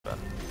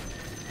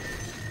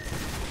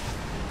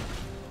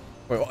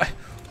Wait, what?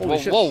 Holy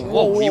shit.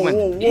 Whoa, he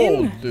went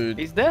in. Dude.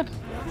 He's dead.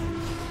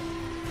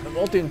 I'm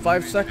ulti in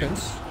 5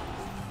 seconds.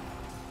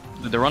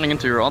 Dude, they're running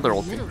into your other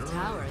ulti.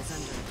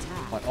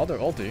 My other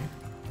ulti?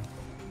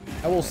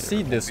 I will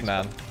see this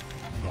man.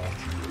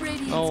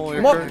 No,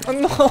 you're What?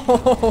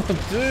 No,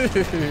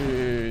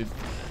 dude.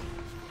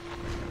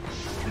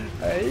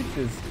 I hate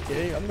this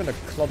game. I'm gonna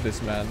club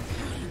this man.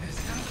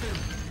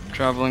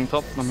 Traveling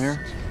top, I'm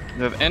here. Do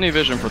you have any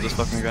vision for this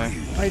fucking guy?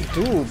 I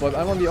do, but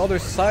I'm on the other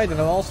side and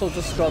I also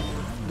just got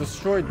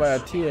destroyed by a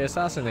TA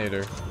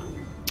assassinator.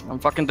 I'm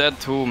fucking dead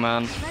too,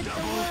 man.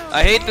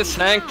 I hate this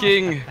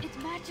tanking.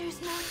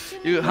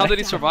 How did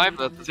he survive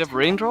that? Does he have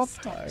raindrop?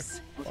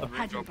 A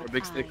raindrop or a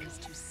big stick?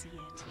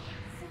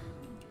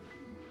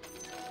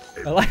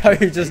 I like how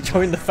you just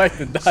joined the fight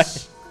to die.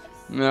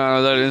 Yeah,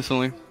 I died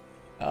instantly.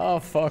 Oh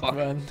fuck,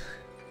 man.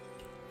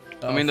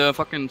 I mean the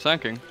fucking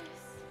tanking.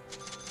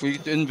 We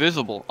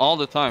invisible all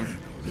the time.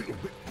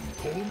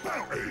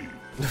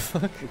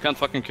 We can't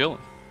fucking kill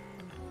him.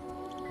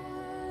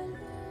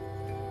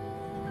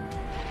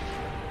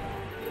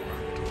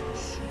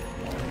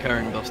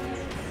 Carrying dust.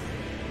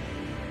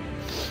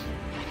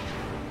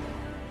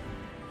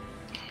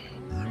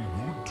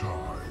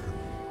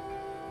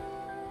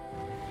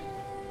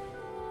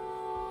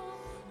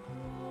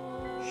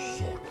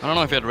 I don't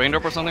know if he had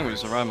raindrop or something, but he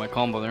survived my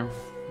combo there.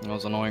 That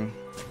was annoying.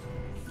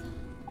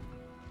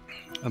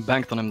 I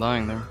banked on him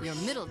dying there. Your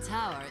middle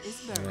tower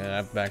is burned. Yeah,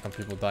 I bank on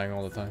people dying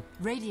all the time.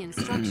 Radiant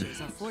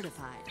structures are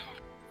fortified.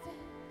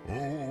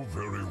 Oh,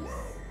 very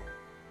well.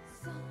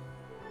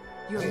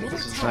 Your middle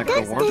This is tower back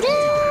to is war. under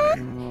attack.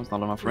 It's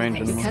not enough range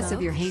anymore. Because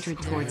of your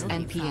hatred towards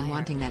NP and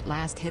wanting that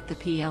last hit, the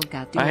PL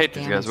got I hate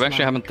these guys. We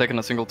actually haven't taken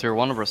a single tier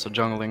 1 versus a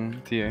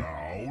jungling TA.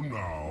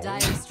 Now. Dire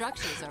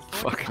structures are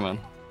fortified. Fuck, man.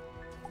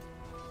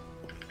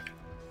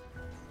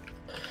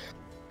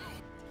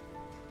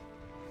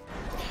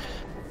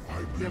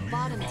 Your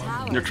bottom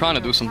tower You're is trying to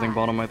under do something attack.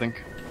 bottom, I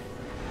think.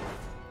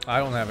 I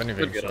don't have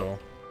anything, get so...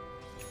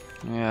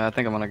 Yeah, I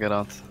think I'm gonna get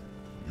out.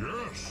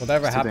 Yes.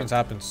 Whatever It's too happens,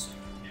 happens.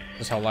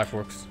 That's how life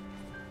works.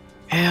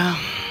 Yeah.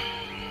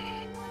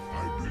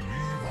 I believe I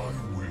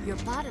will. Your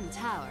bottom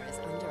tower is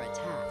under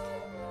attack.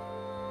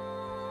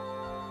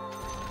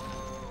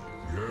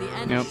 The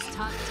enemy's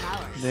top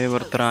tower is They were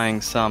toast.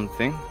 trying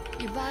something.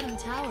 Your bottom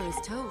tower is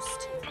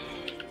toast.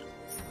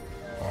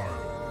 I'll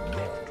not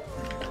be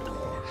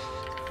crushed.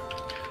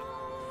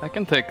 I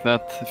can take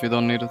that if you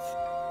don't need it.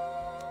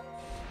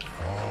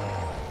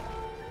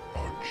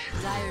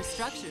 Dire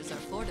structures are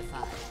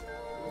fortified.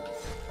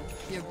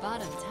 Your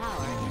bottom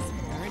tower is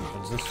burning.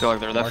 What's I this? feel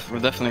like we're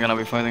definitely gonna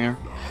be fighting here.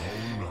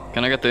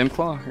 Can I get the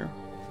impla here?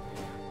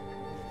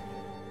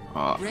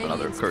 Oh,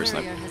 another Radiant's curse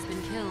courier snipe. has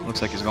been killed.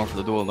 Looks like he's going for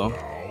the duel though.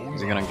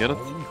 Is he gonna get it?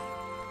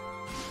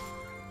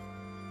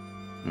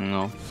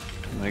 No.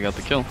 They got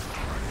the kill.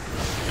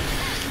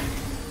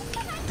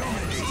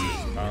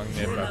 Wrong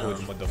neighborhood,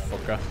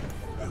 motherfucker.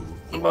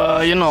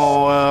 You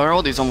know,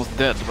 Roddy's almost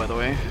dead, by the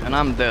way, and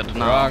I'm dead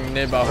now. Wrong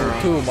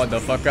neighborhood too,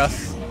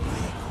 motherfuckers.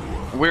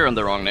 We're in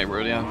the wrong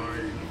neighborhood, yeah.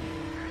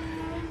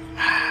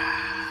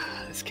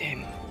 This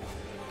game.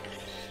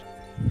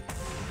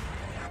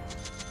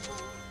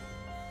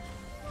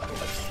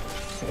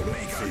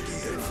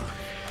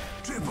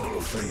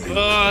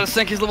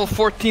 Senki's level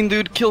 14,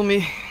 dude, kill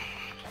me.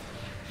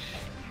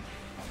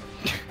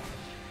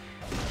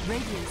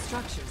 Radiant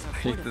structures are I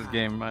hate fortified. this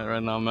game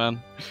right now,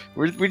 man.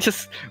 We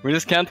just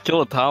can't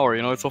kill a tower,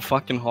 you know, it's so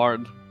fucking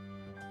hard.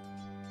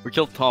 We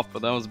killed top,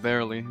 but that was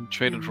barely. We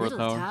traded for Your a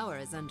middle tower. tower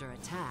is under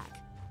attack.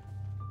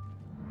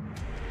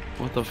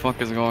 What the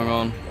fuck is going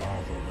on?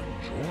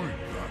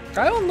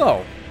 I don't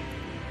know.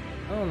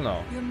 I don't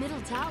know. Your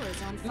middle tower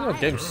is on This fire.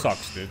 game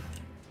sucks, dude.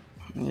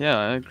 Yeah,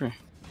 I agree.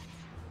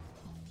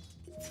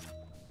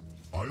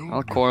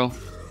 I'll get coil. there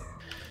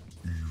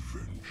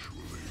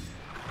eventually.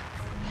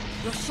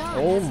 Roshan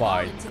Oh has my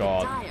fallen to the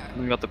God. dire.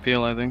 We got the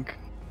peel, I think.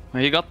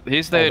 He's Oh,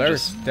 the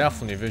there's Aegis.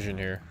 definitely vision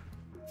here.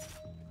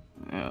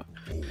 Yeah.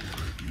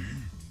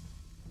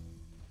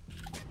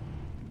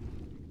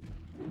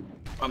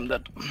 I'm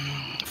dead.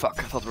 Fuck,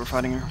 I thought we were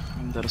fighting here.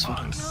 I'm dead as well.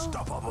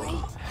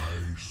 Unstoppable.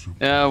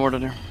 Yeah, we're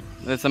dead here.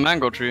 It's a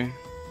mango tree.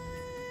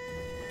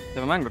 They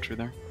have a mango tree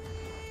there.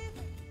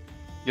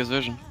 Gives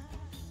vision.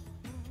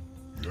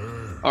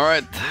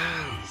 Alright.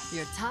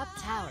 Your top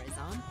tower is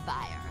on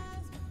fire.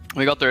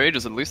 We got their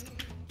Aegis at least.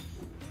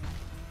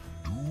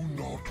 Do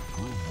not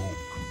provoke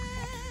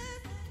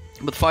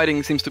me. But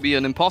fighting seems to be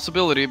an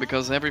impossibility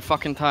because every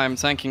fucking time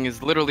Sanking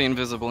is literally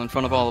invisible in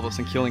front of all of us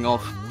and killing all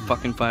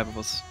fucking 5 of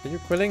us. Are you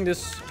quilling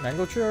this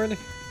mango tree already?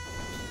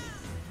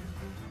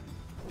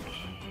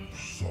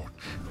 Such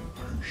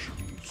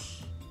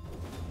patience.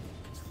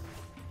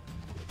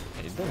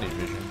 Yeah, you don't need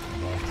vision.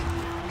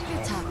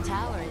 Your top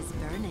tower is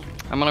burning.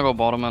 I'm gonna go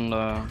bottom and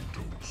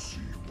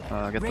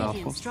get the Radiant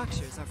outpost.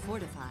 structures are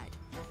fortified.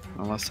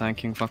 Unless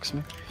Sanking fucks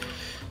me.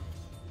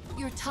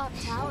 Your top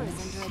tower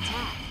is under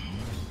attack.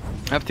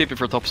 I have TP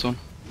for top soon.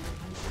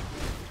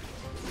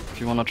 If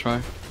you wanna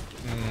try.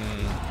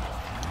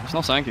 There's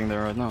no Sanking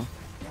there right now.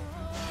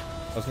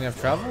 Doesn't he have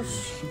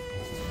travels?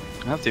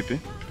 I have TP.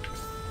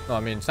 No, I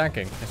mean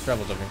SingSing. It's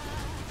travel jumping.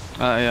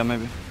 Yeah,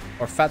 maybe.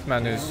 Or Fat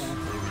Man is.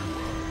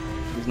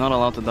 He's not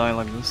allowed to die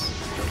like this.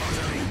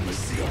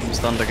 I'm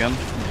stunned again.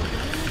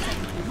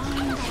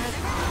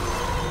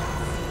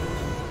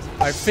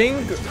 I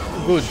think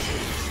good.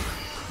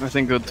 I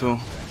think good too.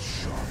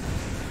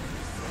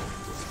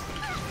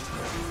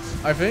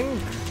 I think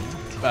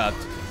bad.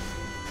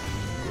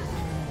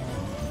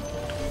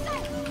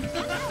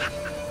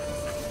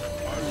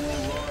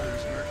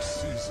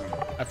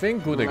 I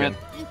think good again.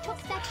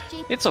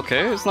 It's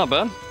okay, it's not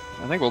bad.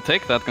 I think we'll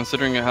take that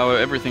considering how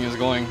everything is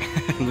going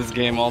in this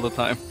game all the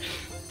time.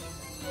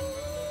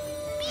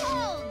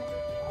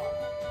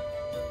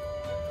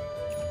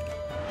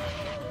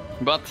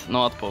 But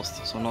no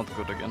outpost, so not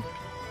good again.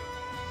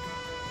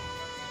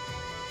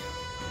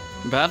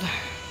 Bad?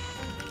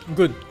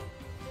 Good.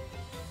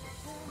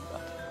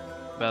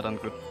 Bad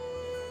and good.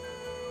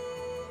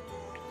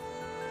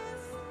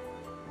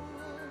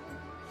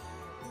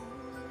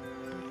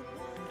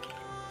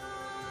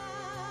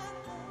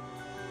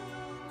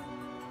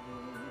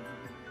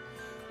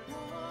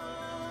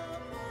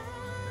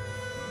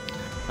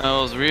 That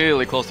was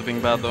really close to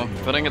being bad though.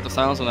 If I didn't get the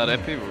silence on that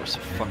epi, we were so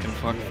fucking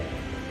fucked.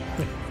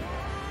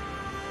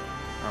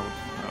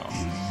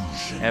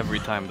 Every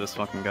time this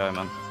fucking guy,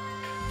 man.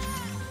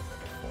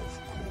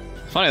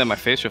 Funny that my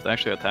phase shift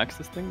actually attacks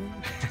this thing.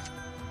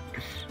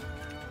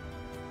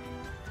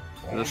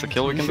 Is this a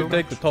kill we can do? You should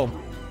take the top.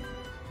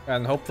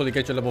 And hopefully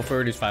get your level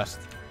 30s fast.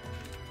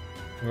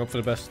 We hope for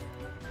the best.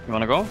 You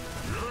wanna go?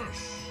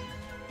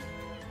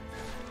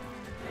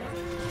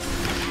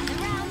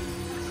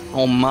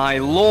 Oh my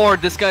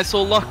lord, this guy's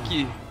so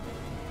lucky!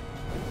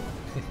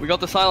 We got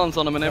the silence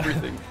on him and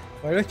everything.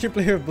 Why don't you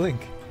play your blink?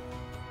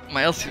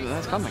 My LC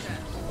that's coming.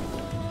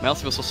 My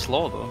LC was so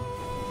slow though.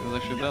 He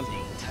was actually dead.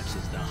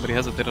 But he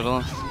hesitated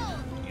on us.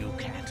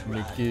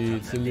 Lucky,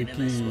 it's lucky.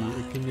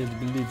 I cannot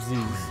believe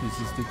this. This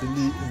is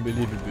totally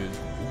unbelievable.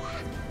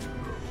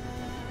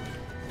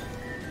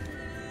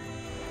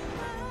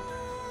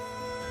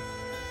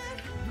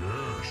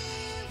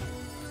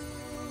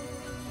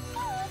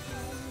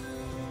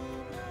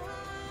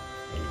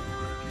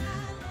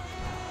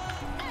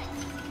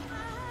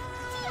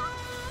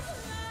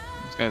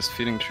 This guy's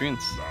feeding trees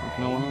with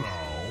no one else.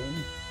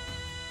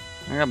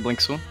 I got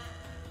blink soon.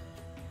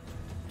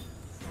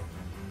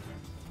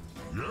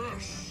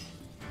 Yes.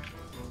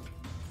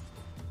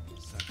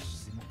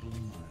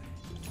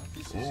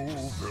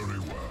 Oh, very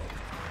well.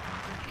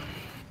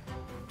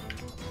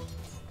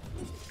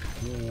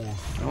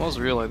 That was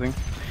real, I think.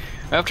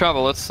 I have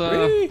travel, let's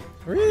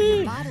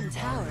Ree! Bottom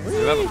tower. do we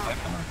have a pipe?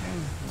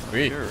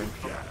 Ree! Sure.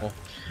 Oh.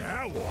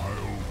 Now I'll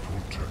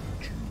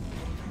protect you.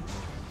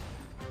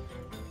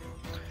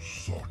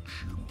 Such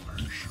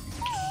impatience.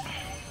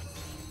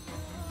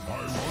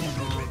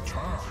 I'm under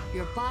attack.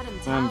 Your bottom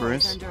tower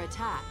Embrace. is under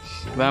attack.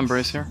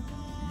 Vambrace here.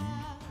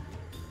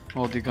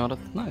 Oh, you got it.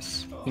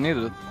 Nice. You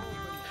needed it.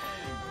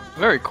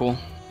 Very cool.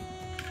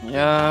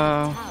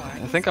 Yeah,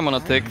 I think I'm gonna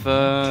take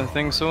the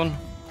thing soon.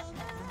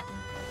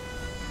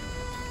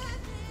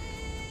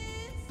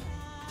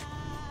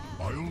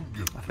 I'll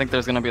get I think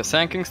there's gonna be a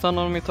SingSing stun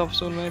on me top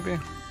soon, maybe.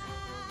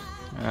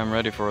 I'm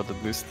ready for the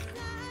boost.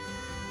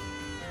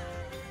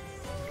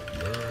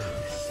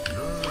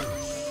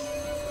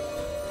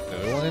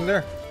 Everyone in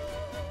there?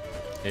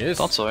 It is.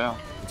 Thought so, yeah.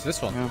 It's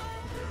this one. Yeah.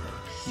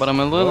 But I'm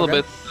a little Okay.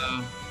 bit.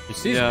 He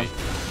sees Yeah. me.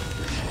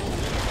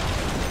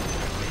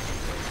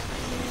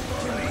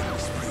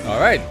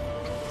 Alright.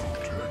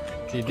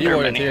 TD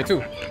warded here too.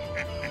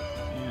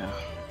 Yeah.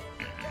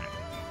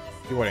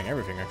 Warding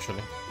everything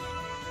actually.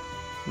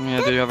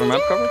 Yeah. Do you have a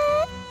map cover?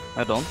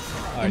 I don't.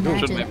 I do.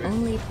 Should Imagine maybe.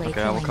 only play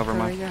Okay, I will cover for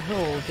mine. your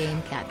whole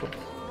game cat.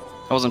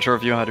 I wasn't sure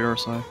if you had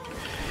yours, so I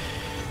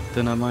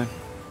didn't have mine.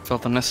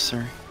 Felt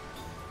unnecessary.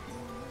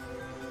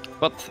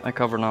 But I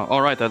cover now.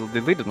 Alright, I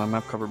deleted my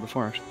map cover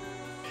before actually.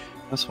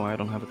 That's why I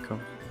don't have it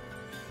covered.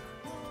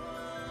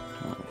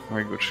 Oh,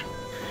 very good.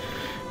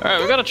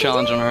 Alright, we got a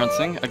challenge on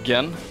SingSing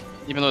again.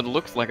 Even though it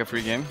looks like a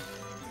free game.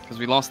 Because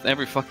we lost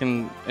every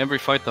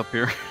fight up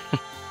here.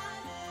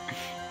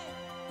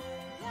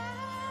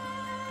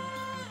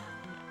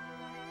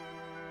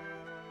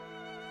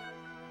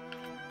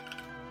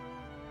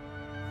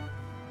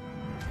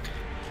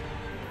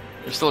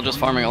 You're still just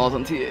farming a lot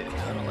on TA.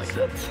 I don't like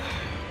that.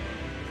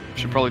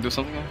 Should probably do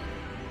something.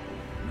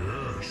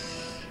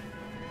 yes.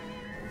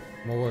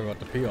 More worried about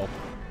the PL.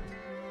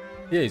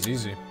 Yeah, it's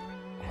easy.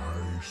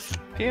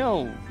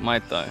 PL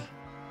might die.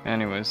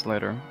 Anyways,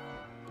 later.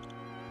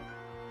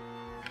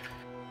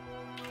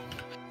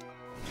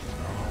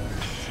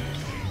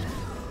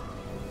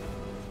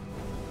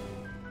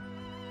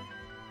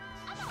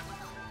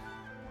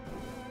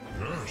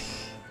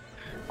 Yes.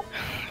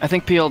 I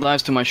think PL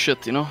dives to my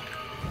shit, you know?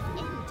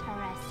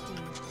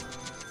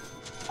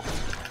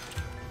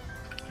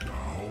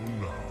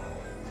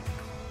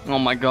 Oh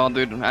my god,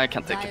 dude, I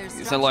can't take it. Dire's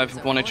He's alive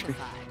with 1 HP.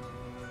 fortified.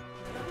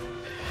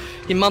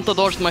 He manta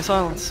dodged my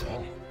silence.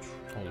 Holy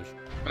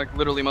shit. Like,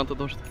 literally manta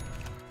dodged.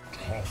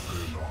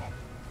 Toughen up.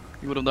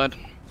 He would have died.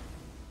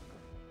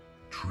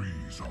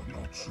 Trees are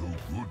not so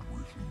good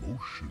with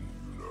motion,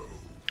 you know.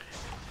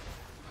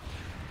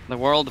 The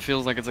world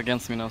feels like it's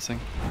against me now, Sing.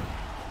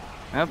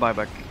 I have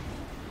buyback.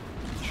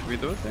 Should we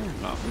do it there?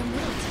 No. Your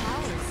middle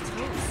tower's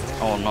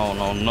toast. Oh no,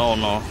 no, no,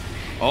 no.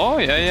 Oh,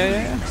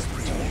 yeah.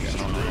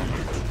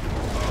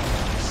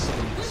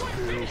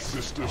 Pale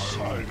sister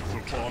shines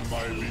upon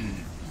my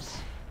leaves.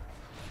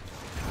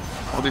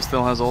 Odie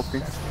still has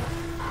ulti.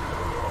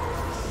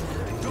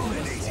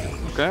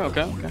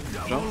 Okay.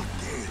 Jump.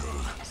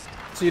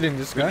 Seeding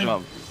this guy. Good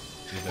job.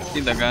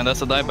 Eat that guy,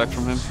 that's a dieback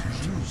from him.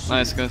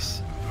 Nice,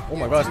 guys. Oh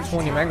my god,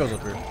 20 mangoes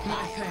up here.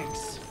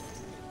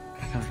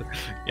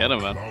 Get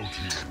him, man.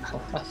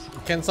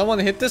 Can someone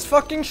hit this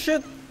fucking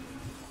shit?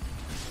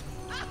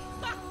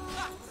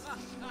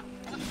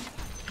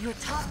 Your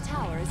top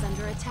tower is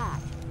under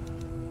attack.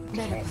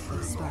 Better put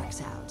those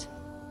sparks out.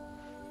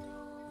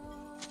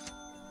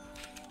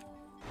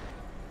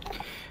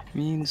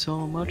 Means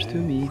so much to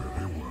me.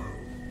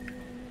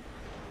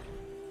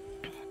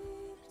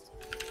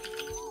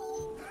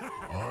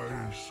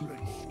 I suppose.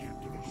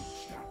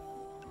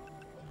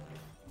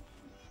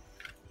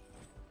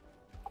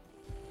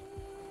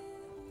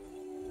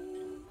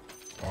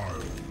 I'll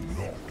not be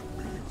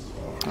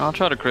lost. I'll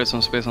try to create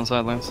some space on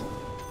side lanes.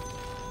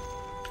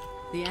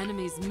 The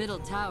enemy's middle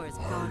tower's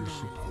gone down in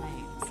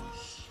flames.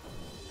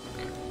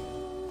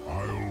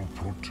 I'll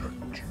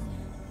protect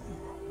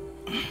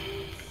you.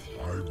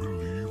 I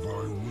believe I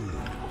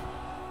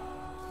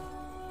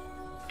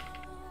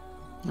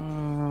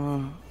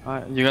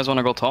will. You guys want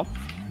to go top? Of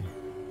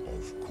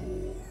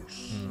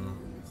course.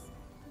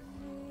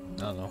 I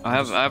don't know. I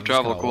have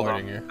travel kinda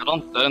warding cooldown. here.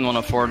 I didn't want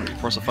to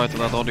force a fight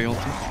without Odie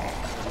ulti.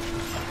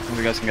 Maybe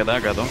you guys can get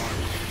that guy though.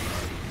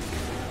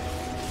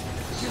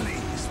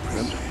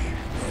 Good.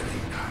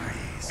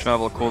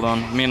 Travel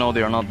cooldown. Me and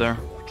Odie are not there.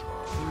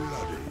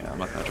 Yeah, I'm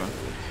not gonna join.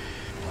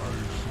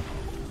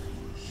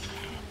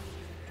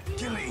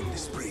 Killing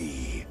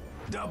spree.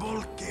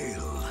 Double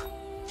kill.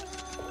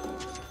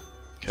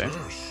 Okay.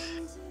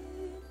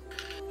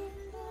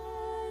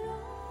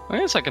 I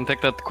guess I can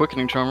take that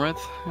quickening charm, right?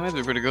 It might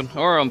be pretty good.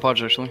 Or on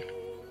Podge actually.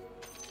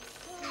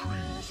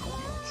 Trees are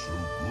not so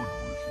good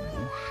with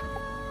motion,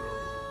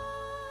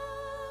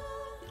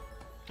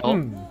 you Oh.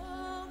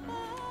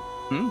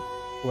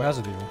 Who has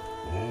it even? know.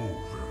 Oh,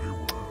 very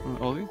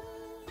well. Odie?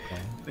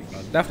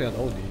 Definitely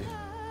not OD.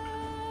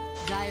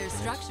 Dire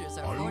structures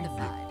are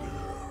fortified.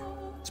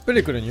 It's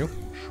pretty good in you.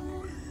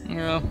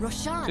 Yeah.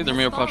 Roshan It's either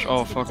me or has Podge.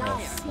 fallen Oh to fuck. dire.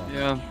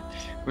 Yeah.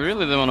 We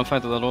really didn't want to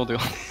fight with that Odie.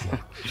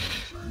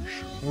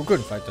 We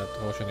couldn't fight that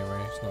Rosh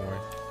anyway, it's no way.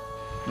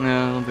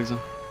 Yeah, I don't think so.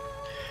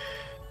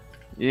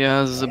 He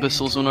has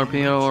Abyssal Soon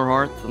RPO or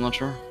Heart, I'm not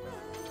sure.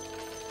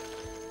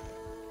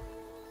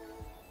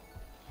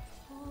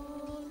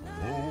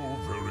 Oh,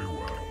 very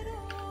well.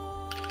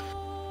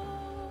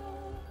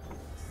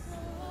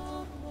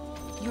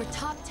 Your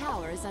top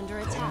tower is under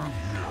attack.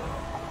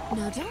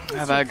 Now don't I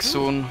have lose your Ag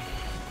soon.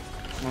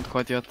 Not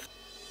quite yet.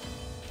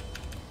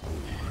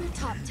 Your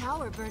top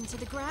tower burned to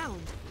the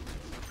ground.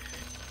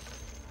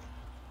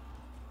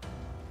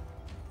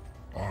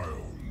 I'll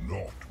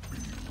not be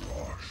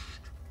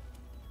rushed.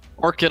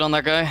 Orchid on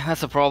that guy,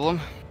 that's a problem.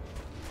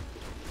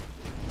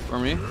 For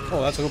me?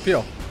 Oh, that's a good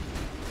PO.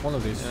 One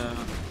of these. Yeah,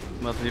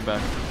 but he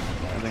back,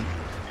 I think.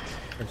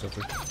 Thanks,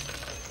 Opie.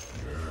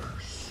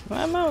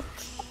 I'm out.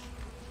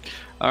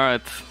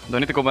 Alright, do I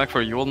need to go back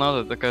for Yule now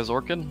that that guy's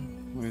Orchid?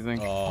 What do you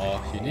think?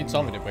 You need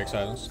somebody to break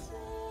silence.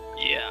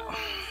 Yeah.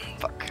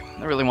 Fuck.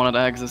 I really wanted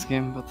Ags this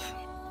game, but...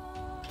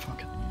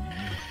 Fuck it.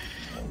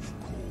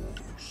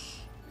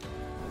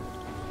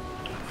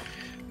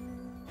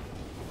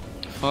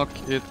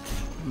 Fuck it,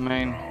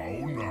 main.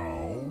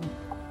 Now.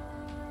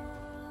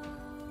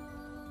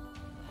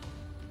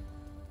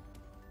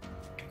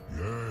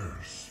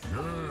 Yes.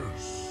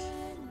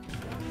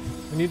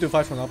 We need to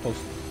fight from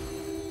outpost.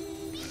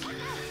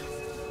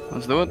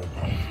 Let's do it.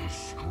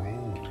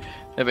 Stroll.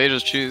 They have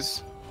Aegis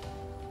cheese.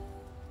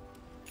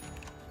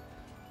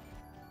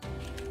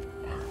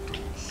 I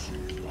don't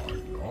see why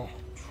not.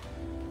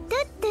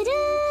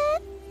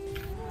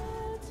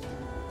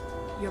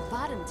 Your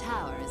bottom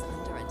tower is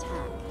under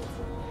attack.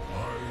 I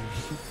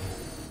suppose.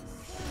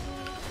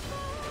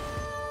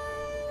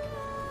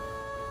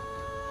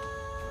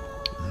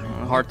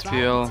 Heart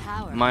PL,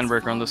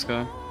 Mindbreaker on this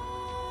guy.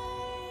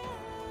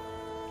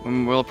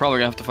 We'll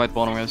probably have to fight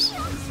bottom guys.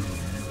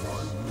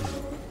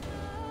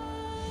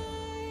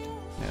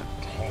 Yeah.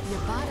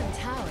 Your bottom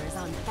tower is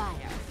on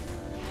fire.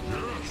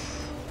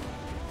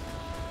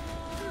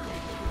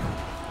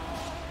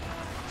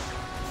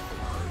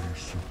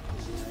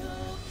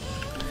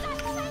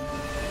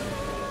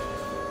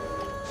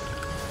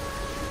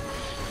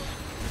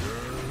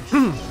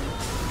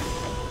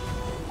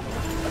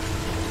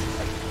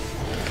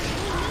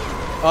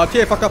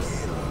 TA, fuck up.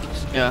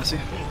 Yeah, I see.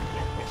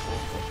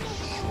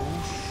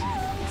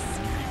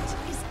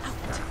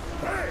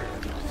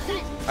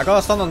 I got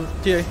a stun on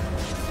TA.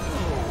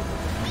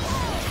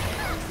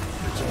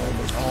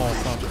 Oh,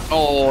 fuck.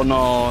 Oh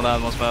no,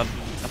 that was bad.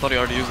 I thought he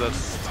already used that.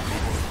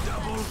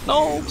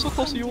 No, I'm so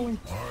close to Yuling.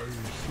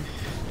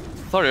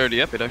 thought he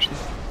already epic actually.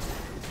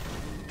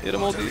 Hit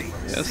him all the...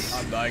 Yes.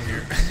 I'm dying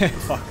here.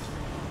 Fuck.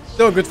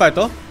 Still a good fight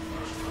though.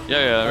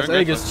 Yeah, As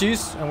very A good gets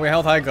cheese and we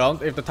held high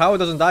ground. If the tower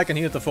doesn't die, I can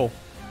heal it to full.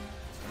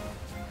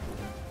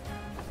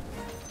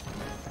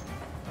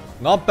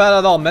 Not bad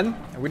at all, man.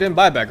 We didn't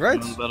buy back, right?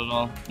 Not bad at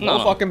all. No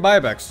No. fucking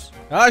buybacks.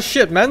 Ah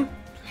shit, man.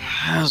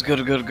 That was good.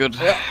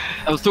 Yeah.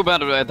 That was too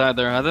bad that I died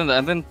there. I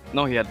didn't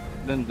know he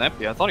didn't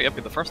epi. I thought he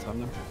epied the first time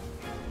there.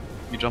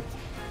 He jumped.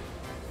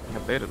 I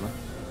got baited, man.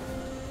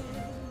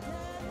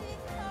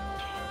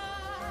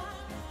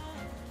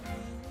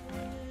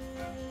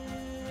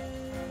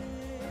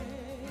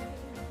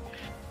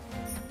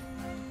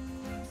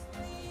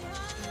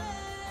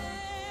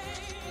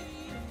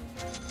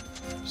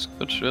 It's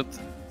good shit.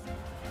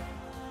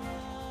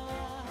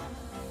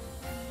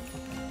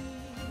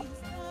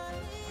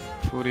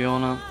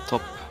 Furiona,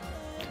 top.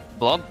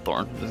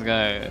 Bloodthorn. This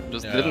guy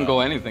just didn't go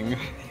anything.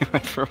 He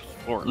went for a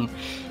thorn.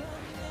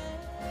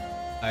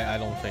 I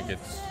don't think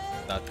it's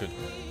that good.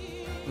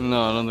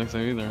 No, I don't think so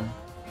either.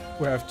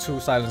 We have 2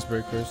 silence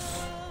breakers.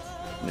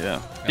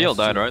 Yeah. Peel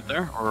died right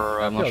there?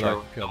 Or I'm not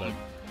sure. Peel died.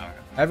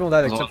 Everyone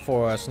died There's except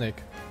for Snake.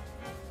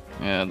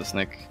 Yeah, the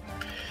snake.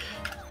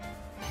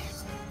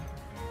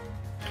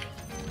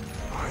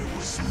 I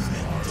was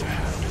meant to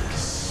have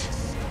this.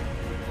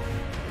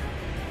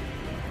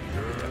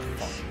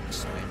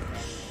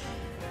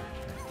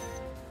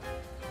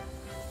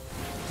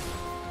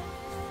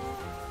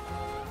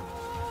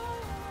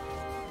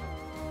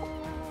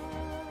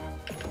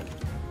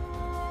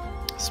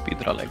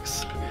 Speedra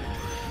legs.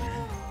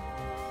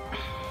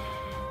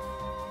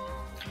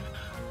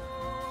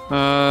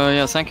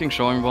 Yeah, Sanking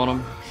showing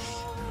bottom.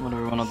 What do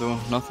we wanna do?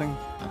 Nothing?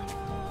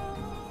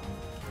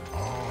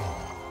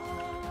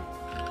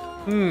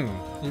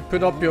 You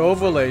put up your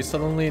overlay,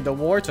 suddenly the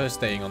wards are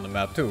staying on the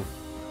map too.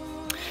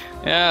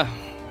 Yeah,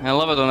 I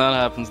love it when that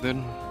happens, dude.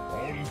 On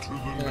to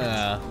the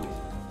Yeah.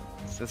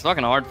 It's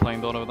fucking hard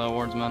playing Dota without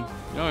wards, man.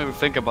 You don't even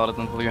think about it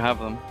until you have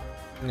them.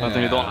 But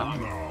then you don't have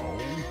them. now.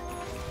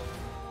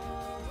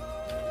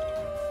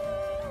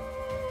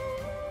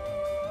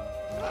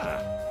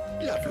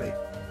 Lovely.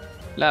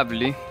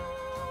 Lovely.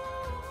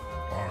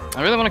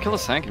 I really want to kill the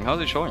Sanking. How is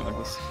he showing like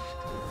this?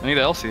 I need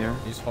Elsie here.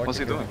 He's hard What's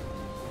to he kill. doing?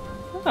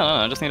 No,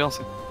 I just need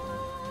Elsie.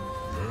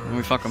 And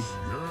we fuck him.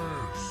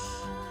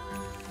 Yes.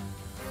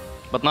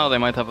 But now they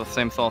might have the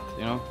same thought,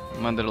 you know?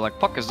 When they're like,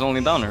 Puck is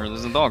only down here,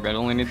 there's a dog, I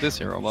only need this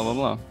hero, blah blah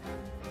blah.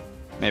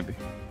 Maybe.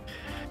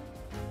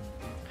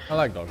 I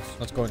like dogs.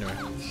 Let's go anyway.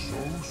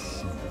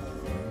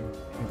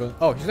 I'm going.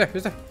 Oh, he's there.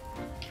 He's there.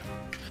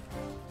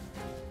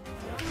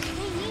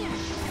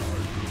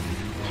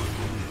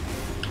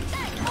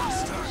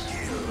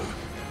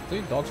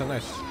 See, dogs are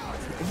nice.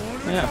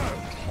 Yeah.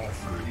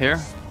 Here?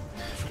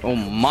 Oh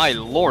my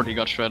lord, he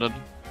got shredded.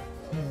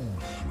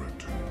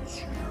 Threatens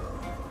here.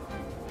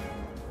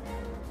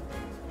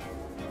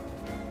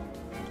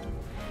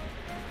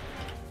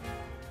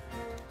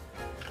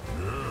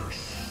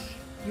 Yes.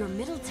 Your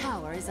middle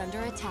tower is under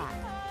attack.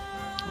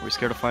 Are we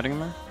scared of fighting him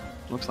there?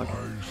 Looks like it.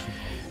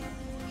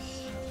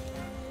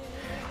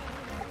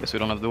 Guess we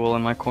don't have duel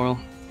in my coil.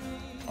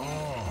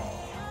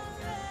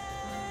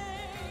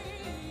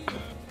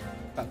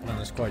 Batman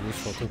is quite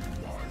useful too.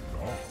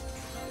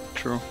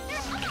 True.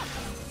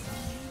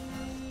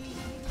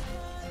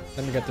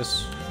 Let me get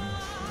this.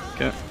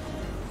 Okay.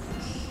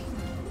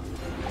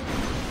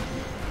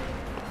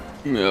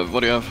 Yeah, what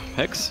do you have?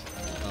 Hex?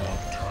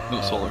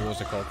 No, solar. What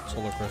was it called?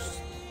 Solar Crest.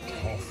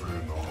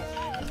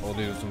 I'll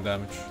do some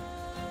damage.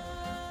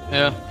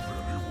 Yeah.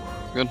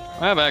 Good.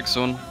 I have Axe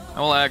soon. I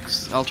will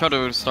Axe. I'll try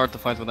to start the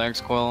fight with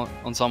Axe coil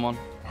on someone.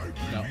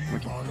 No. We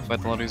can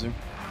fight a lot easier.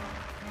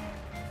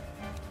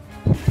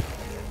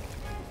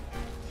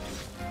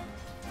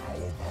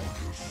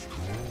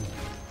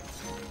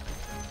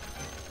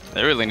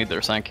 They really need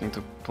their Sanking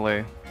to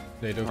play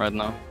They do. right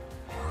now.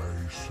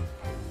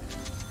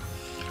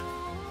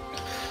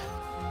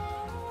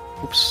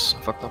 Oops,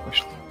 I fucked up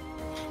actually.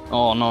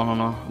 Oh no,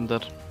 I'm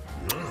dead.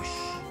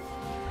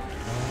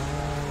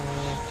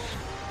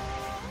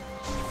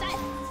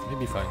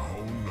 Maybe fine.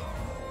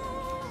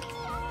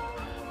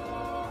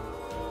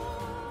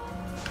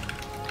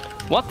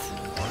 What?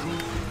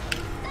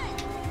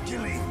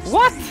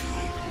 What?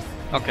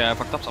 Okay, I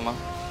fucked up somehow.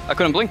 I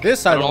couldn't blink.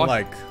 This I know don't why.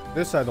 like.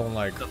 This I don't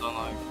like.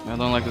 I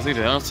don't like this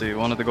either. Honestly, you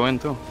wanted to go in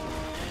too.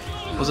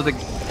 Was it the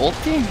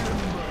ulti?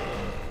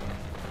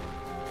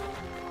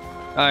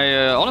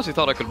 I honestly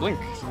thought I could blink.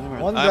 Anyway,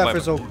 One I have death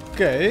is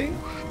okay.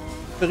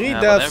 3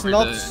 Yeah, deaths whatever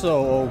not the-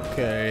 so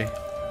okay.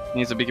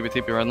 Needs a BKB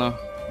TP right now.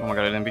 Oh my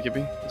god, I didn't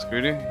BKB. It's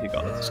greedy. He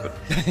got it. It's good.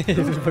 He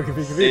didn't fucking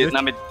pick a He beat. didn't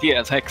have it. He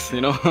has Hex,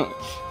 you know?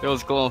 It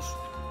was close.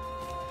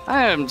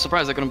 I am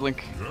surprised I couldn't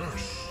blink.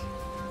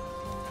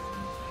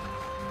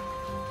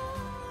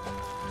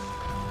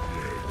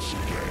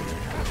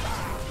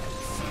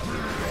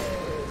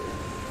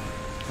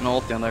 An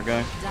ulti on that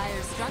guy.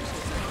 Dire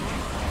structures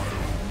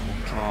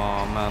are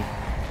Oh man.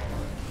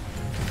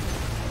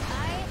 I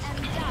am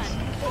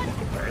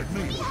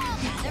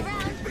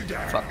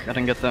done. Fuck, I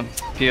didn't get them.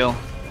 Peel.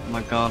 Oh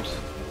my god.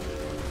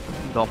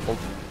 Doubled.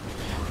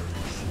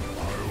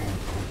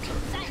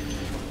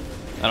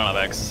 I don't have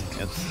X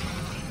yet.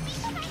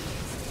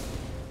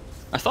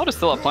 I thought it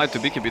still applied to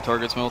BKB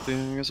targets,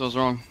 Melty. I guess I was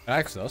wrong.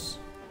 Axe does.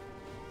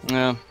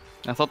 Yeah.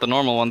 I thought the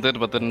normal one did,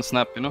 but didn't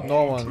snap, you know?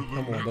 Normal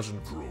one doesn't.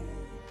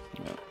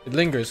 Yeah. It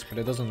lingers, but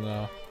it doesn't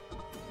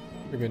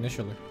trigger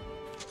initially.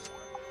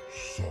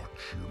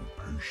 Such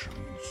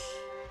impatience.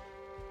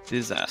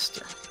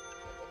 Disaster.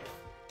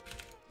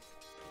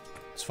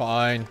 It's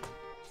fine.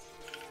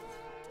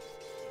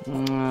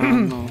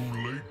 No.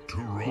 Late to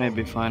run.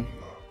 Maybe fine.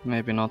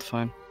 Maybe not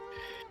fine.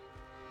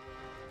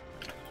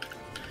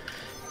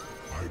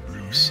 I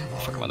believe What the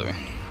fuck am I doing?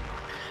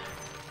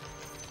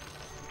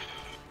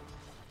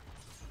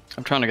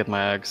 I'm trying to get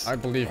my eggs. I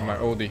believe my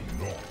Odie.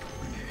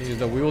 He is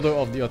the wielder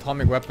of the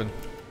atomic weapon.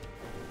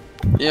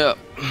 Yeah.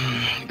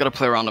 You gotta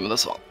play around him with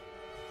this all.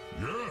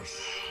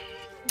 yes.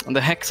 And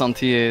the hex on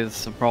TA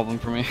is a problem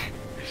for me.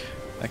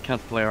 I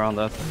can't play around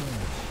that.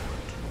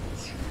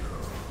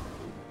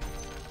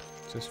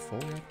 Is this full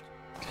yet?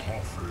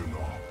 Toughen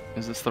up.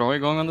 Is this throwy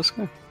going on this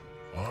guy?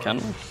 Can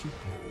we?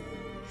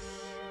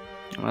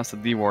 Oh, that's the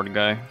D-ward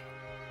guy.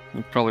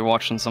 You're probably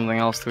watching something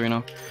else too, you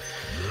know?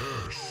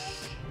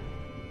 Yes.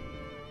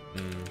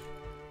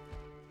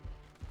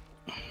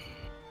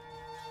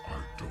 I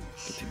don't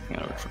see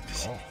Yeah, we're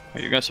fucked. how. Oh,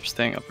 you guys are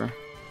staying up here.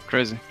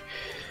 Crazy.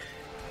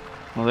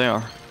 Well, they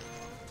are.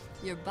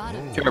 Your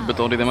bottom Care a bit,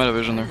 Odie, they might have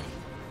vision there.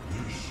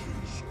 This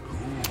is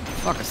good.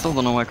 Fuck, I still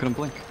don't know why I couldn't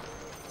blink.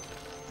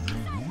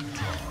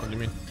 What do you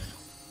mean?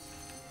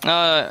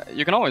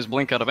 You can always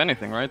blink out of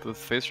anything, right? With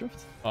phase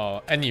shift?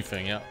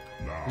 Anything, yeah.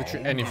 Now,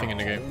 Literally anything in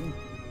the game.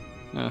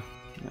 Yeah.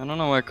 I don't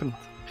know why I couldn't.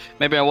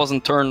 Maybe I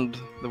wasn't turned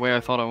the way I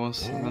thought I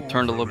was. I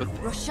turned a little bit.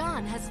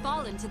 Roshan has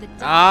fallen to the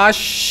dark. Ah,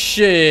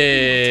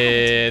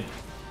 shit!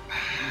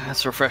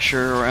 That's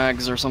refresher or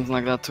eggs or something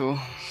like that too.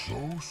 so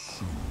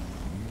soon.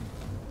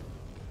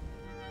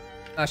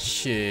 Ah,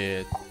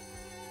 shit.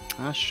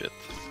 Ah shit.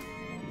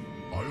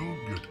 I'll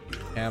get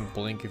there. Can't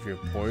blink if you're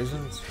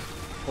poisoned?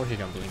 Of course you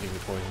can blink if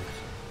you're poisoned.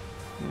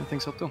 Yeah, I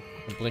think so too. You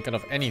can blink out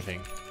of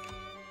anything.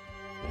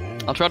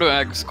 I'll try to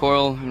eggs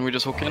coil and we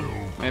just hook in,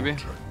 maybe.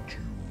 Protect you.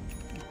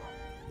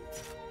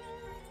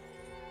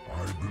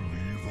 I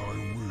believe I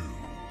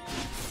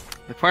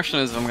will. The question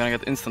is if I'm gonna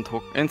get instant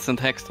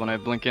hexed when I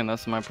blink in.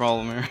 That's my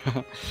problem here.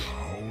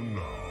 How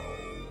now?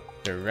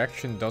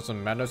 Direction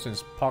doesn't matter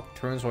since Puck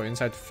turns or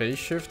inside phase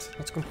shift?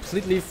 That's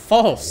completely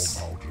false!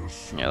 About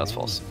a Yeah, that's slow,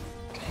 false.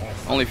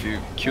 tough Only if you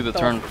cue the the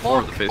turn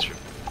before the fuck? phase shift.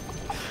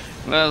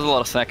 There's a lot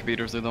of sack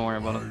beaters, dude. Don't worry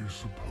about it. I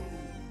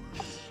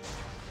suppose.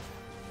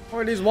 Or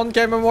at least 1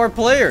 game or more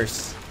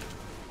players!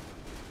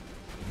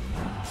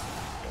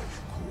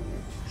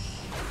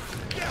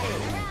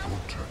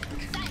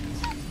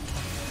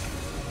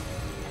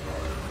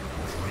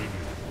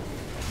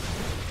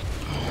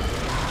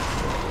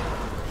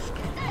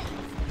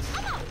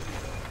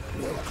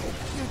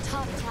 Your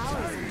top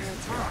tower is under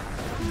attack.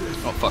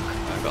 Oh fuck,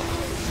 I got it.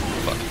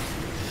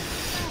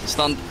 Fuck.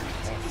 Stunned.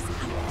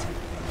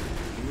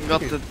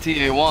 Got the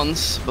TA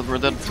once, but we're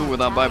dead 2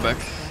 without buyback.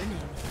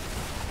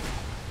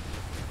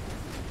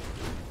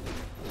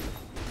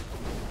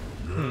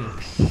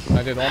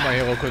 I did all my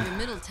hero could. Your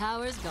middle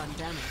tower's gone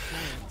down in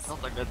flames.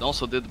 Felt like I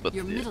also did, but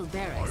Your yeah, middle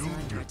barracks are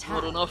under attack.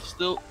 not enough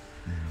still.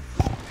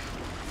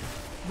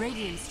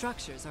 Radiant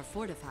structures are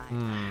fortified.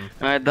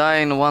 I die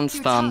in 1 Your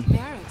stun. top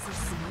barracks are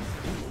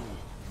smoking.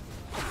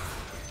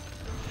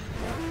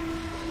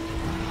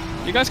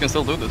 You guys can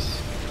still do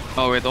this.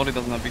 Oh wait, Odie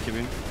doesn't have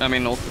BKB. I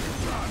mean, ult.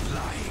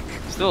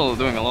 Still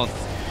doing a lot.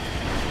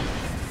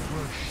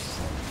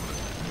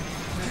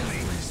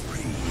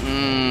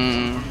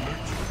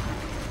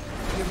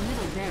 Your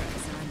middle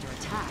barracks are under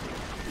attack.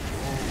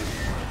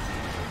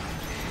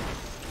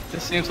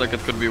 This seems like it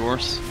could be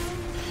worse.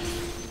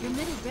 Your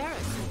middle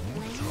barracks are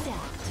flamed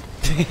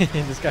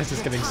out. This guy's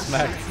just getting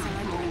smacked. Barracks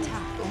are under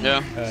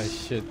attack. Yeah,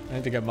 Shit. I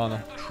need to get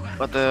mana.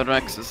 but the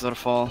Rexes are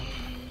fall.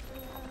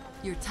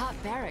 Your top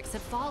barracks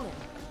have fallen.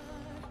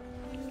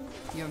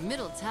 Your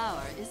middle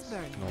tower is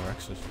burning. No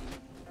Rexes.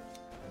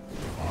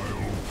 I'll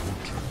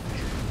protect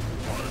you.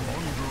 I'm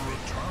under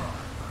attack.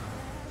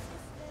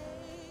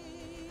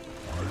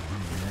 I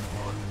believe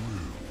I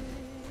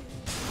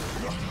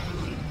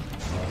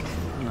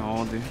will. No,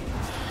 Odie.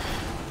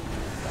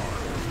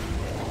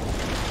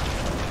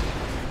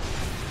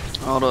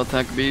 Auto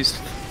attack beast.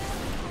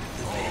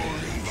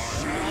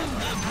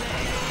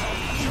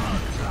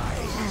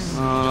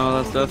 Oh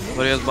no, that's death.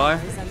 But he has buy.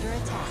 Is under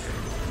attack.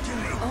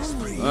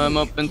 Only I'm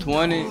up in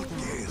 20.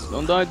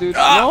 Don't die, dude.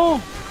 No!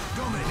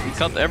 He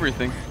cut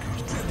everything.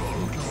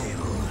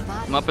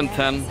 I'm up in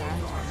 10.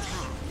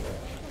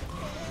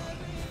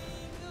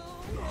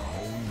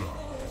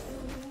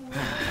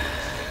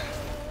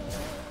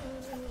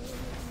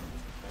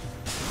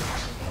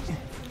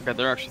 Okay,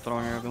 they're actually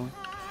throwing her ability.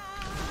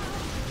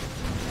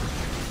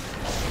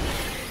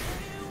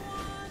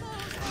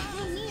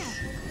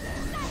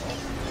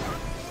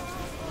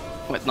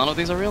 Wait, none of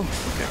these are real?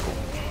 Okay, cool.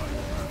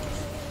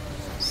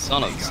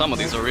 Some of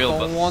these are real,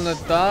 Don't but wanna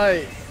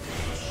die.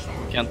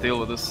 can't deal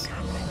with this.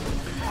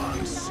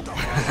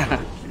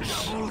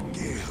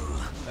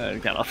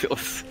 Cannot feel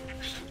this.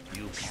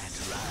 You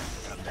can't run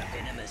from the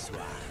venomous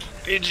one.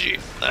 GG,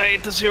 I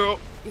hate the 0.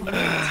 Your middle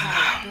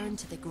tower burned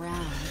to the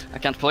ground. I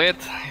can't play it.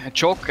 I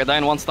choke, I die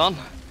in one stun.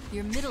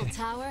 Your middle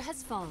tower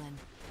has fallen.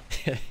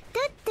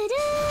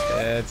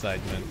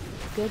 Excitement.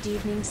 Good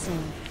evening,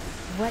 Sing.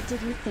 What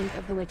did you think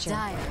of The Witcher?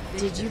 Dire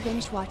Did you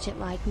binge watch it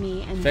like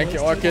me and Thank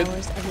you, waste 8 Orchid.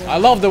 hours of your I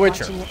love life The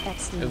Witcher. watching it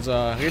extant? It's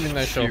a really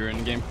nice show. You're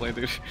in gameplay,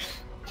 dude.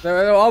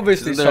 There are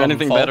obviously Is there some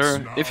anything faults.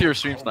 better? If you're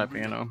stream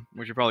sniping, you know,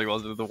 which you probably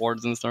was with the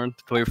wards and start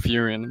to play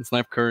Furion and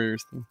snipe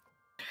couriers.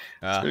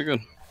 It's pretty good.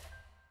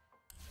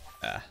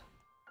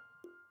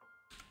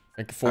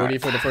 Thank you 40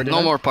 for the 39.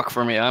 No more puck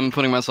for me. I'm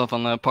putting myself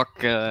on the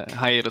puck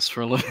hiatus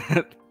for a little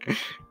bit.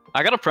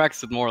 I gotta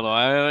practice it more though.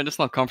 I'm just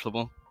not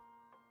comfortable.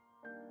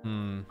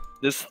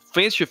 This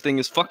phase shifting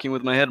is fucking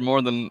with my head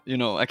more than, you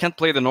know, I can't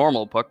play the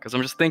normal puck because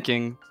I'm just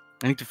thinking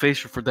I need to phase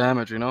shift for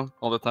damage, you know,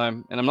 all the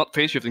time. And I'm not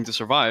phase shifting to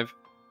survive.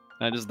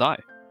 I just die.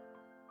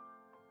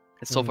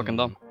 It's so fucking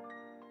dumb.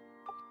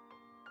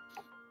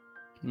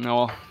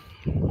 No.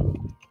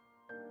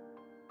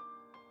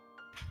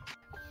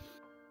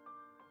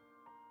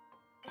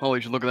 Holy,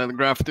 you should look at that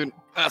graph, dude.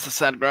 That's a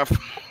sad graph.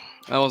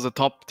 That was the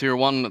top tier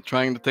 1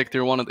 trying to take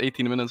tier 1 at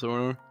 18 minutes or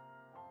whatever.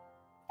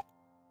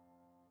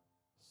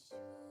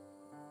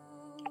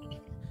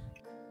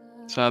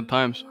 Sad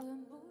times.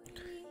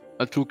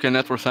 A 2K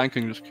net for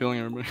thanking, just killing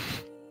everybody.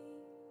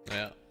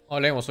 Yeah. Oh,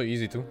 lane was so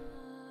easy too.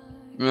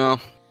 Yeah.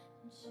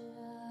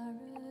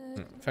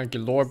 Thank you,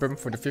 Lorbim,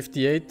 for the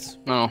 58.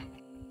 No.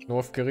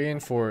 North Korean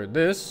for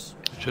this.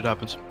 Shit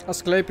happens.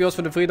 Asclepios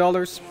for the $3.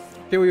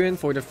 Tyrion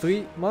for the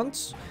 3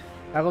 months.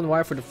 Aaron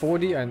Y for the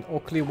 40 and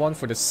Oakley 1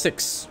 for the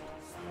 6.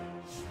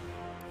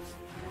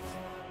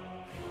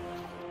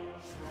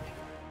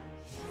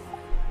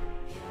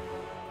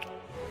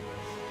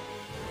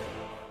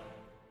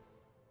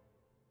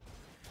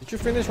 Did you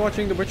finish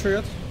watching The Witcher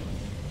yet?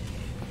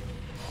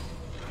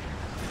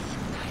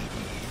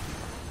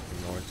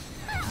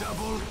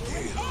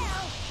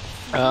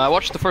 I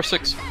watched the first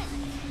 6.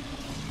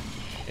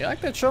 You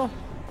like that show?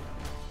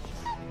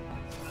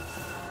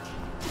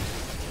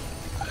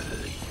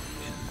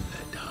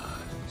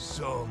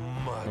 So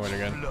much Go it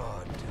again.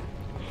 blood.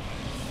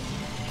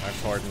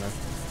 That's hard, man.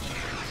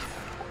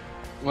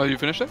 Well, you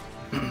finished it?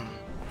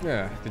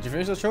 Yeah. Did you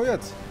finish the show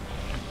yet?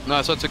 No,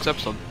 I saw 6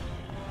 episodes.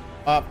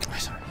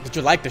 Sorry. Did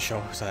you like the show?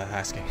 Was I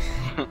asking?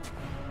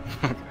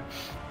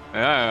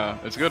 Yeah,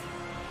 it's good.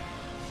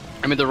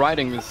 I mean, the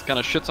writing is kind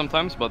of shit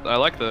sometimes, but I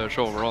like the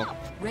show overall.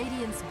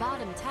 Radiant's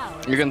bottom tower.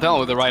 You can tell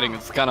with the writing,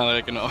 it's kind of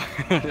like, you know.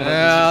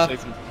 Yeah.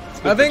 it's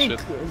I good think shit.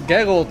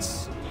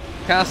 Geralt's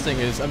casting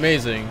is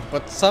amazing,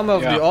 but some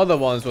of the other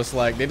ones was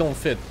like they don't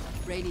fit.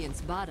 Radiant's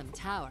bottom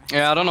tower.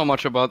 Yeah, I don't know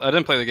much about. I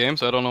didn't play the game,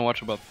 so I don't know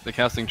much about the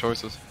casting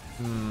choices.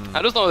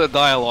 I just know the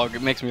dialogue.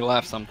 It makes me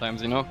laugh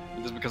sometimes, you know,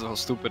 just because of how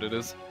stupid it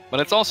is. But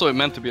it's also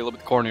meant to be a little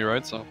bit corny,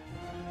 right? So.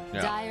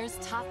 Yeah. Dire's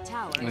top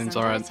tower I mean, is it's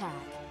under alright. attack.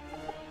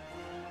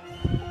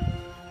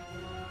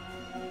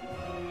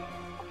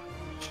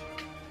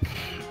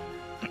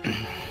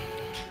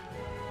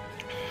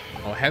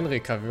 Oh, Henry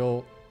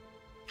Cavill.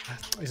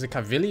 Is it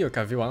Cavilli or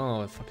Cavill? I don't know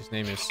what the fuck his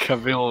name is.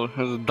 Cavill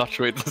is a Dutch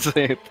way to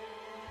say it.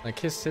 Like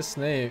his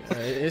name,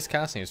 his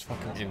casting is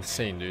fucking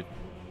insane, dude.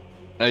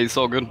 Yeah, he's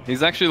so good.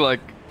 He's actually like,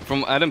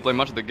 I didn't play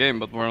much of the game,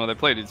 but when I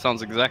played, it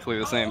sounds exactly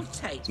the same.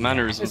 His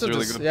mannerisms It's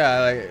really just, good. yeah,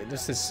 like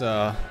this is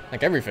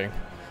like everything.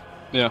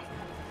 Yeah.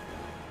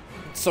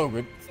 It's so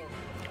good.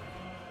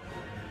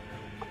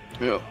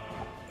 Yeah.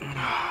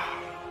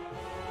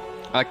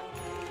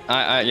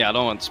 Yeah, I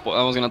don't want to spoil.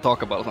 I was gonna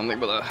talk about something,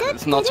 but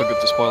it's not so good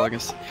to spoil, I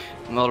guess.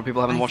 A lot of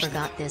people haven't I watched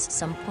forgot this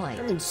some point.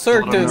 I mean,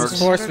 certain nerds.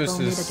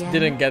 sorceresses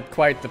didn't get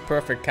quite the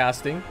perfect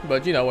casting,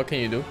 but you know what can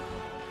you do? it.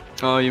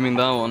 Oh, you mean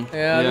that one?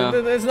 Yeah,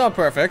 it's not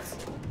perfect.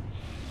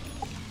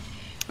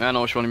 I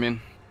know which one you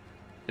mean.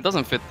 It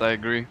doesn't fit, I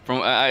agree.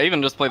 I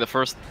even just played the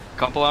first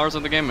couple hours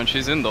of the game, and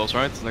she's in those,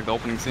 right? It's like the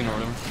opening scene or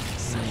whatever.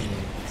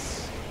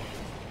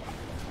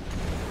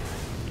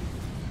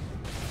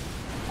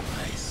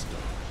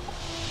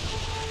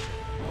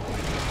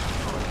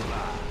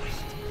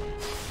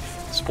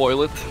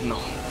 Spoil it? No.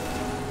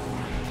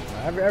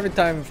 Every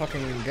time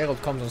fucking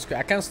Geralt comes on screen,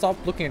 I can't stop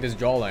looking at his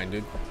jawline,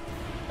 dude.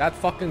 That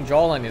fucking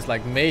jawline is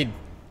like made,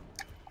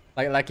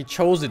 like he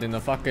chose it in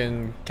the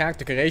fucking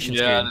character creation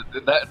Yeah,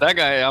 scheme. that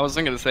guy, I was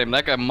thinking the same.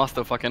 That guy must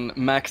have fucking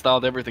maxed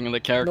out everything in the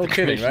character No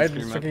kidding, creation right? scheme,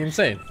 It's man. fucking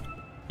insane.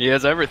 He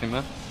has everything,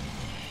 man.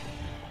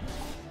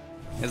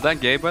 Is that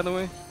gay, by the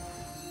way?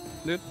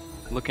 Dude?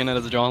 Looking at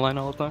his jawline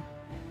all the time?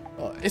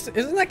 Oh,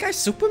 isn't that guy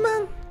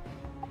Superman?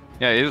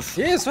 Yeah, he is.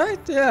 He is, right?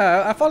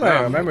 Yeah, I thought I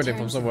Yeah. remembered him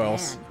from Turns somewhere man.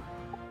 else.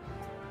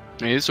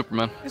 He is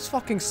Superman. It's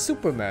fucking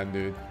Superman,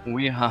 dude.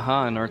 We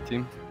haha in our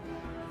team.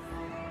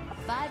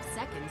 5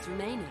 seconds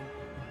remaining.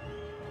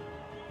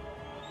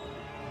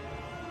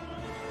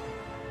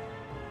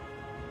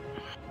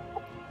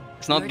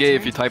 It's not Your gay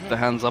if turn you to type the pick.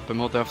 hands up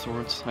emote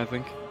afterwards, I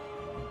think.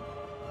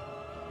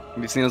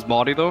 Have you seen his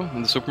body though,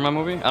 in the Superman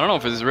movie? I don't know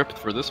if it's ripped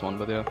for this one,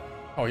 but yeah.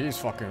 Oh, he's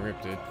fucking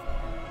ripped, dude.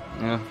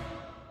 Yeah.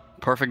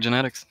 Perfect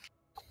genetics.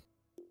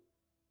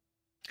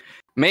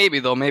 Maybe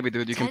though, maybe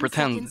dude, you can 10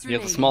 pretend seconds he has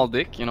a remaining. small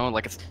dick, you know,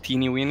 like a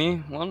teeny weeny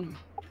one.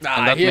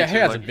 Nah, that he makes it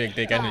has a like- big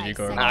dick energy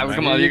going Nah, on, man.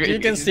 come on, You you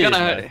can see it,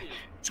 man.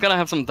 It's gonna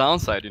have some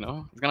downside, you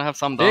know. It's gonna have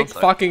some Big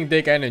downside. fucking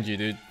dick energy,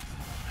 dude.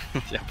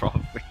 Yeah,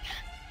 probably.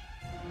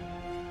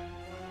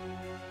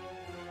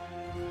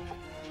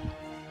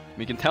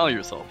 You can tell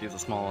yourself he's a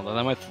small one.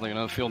 That might, you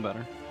know, feel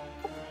better.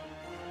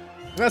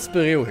 Let's be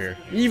real here.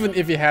 Even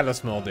if he had a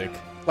small dick.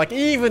 Like,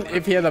 even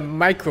if he had a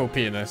micro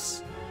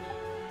penis.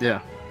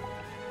 Yeah.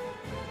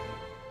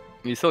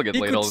 You still get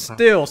He laid could all the time.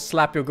 still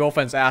slap your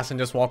girlfriend's ass and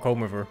just walk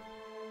home with her.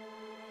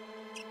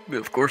 Yeah,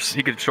 of course,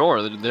 he could show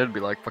her. They'd be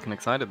like fucking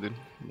excited, dude.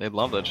 They'd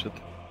love that shit.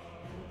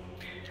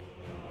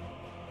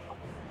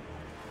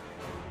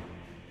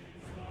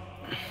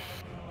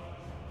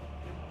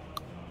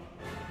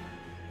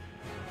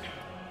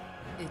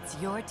 It's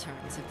your turn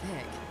to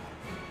pick.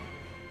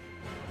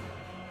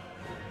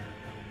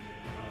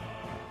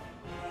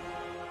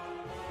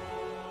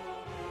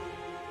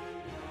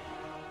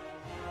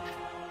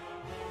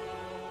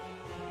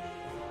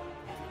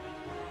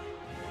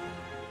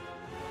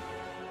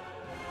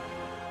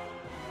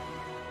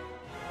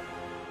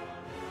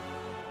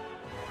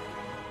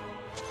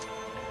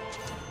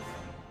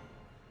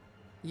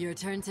 Your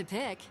turn to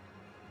pick.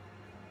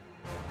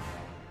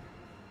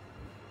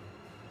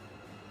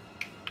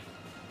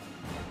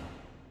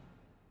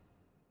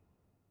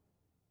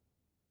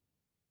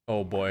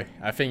 Oh boy,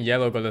 I think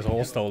Yellow got his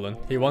hole stolen.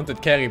 He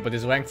wanted carry, but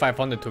his rank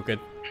 500 took it.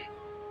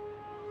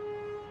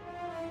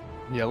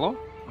 Yellow?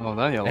 Oh,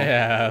 that yellow.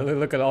 Yeah,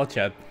 look at all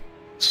chat.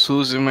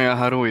 Suzume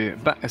Harui.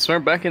 I swear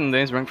back in the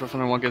days, rank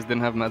 501 guys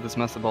didn't have this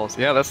massive balls.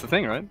 Yeah, that's the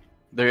thing, right?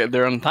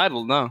 They're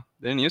untitled now.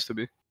 They didn't used to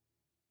be.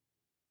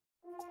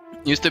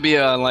 Used to be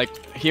a like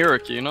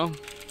hierarchy, you know?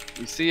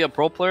 You see a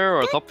pro player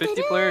or a top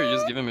 50 player, you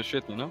just give him a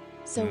shit, you know?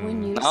 So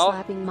when you No.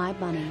 slapping my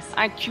bunnies,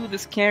 I queue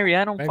this carry,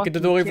 I don't Rank fucking the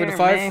Dory for the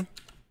 5. man.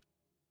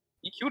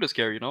 He queued this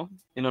carry, you know?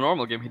 In a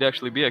normal game, he'd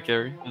actually be a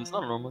carry. And it's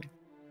not a normal.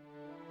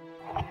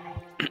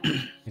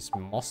 His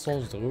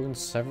muscles ruin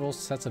several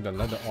sets of the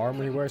leather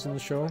armor he wears in the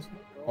show.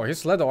 Oh,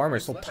 his leather armor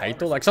is so tight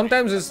though. Like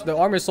sometimes the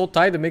armor is so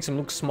tight it makes him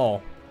look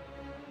small.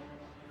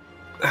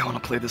 I want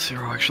to play this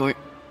hero, actually.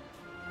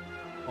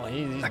 Oh,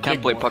 he's I can't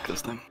big play boy. puck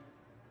this time.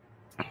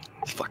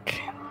 Fuck.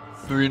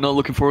 Are you not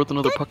looking forward to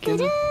another puck game?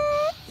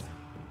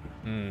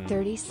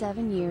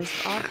 37 years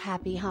of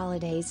happy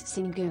holidays,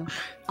 Singu.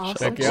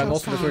 Also, Check yeah, chill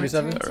also the time.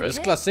 37. Alright. It's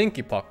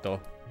Klasinki puck though.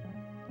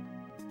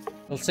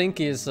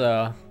 Klasinki is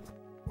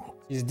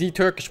he's the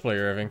Turkish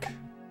player, I think.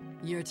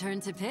 Your turn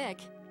to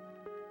pick.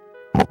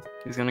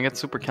 He's gonna get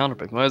super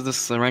counterpicked. Why is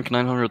this rank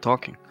 900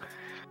 talking?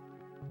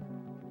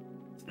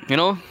 You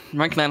know,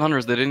 rank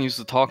 900s, they didn't use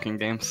to talk in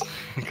games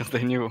because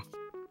they knew.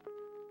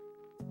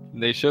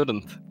 They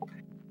shouldn't.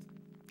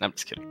 I'm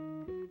just kidding.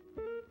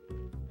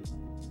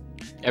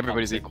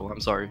 Everybody's equal,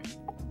 I'm sorry.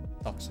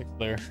 Toxic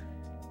player.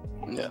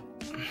 Yeah.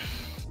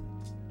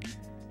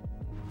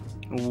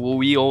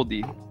 We OD.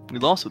 We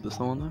lost with this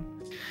one though.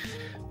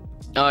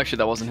 Oh, actually,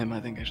 that wasn't him, I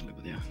think, actually,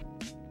 but yeah.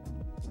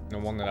 No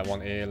wonder that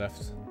one AA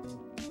left.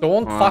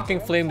 Don't fucking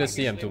flame the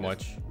CM too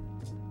much.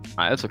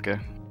 Ah, that's okay.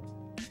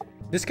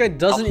 This guy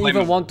doesn't flame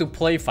even him. want to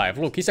play 5.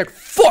 Look, he's like,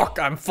 fuck,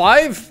 I'm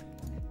 5?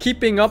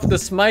 Keeping up the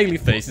smiley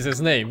face is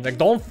his name. Like,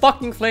 don't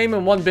fucking flame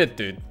him one bit,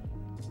 dude.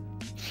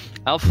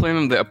 I'll flame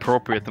him the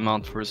appropriate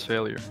amount for his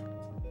failure.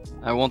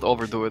 I won't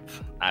overdo it.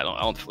 I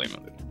won't flame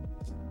him.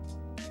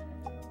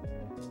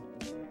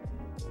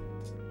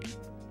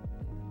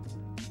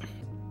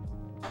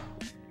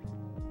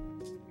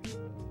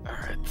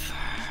 Alright.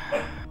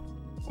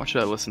 What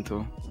should I listen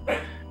to?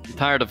 I'm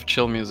tired of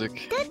chill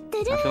music. I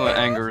feel like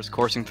anger is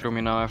coursing through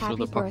me now after Happy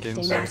the puck birthday,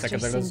 games. Master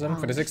Second like this, Sing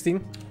for the 16.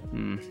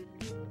 Hmm.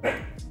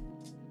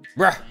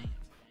 Bruh.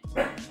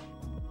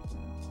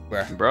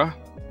 Bruh. Bruh?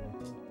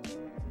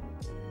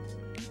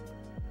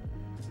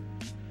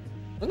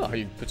 I don't know how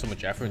you put so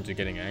much effort into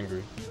getting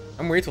angry.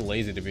 I'm way too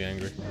lazy to be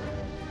angry.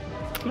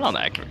 I'm not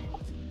angry.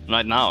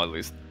 Right now, at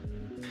least.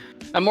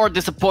 I'm more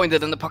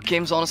disappointed in the puck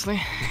games, honestly.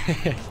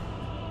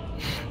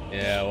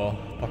 Yeah, well,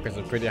 Pucker's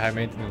a pretty high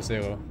maintenance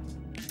hero.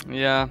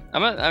 Yeah, I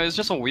mean, it's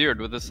just so weird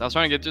with this. I was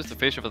trying to get just a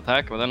face shift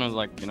attack, but then it was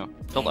like, you know,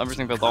 felt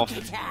everything felt off.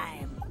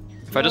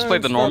 If I just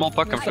played the normal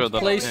puck, I'm sure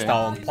that. Playstyle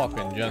on Puck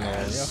in general.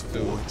 You have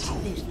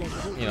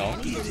to, you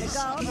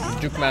know,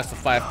 Juke Master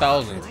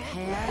 5000.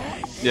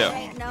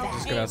 Yeah.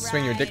 Just gonna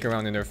swing your dick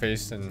around in their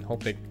face and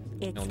hope they,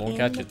 you know, don't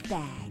catch it.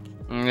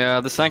 Yeah,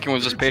 the Sankin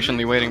was just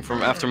patiently waiting for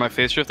after my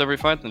face shift every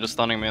fight and just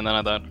stunning me, and then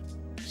I died.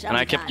 And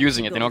I kept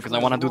using it, you know, because I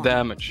want to do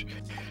damage.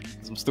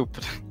 'Cause I'm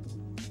stupid.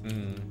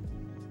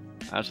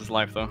 That's just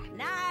life, though.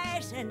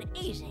 Nice and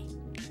easy.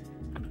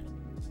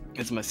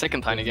 It's my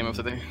second tiny game of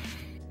the day,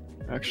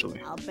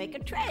 actually. I'll bake a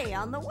tray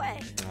on the way.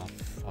 Oh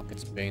fuck,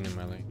 it's Bane in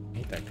my leg. I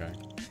hate that guy.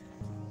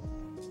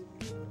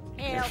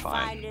 He'll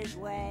fine. find his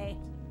way.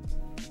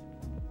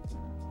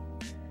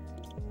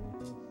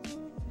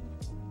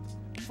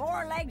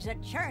 4 legs a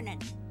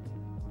churning.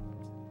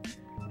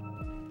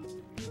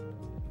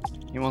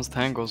 He wants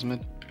tangos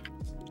mid.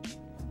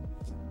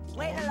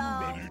 Wait along.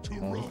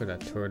 Oh, look at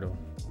that turtle.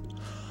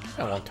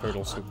 I want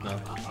turtle soup now.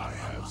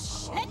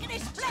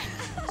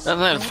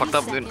 That's fucked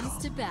up, dude.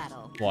 Seconds to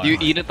battle. Why? Do you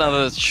eat it out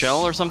of the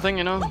shell or something,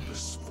 you know? No,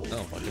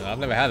 fucking, I've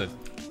never had it.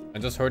 I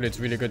just heard it's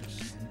really good.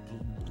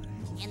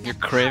 You're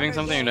craving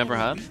something you never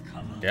had?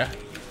 Yeah.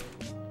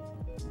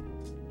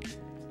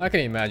 I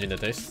can imagine the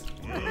taste.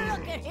 Look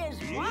at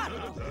his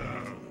waddle.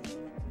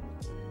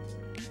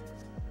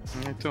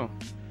 Me too.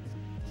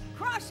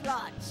 Cross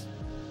lots.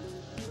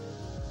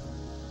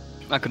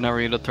 I could never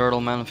eat a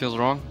turtle, man. It feels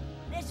wrong.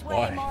 This way,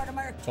 Why?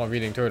 Mortimer. So I'm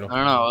eating turtle. I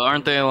don't know.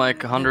 Aren't they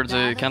like hundreds?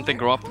 Can't they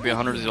grow up to be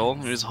 100 years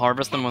old? You just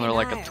harvest them when they're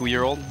like a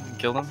 2-year-old and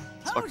kill them.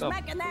 It's fucked Who's up.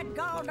 making that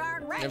gall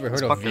darn race? Never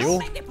heard of fucking- veal?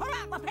 Make me pull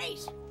out my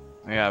piece.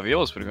 Yeah,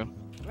 veal is pretty good.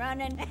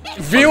 Running.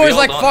 Veal is veal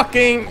like don't-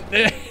 fucking.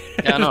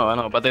 Yeah, I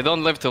know, but they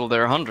don't live till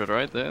they're 100,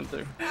 right? They're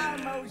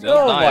Almost. They'll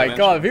Oh die my eventually.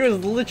 god, veal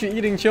is literally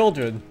eating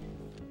children.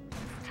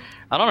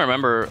 I don't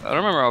remember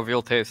how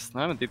veal tastes.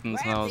 I haven't eaten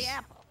this since I Grab was the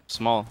apple.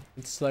 small.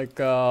 It's like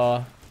Get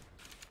along.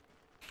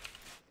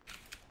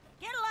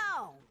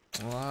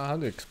 how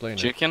do you explain it?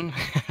 Chicken?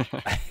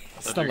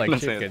 It's not like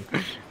chicken.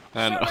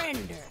 I know.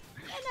 Surrender.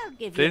 And I'll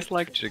give you. Tastes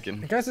like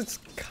chicken. I guess it's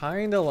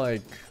kind of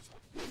like.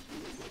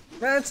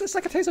 Man, it's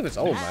like a taste of its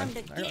own, man.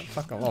 I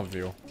fucking love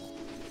veal.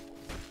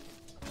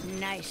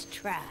 Nice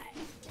try.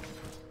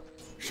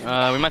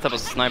 We might have a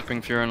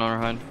sniping fury on our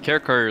hand. Care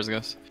couriers, I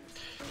guess.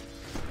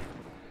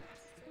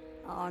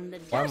 On the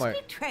Why am I-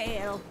 dusty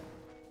trail.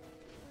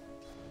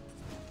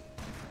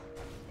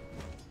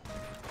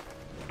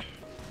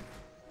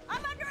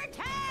 I'm under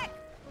attack.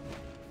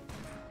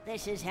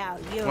 This is how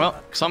you.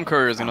 Well, some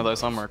courier is gonna die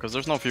somewhere because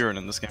there's no Furin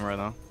in this game right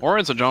now. Or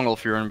it's a jungle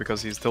Furin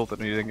because he's tilted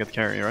and he didn't get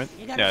carry, right?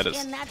 Yeah, it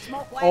is.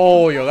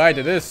 Oh, you're right,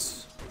 it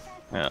is.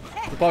 Yeah.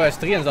 You probably has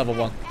 3 in level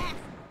 1.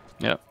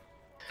 Yeah.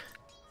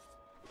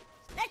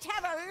 Let's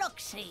have a look.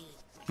 See.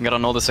 You gotta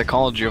know the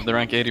psychology of the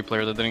rank 80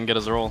 player that didn't get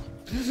his role.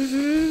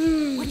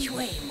 Which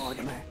way,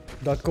 Mortimer?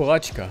 That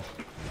Korachka.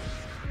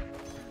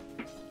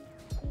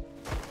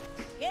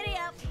 Giddy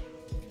up.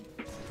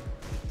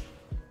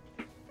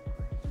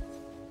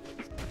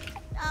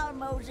 I'll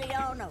mosey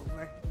on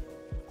over.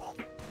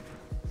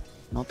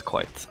 Not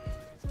quite.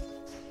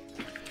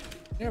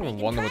 You ever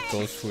wonder what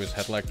goes through his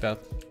head like that?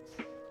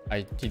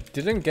 He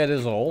didn't get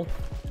his all,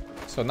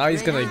 so now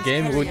he's gonna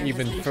game root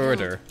even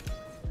further.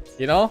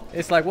 You know?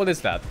 It's like, what is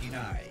that?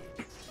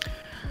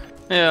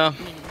 Yeah,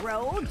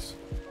 Roads.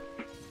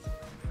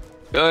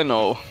 I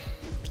know.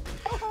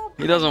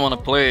 He doesn't want to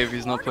play if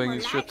he's not playing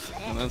his shit.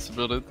 And that's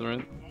about it,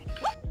 right?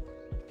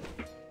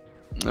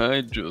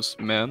 I just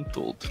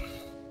mantled.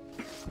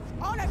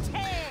 On a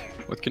tear.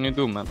 What can you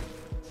do, man?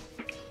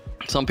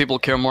 Some people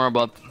care more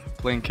about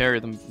playing carry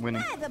than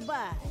winning. By the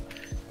by.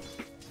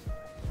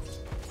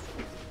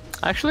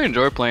 I actually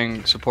enjoy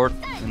playing support,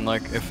 and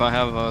like if I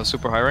have a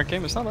super high rank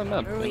game, it's not that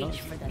bad. You know? Reach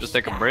for the Just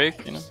take a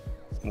break, you know,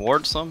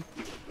 ward some,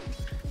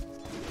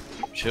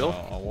 chill.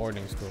 Oh,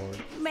 warding's good.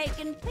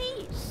 Making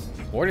peace.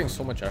 Warding's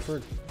so much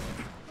effort.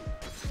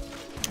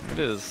 It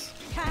is.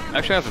 Time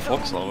Actually, I have to to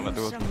focus a show lot when I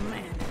do it. some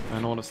men.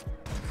 I noticed.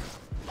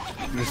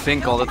 You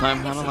think all the time.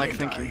 I don't like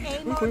thinking. Hey,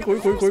 Quick,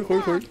 Mortimer, quick, quick,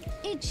 quick, quick.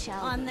 It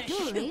shall On be the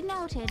duly shoot.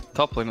 noted.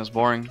 Top lane is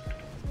boring.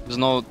 There's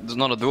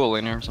not a duel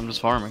lane here, so I'm just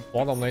farming.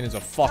 Bottom lane is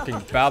a fucking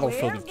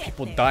battlefield with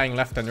people dying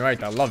left and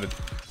right. I love it.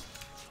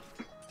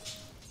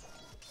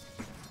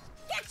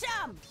 Get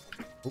some.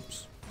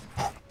 Oops.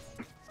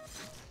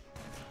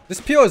 This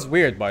PO is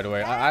weird, by the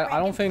way. I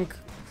don't think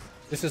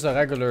this is a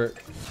regular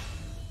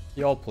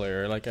PO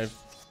player. Like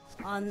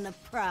On the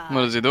prowl.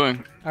 What is he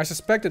doing? I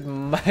suspect it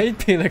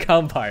might be an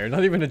account buyer.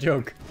 Not even a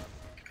joke.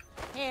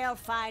 He'll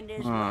find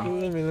his Ah.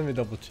 way. Let me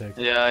double check.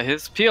 Yeah,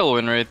 his PL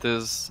win rate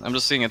is. I'm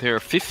just seeing it here.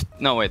 50.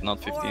 No, wait,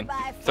 not 15.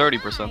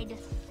 30%.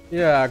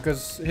 Yeah,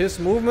 because his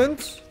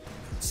movements,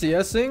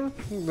 CSing,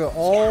 they're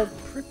all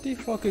pretty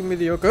fucking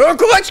mediocre. Oh,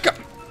 Kulechka!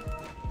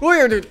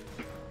 Weird, dude.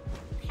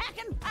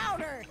 Packing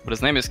powder. But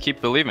his name is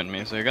Keep Believing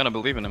Me, so you gotta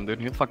believe in him, dude.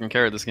 He'll fucking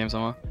carry this game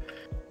somehow.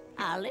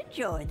 I'll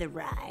enjoy the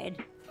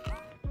ride.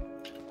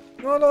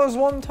 No, there was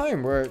one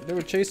time where they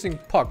were chasing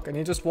Puck and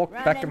he just walked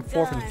Run back and and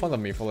forth in gun. front of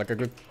me for like a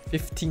good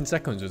 15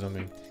 seconds or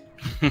something.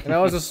 And I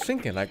was just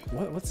thinking, like,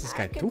 what's this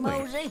guy Packing doing?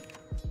 mosey.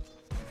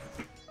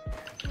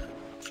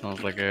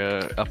 Sounds like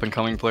a up and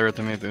coming player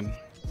to me, dude.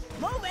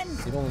 Moving.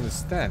 You don't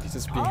understand. He's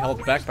just being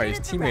held back by his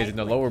teammates in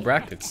the lower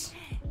brackets.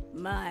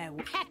 My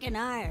packing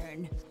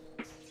iron.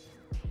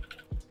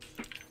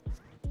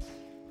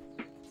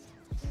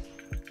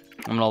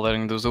 I'm not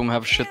letting the Zoom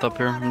have shit up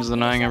here. I'm just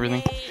denying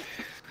everything.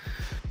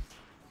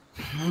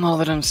 I'm not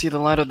letting him see the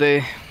light of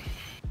day.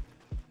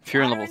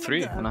 Fear in level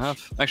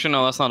 3.5. Actually,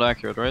 no, that's not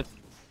accurate, right?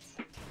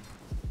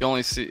 You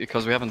only see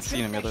because we haven't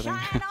seen him yet, I think.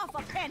 Shine off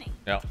a penny.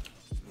 Yeah.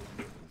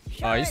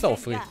 Sure He's as level it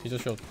 3. does. He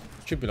just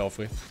should be level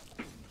 3.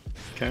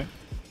 Okay.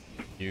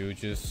 You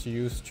just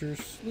used your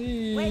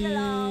Wait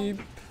along.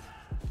 sleep.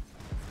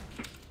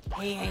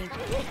 He ain't.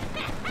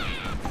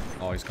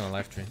 Oh, he's gonna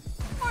live stream.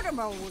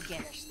 Mortimer will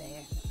get us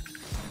there.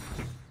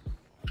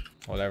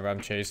 Whatever, I'm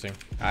chasing.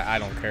 I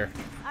don't care.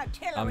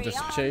 Artillery I'm just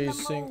on the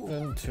chasing move.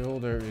 until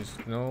there is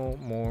no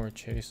more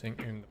chasing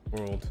in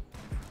the world.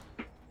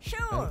 Then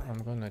Sure.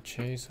 I'm gonna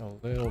chase a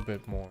little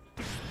bit more.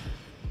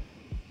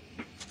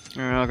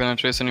 You're not gonna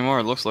chase anymore,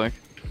 it looks like.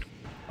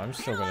 I'm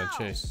still gonna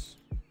chase.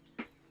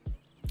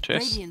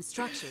 Chase. Radiant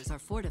structures are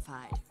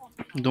fortified.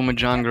 Doom a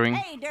jungling.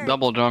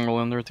 Double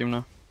jungle in their team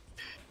now.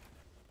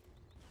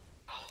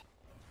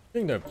 I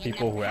think there are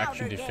people who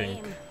actually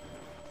think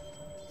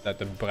that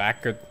the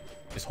bracket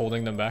is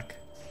holding them back.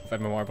 Of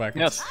MMR brackets.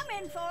 Yes.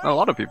 I'm in for A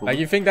lot of people. Like,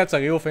 you think that's a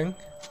real thing?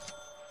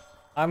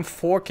 I'm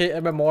 4k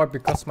MMR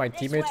because my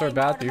teammates are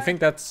bad. Do you think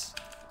that's...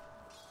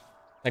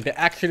 Like, they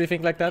actually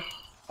think like that?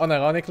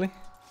 Unironically?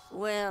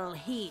 Well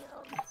healed.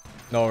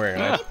 No way,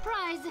 right?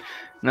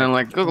 And then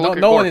like, look No, at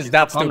no Gork, one is he's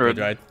that top 100.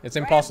 stupid, right? It's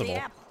impossible.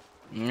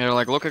 And they're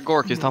like, look at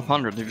Gork, he's top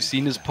 100. Have you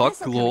seen his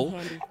puck? Lol.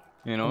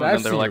 You know, I've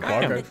and then they're seen like, your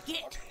I puck.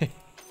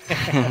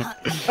 am.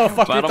 Oh,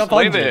 fuck, But I you're don't top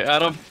play 100.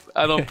 the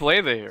I don't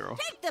play the hero.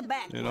 Take the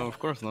back. You know, of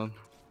course not.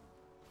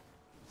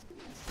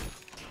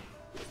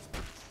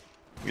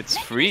 It's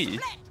free.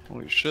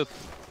 Holy shit.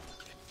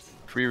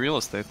 Free real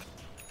estate.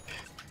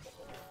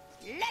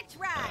 Let's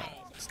ride.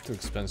 It's too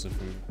expensive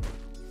food.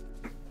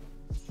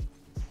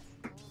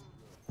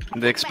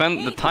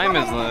 The time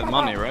is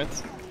money,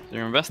 right?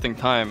 You're investing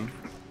time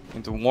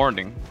into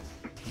warding.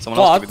 Someone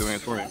else could be doing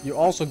it for you. You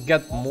also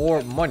get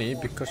more money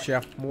because you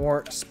have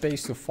more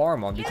space to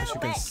farm on because you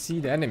can see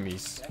the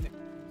enemies.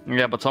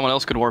 Yeah, but someone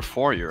else could ward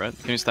for you, right?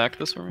 Can you stack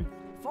this for me?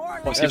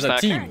 For As a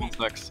team.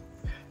 Stacks.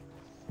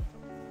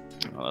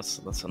 Oh,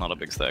 that's not a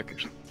big stack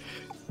actually.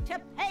 to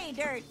pay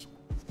dirt.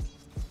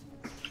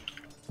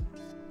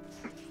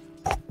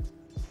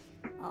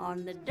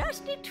 On the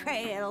dusty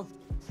trail.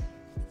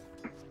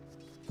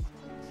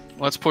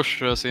 Let's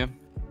push CM.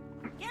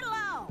 Get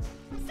along.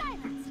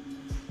 Silence.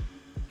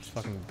 This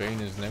fucking Bane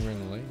is never in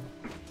the lane.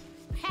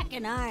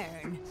 Packing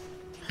iron.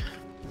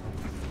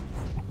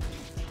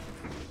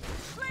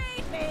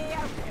 Lead me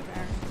a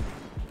river.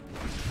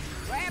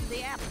 Grab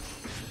the apple.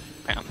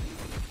 Bam.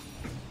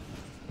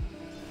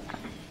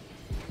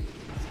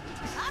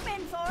 I'm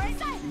in for it.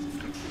 Silence.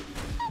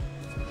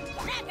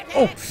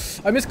 Oh,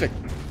 I misclicked.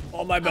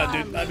 Oh, my bad,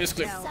 dude. I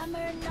misclicked.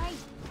 Summer night.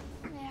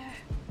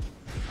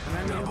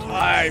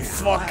 I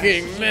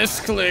fucking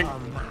misclicked.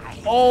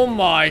 Oh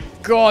my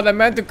god, I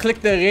meant to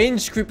click the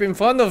range creep in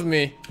front of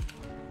me.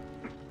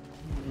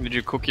 Did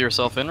you cookie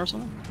yourself in or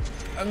something?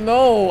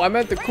 No, I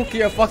meant to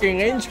cookie a fucking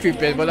range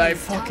creep in, but I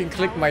fucking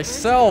clicked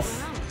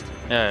myself.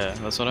 Yeah,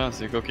 that's what I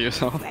asked. You cookie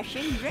yourself.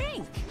 Refreshing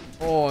drink.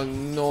 Oh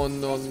no,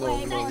 no,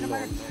 no, no,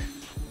 no.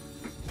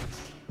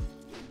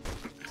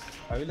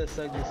 I will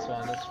assign this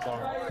one as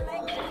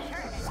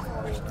farm.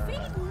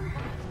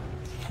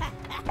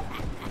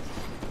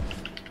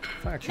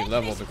 I actually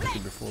leveled the cookie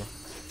before.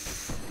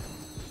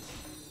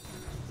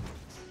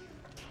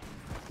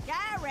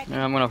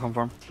 Yeah, I'm gonna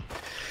confirm.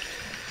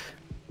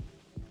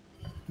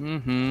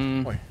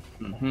 Oi.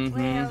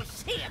 We'll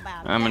see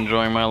about I'm that.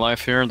 enjoying my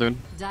life here, dude.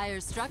 Dire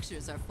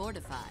structures are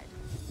fortified.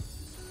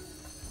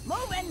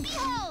 Moving.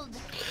 Behold.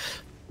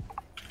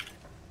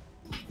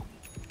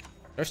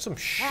 There's some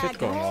shit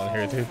going on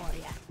here, dude.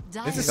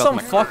 Dire This is got some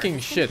my- fucking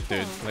shit,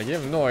 dude. Like, you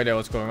have no idea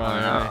what's going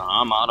on here.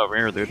 I'm out of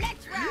here, dude.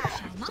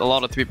 There's a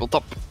lot of people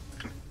top.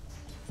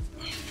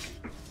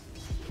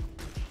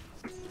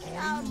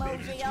 I'll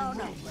mosey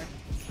on over.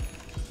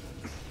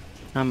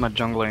 I'm a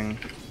jungling.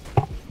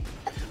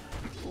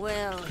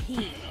 Well,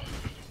 he.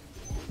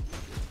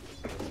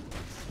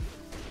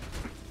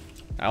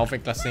 I don't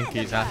think Klasinki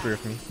is happy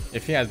with me.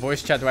 If he had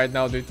voice chat right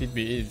now, dude,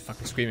 he'd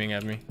fucking screaming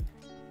at me.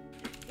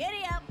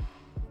 Giddy up.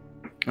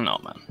 No,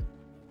 man.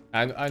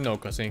 I know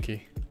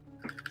Klasinki.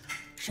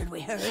 Should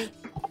we hurry?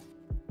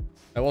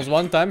 There was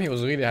one time he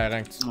was really high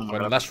ranked Oh my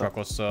when God. Lashrock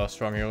was a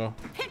strong hero.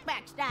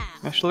 Pickbacks down.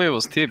 Actually, it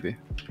was TB.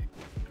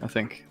 I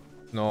think.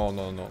 No.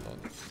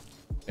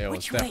 It was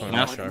Which way? definitely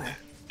Yeah. Lashrock.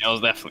 It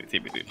was definitely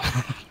TB, dude.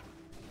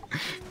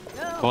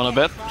 Wanna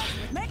bet?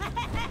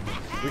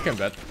 We can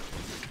bet.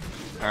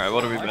 Alright,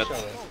 what do we bet?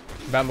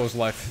 Bambo's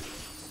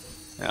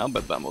life. Yeah, I'll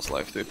bet Bambo's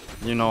life, dude.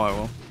 You know I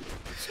will.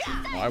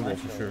 I will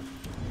for sure.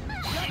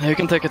 You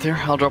can take it here,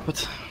 I'll drop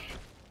it.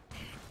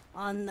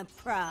 On the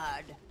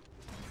prod.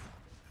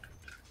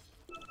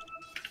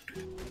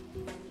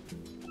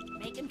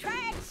 Making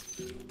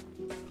tracks.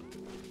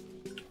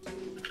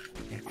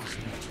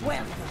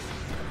 Welcome,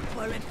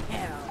 bullet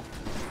hell.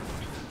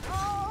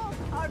 All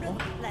part of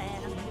the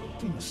plan.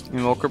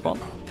 Invoker bomb.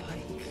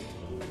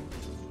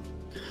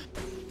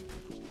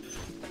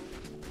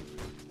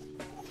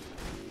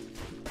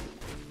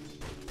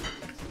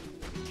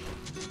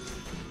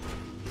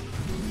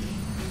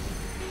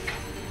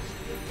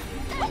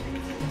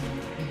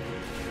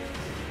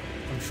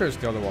 I'm sure it's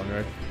the other one,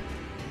 right?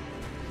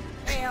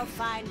 He'll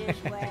find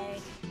his way.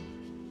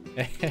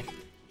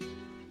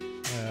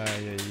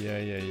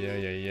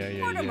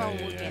 Mortimer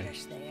will get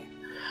us there.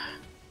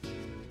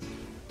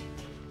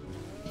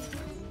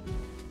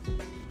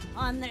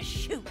 On the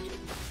shoot.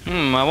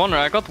 I wonder,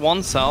 I got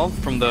one salve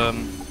from the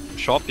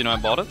shop, you know, I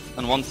bought it,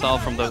 and 1 cell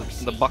from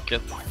the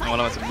bucket. And what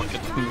was a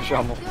bucket? The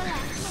shovel.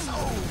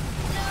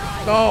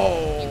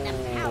 No!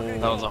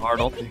 That was a hard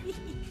ulti.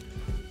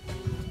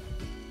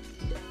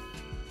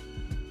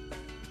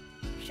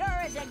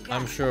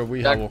 I'm sure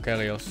we have will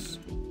carry us.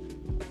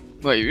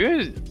 Wait,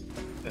 you?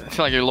 I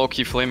feel like you're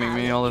low-key flaming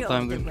me all the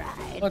time, dude.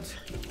 What?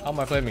 How am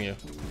I flaming you?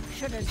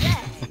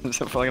 It's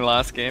a fucking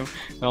last game.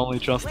 I only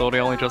trust Odie, I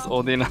only trust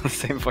Odie, now the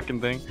same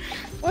fucking thing.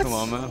 What? Come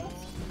on, man.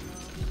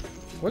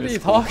 What are It's you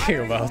cool. talking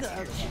about?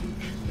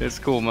 It's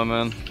cool, my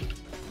man.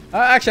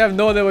 I actually have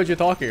no idea what you're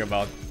talking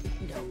about.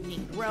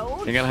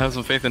 You gotta have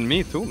some faith in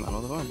me too, man.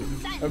 What the fuck,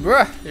 dude?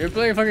 Bruh, you're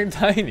playing fucking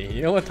Tiny.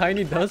 You know what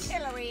Tiny does?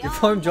 You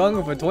farm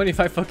jungle for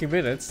 25 fucking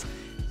minutes,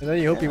 and then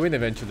you hope you win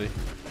eventually.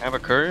 I have a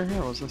courier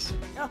here? What's this?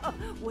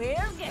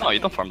 No, you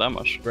don't farm that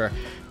much. Bruh.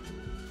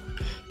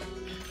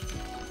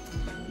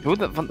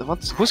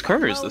 Whose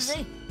courier is this?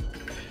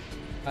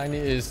 Tiny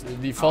is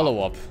the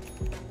follow-up.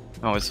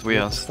 Oh, it's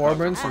Weas.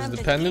 Performance is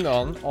dependent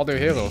on other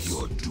heroes.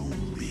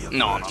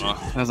 No,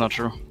 that's not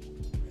true.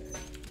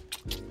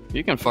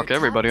 You can fuck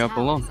everybody up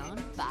alone.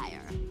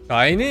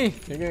 Tiny?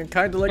 You're getting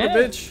kinda like a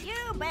bitch?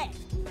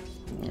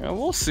 Yeah,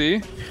 we'll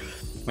see.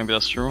 Maybe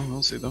that's true.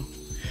 We'll see though.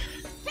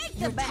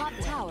 Your top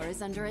tower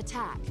is under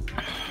attack.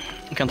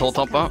 You can't hold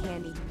top out.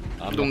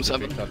 I'm Doom not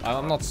 7. six,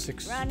 I'm not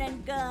 6. Run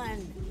and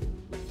gun.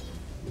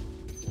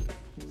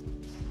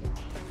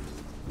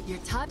 Your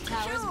top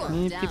tower is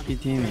going down.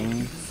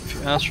 If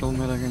you astral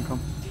mid, I can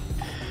come.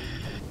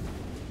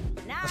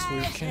 That's where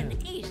you can.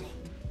 Easy.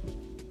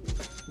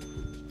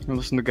 You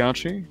listen to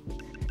Gauchi?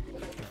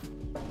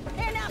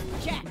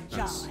 Enough chat,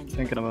 John.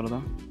 Thinking about it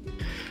though.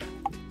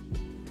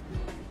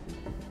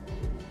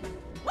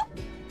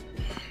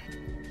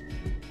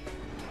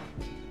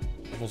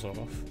 Was off.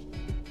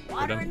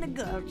 Water in the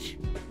gulch.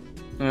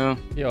 Yeah.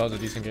 Yeah, it was a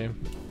decent game.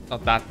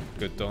 Not that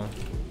good though.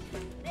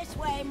 This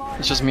way, more.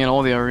 It's just me and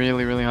Oldie are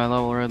really, really high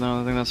level right now.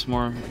 I think that's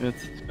more it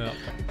Yeah.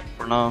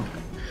 for now.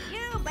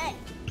 You bet.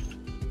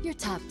 Your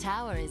top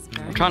tower is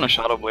burning. I'm trying to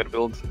Shadow Blade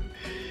build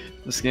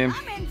this game.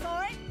 I'm in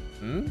for it.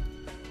 Hmm?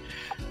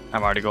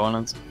 I'm already going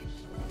it.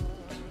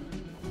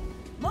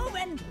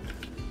 Moving.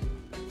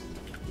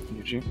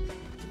 GG.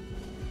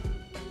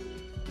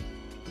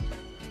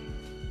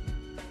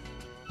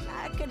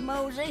 I could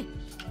mosey.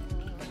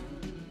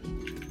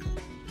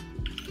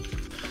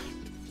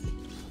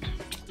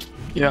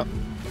 Yeah.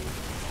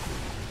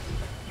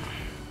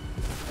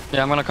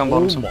 Yeah, I'm gonna come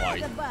bottom Oh some.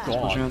 my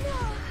Pushing god. it.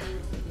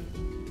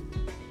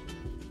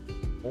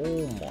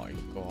 Oh my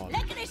god.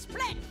 Lickety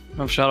split. I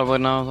have Shadow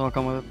Blade now, so I'll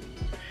come with it.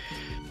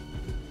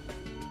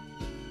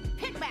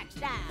 Hitbacks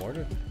down.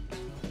 Order?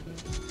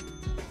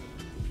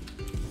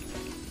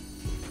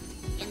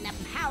 In the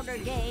powder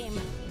game.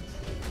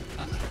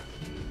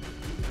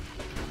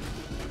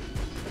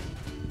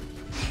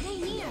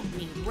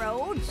 Need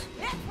roads.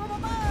 Hit from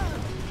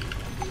above.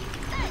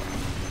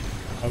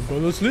 I'm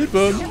gonna sleep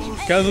him.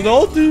 Cancel the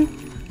ulti.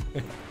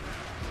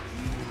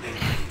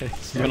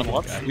 You gonna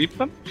what? Sweep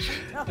them?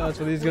 That's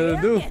what he's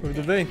gonna do with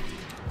the vein.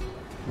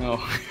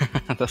 No.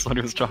 That's what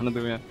he was trying to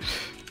do, yeah.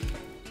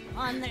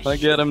 On the I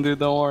get him, dude,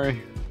 don't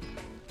worry.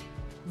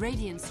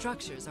 Radiant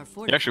structures are You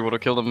fortified. actually would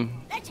have killed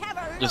him. Let's have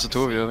a Just the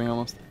two of you, I think,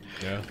 almost.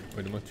 Yeah,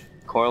 pretty much.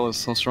 Coil is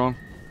so strong.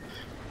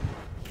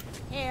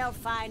 He'll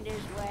find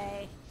his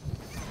way.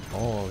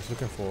 Oh, he's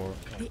looking for.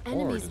 The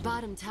enemy's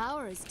bottom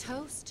tower is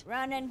toast.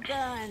 Run and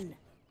gun.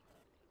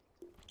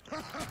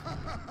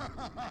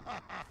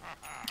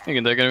 You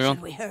can take it if you want.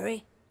 Should we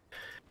hurry?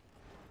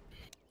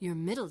 Your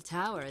middle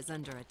tower is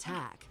under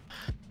attack.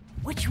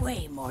 Which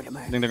way,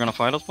 Mortimer? Think they're gonna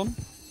fight us, one?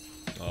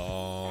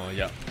 Oh,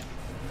 yeah.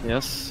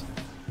 Yes.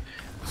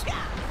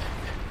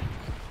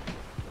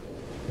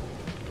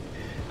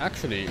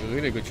 Actually, a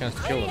really good chance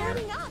to kill him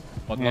here.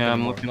 But not Yeah, I'm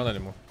anymore. looking. Not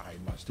anymore.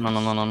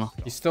 No.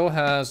 He still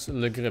has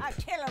Le Grip.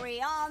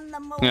 Artillery on the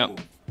move. Yeah.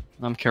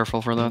 I'm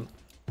careful for that.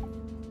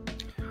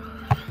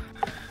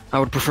 I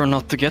would prefer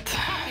not to get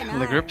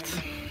the gripped.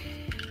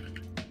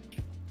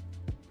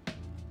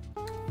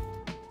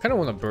 Kinda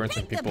wanna burn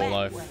some Take the people back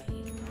alive way.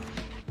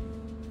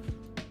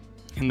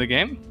 In the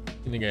game?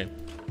 in the game.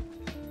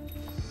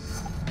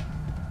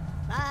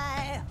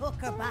 By hook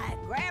or by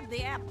grab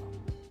the apple.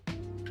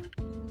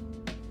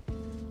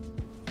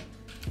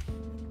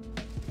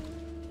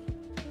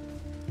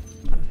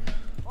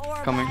 Four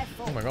Coming. by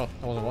four. Oh my god,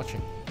 I wasn't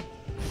watching.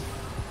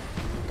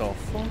 The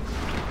fuck?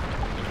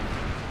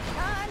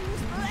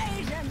 Guns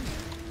blazing.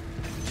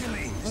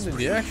 What in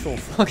the actual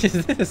fuck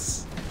is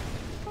this?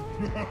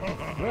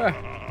 Where?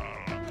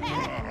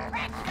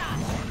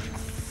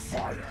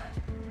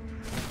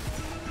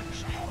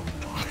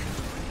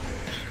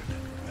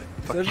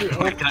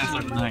 When can I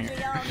start dying?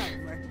 Mosey on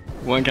over.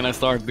 When can I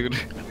start, dude?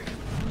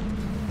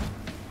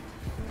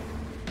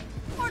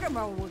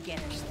 Mortimer will get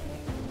us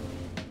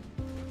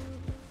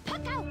there.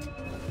 Puck out.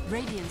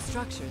 Radiant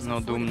structures No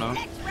are Doom now.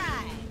 Let's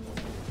ride.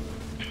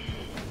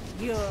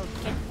 You'll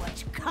get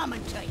what's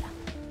coming to you.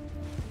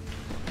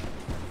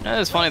 Yeah,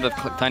 it's funny that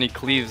Tiny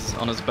cleaves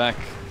on his back.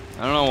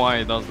 I don't know why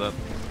he does that.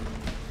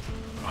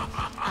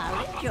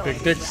 I'll enjoy Big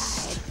it. dick.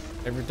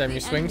 Every time he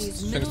The swings, enemy's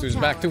swings middle to his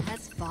back tower too.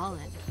 has fallen.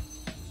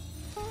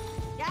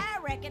 Yeah, I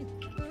reckon.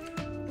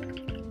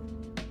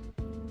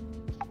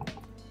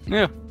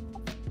 Yeah,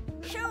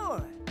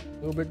 Sure.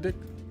 Little big dick.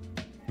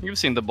 you've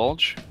seen the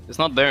bulge. It's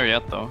not there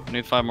yet though. I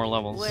need 5 more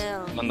levels.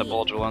 Well, And then the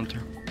bulge will enter.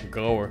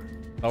 Grower.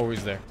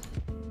 Always there.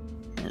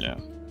 Yeah.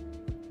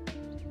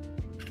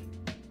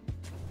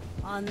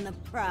 On the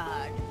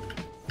prod.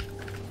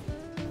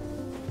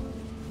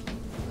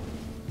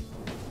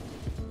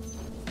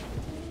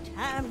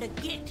 Time to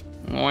get.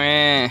 Wah.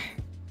 I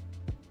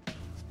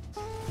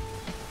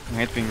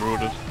hate being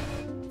rooted.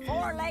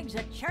 4 legs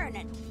a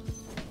churning.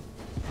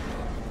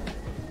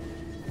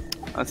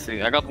 Let's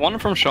see. I got one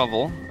from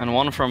shovel and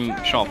one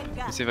from shop.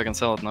 Let's see if I can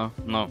sell it now.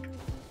 No.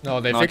 No,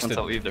 they No, I fixed can't it.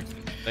 sell either.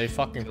 They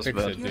fucking Feels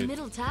fixed bad. it, Your dude.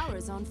 middle tower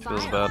is on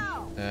Feels fire. bad.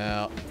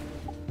 Yeah.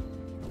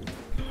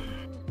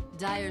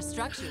 Dire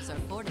structures are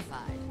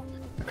fortified.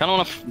 I kind of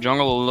want to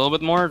jungle a little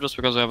bit more just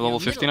because I have Your level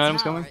middle 15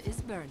 items tower coming.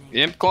 is burning.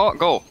 Imp Claw,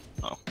 go!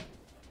 Oh,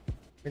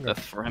 Big death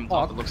for him,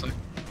 fuck. it looks like.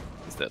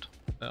 He's dead.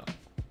 Yeah.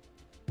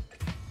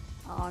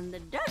 On the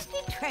dusty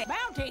trail.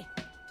 Bounty.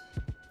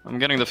 I'm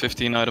getting the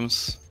 15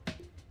 items.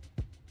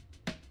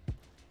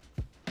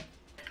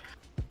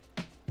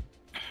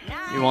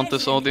 You want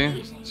this, Nice and OD?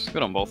 easy. It's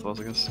good on both of us,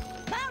 I guess.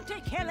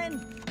 Bounty killing.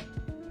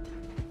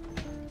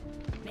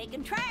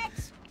 Making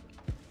tracks.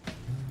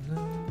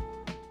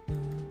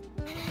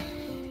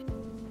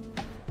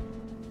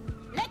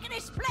 Lickety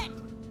split.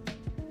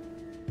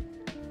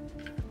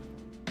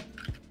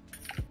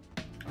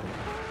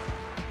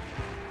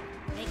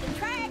 Making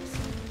tracks.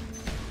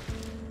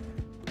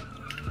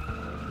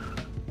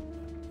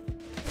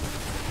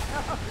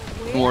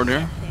 Ward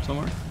here,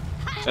 somewhere.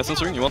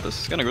 Essence ring, you want this?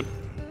 It's kinda good.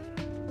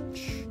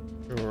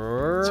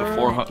 Sure. It's a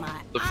 400,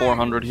 the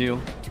 400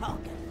 heal.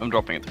 Talking. I'm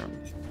dropping it here.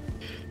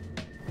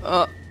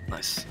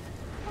 Nice.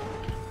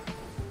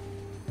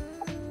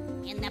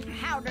 In the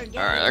powder.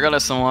 Alright, I got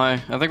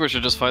SMY. I think we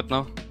should just fight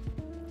now.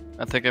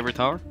 I take every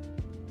tower,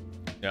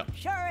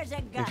 Sure as a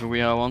if gun. we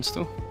wants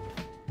to.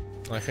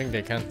 I think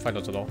they can't fight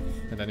us at all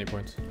at any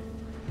point.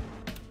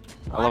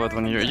 I love it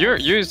when you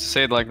used to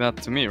say it like that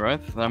to me,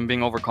 right? That I'm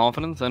being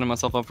overconfident, setting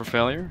myself up for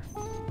failure.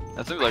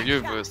 I feel like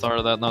you've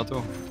started that now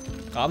too.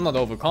 I'm not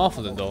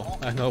overconfident though.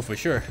 I know for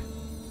sure.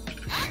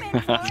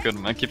 That's good,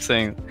 man. I keep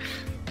saying it.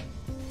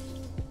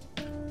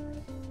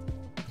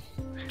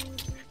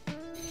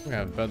 We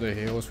have better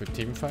heroes with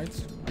team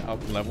fights. We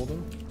out-level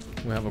them.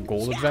 We have a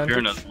gold Pyramid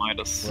advantage.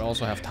 Midas. We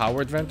also have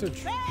tower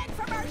advantage. Beg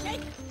for mercy.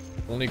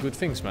 Only good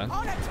things, man.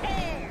 On a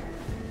tear.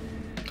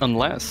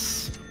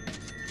 Unless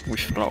we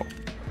throw.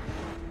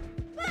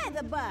 By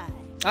the by.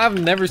 I've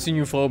never seen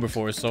you flow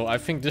before, so I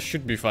think this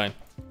should be fine.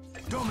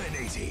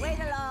 Dominating. Wait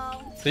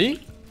along.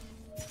 See?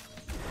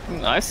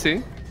 I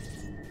see.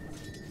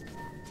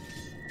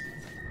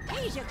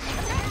 He's a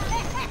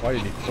Why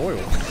did he coil?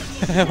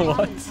 Your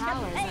What?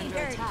 tower is under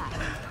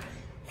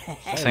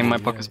attack. Saying my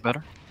puck is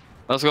better.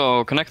 Let's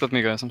go. Connect with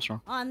me, guys. I'm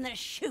strong. on the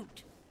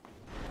shoot.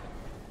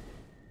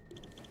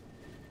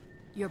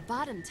 Your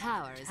bottom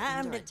tower is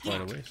Time under to attack.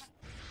 By the way.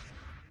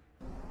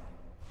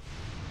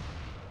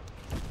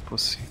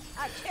 Pussy.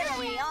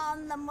 Artillery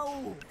on the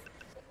move.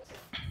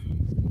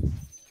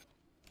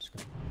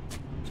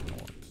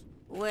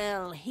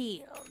 Well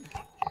healed.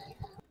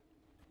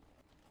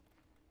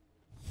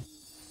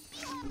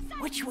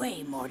 Which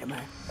way,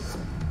 Mortimer?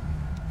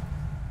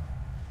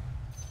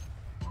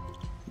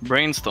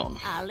 Brainstorm.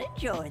 I'll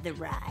enjoy the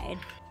ride.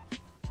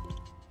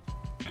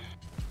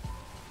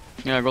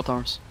 Yeah, go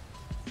towers.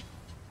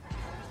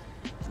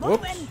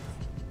 Whoops. Moving.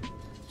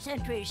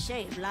 Sentries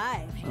save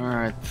lives.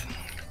 Alright.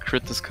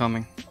 Crit is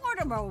coming.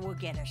 Mortimer will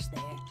get us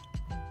there.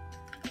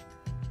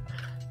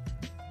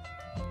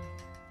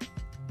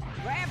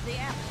 Grab the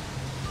apple.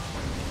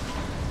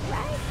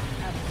 Right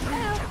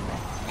about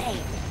there.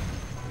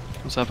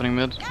 What's happening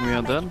mid? We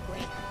are dead?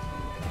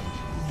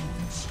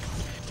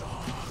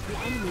 The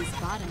enemy's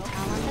bottom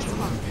tower has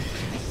fallen.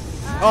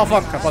 Oh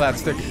fuck, I thought that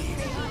stick.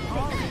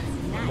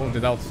 Moved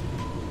it out.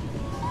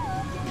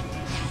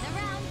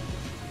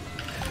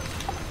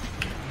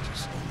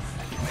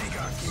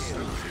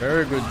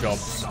 Very good job.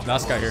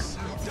 Last guy here.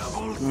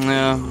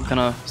 Yeah, I'm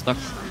kinda stuck.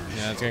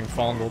 Yeah, it's getting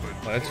fondled,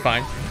 but it's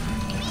fine.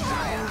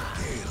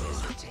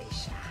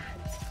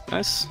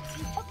 Nice.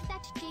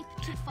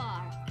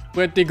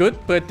 Pretty good,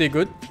 pretty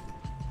good.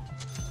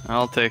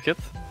 I'll take it.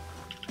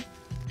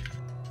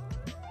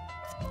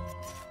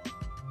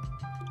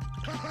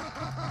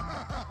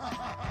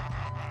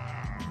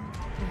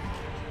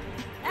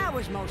 That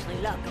was mostly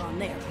luck on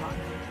their part.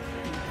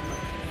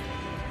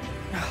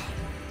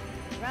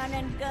 Run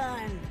and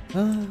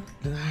gun.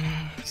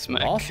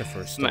 Smack.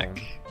 Philosopher's Stone.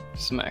 Smack.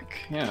 Smack.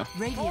 Yeah.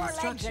 Radiant legs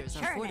structures are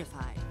are turning.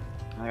 fortified.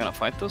 Am I gonna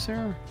fight those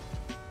here?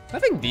 I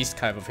think these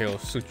type of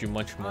heroes suit you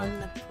much more. On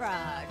the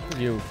prod.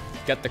 You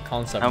get the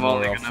concept I'm more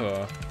only of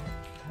gonna-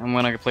 I'm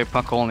gonna play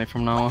puck only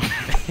from now on.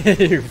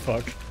 you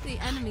fuck. The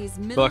enemy's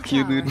middle Fuck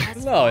you, tower dude.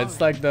 has No, it's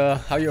fallen. like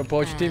the how you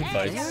approach team And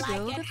fights. there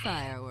go the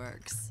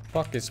fireworks.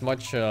 Puck is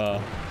much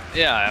Yeah,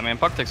 I mean,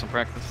 puck takes some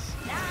practice.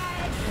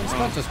 Nice It's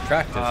not just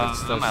practice,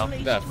 it's I'm out.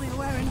 just depth. We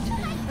weren't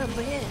a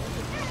bit.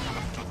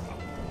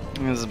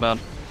 This is bad.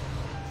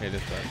 It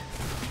is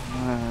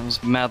bad. It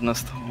was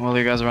madness while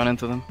you guys ran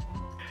into them.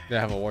 They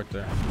have a ward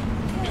there.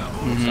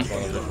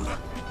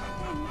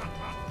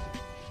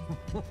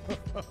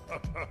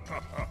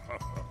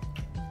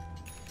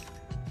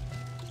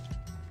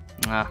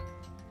 Ah.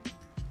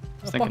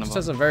 Vods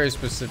has a very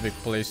specific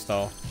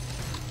playstyle.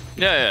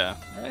 Yeah.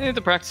 I need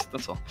to practice,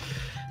 that's all.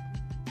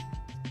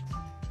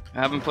 I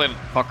haven't played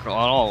puck at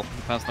all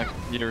the past like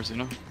years, you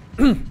know?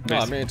 No,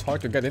 I mean, it's hard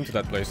to get into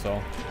that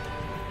playstyle.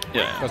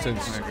 Yeah. Because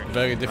it's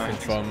very different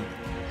from,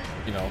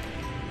 you know,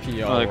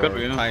 PL it could or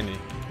be, yeah. Tiny.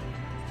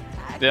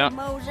 Yeah,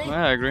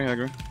 I agree.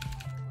 I'm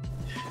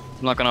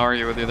not gonna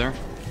argue with you there.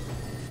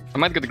 I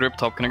might get the grip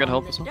top. Can I get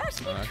help as well?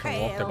 I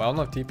can walk there, but I don't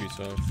have TP,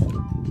 so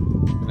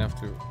I'm gonna have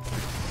to.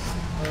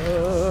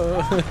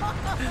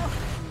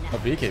 A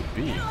BKB,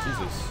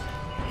 Jesus.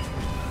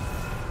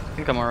 I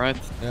think I'm alright.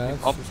 Yeah,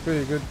 it's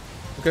pretty good.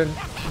 You can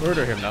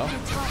murder him now.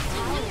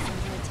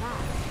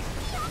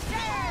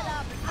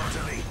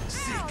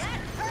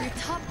 Your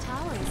top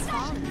tower is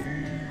falling.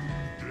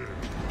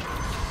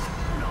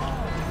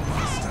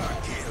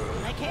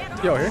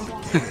 Yo, here.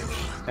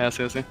 Yeah,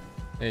 see.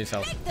 Yeah, he's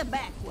out.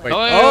 Wait.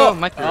 Oh,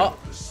 my turn.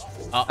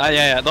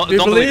 Yeah. Don't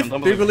believe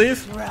him. Do you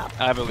believe?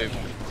 I believe.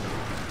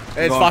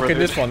 It's fucking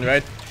this one,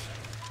 right?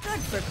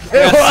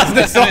 It was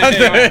this one,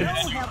 dude!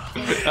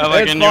 It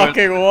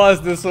fucking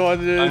was this one,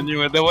 dude. I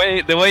knew it.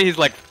 The way he's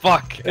like,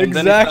 fuck.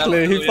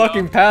 Exactly, he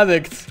fucking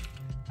panicked.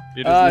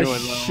 Ah, knew it,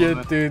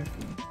 shit, dude.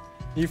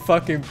 He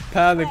fucking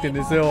panicked in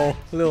his little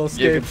You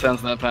escape. could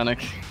sense that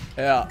panic.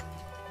 Yeah.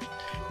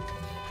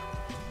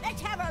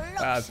 Let's have a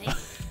That's, look.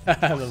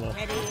 I don't know.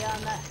 Ready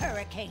on the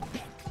hurricane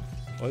deck.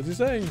 What is he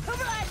saying? Who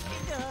blasted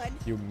good?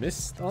 You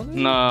missed on it?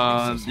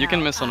 No, you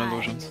can miss on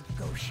illusions.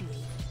 Negotiate.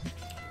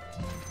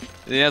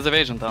 He has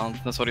evasion talent.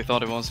 That's what he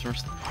thought it was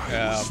first.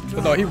 Yeah,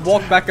 but no, he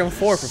walked back and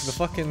forth with the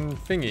fucking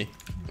thingy.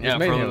 Yeah,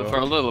 for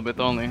a little bit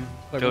only.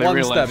 Like Till he one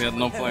realized step. he had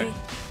no play.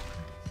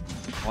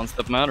 One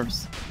step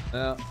matters.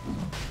 Yeah.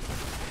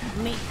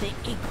 Meet the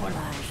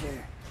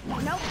equalizer.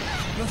 Nope.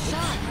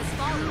 Roshan has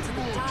fallen to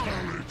the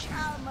tower.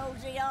 I'll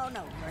mosey on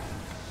over.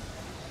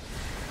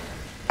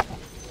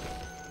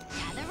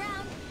 Gather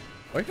round.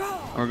 Wait.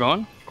 We're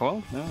going?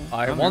 Cool? Yeah.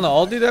 I wanna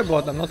ulti there,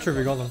 but I'm not sure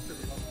we're gonna.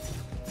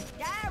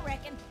 Yeah, I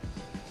reckon.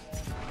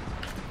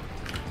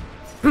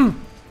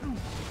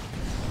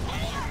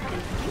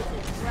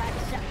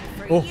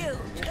 Oh. You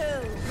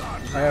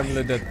too. I haven't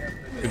let that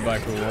goodbye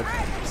for what?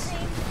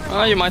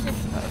 Oh, you might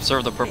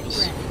serve the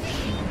purpose.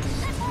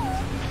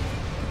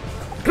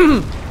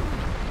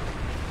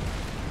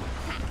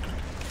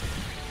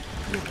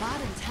 Your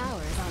bottom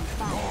tower is on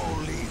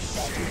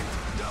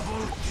fire.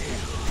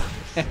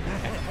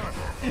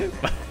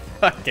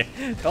 Okay.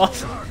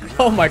 Awesome.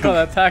 Oh my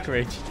god, attack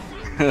range.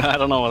 I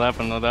don't know what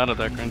happened to that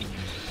attack range.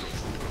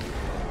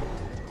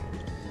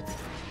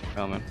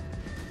 Oh man.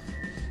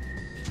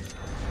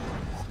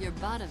 Your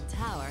bottom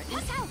tower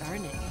is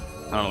burning.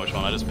 I don't know which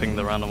one, I just pinged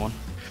the random one.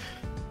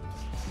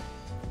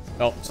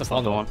 Oh, it's That's a not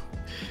fun the one. one.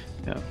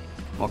 Yeah,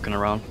 walking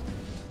around.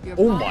 Your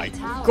Oh bottom my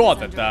tower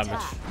god, is that under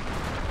damage. attack.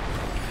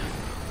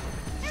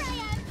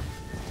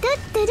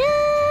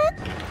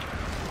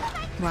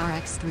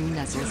 RX3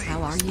 Nuzzles,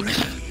 how are you?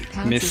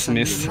 Miss.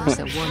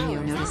 Marsa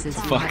Warmio notices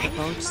you Fuck. have a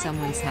bulge,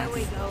 someone's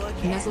happy.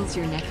 Nuzzles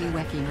your necky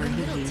wecky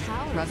merhili.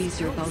 Rubbies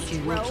your bulgy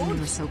wolgy,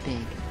 you're so big.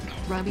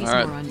 Rubbies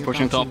Alright, more on your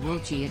pushing bulgy top.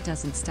 wolgy, it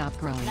doesn't stop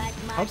growing.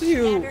 How do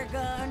you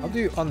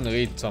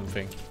unread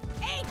something?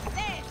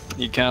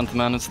 You can't,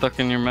 man. It's stuck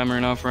in your memory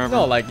now forever.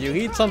 No, like you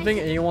read something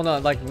and you wanna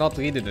like not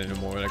read it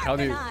anymore. Like how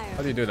do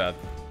you do that?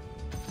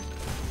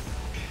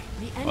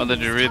 The What did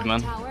you enemy's read, top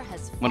man? tower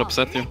has What fallen.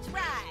 upset you?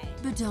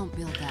 But don't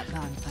build that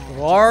bonfire.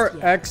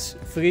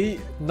 RX3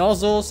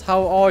 Nozzles,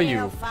 how are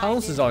you?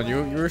 Pounces on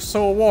you, you're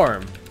so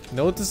warm.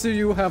 Noticing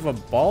you have a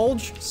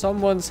bulge?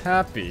 Someone's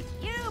happy.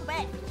 You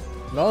bet.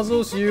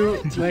 Nozzles you,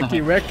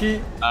 necky wecky.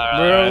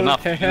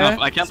 Enough.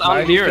 I can't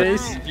smiley unhear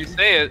face. it.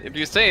 If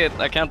you say it,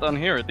 I can't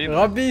unhear it either.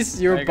 Rubbies,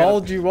 you're I got it.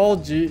 bulgy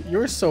wolgy,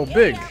 you're so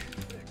big.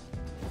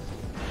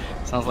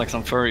 Sounds like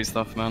some furry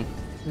stuff, man.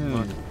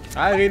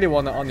 I really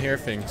wanna unhear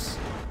things.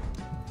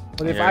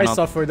 But if You're I not-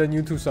 suffer, then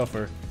you too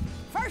suffer.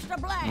 First a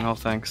black. No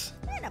thanks.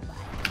 Then a bite.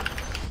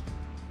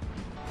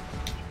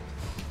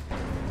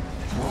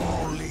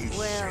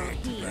 Well,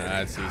 he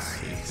Nah,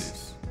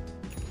 it's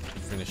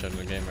finish up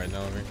the game right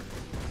now, I mean.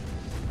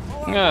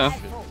 Yeah.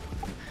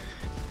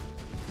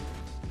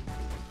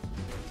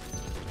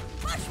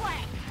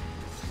 Bushwhack.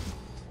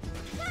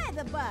 Try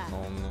the bug.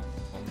 Oh no.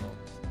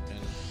 Okay.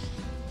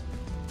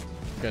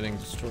 Getting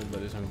destroyed by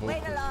this Wait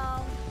invoker.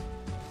 along.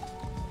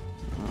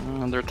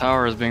 Their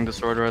tower is being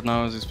destroyed right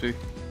now as we speak.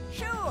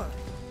 Sure.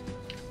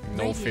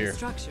 No Radiant fear.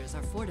 structures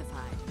are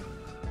fortified.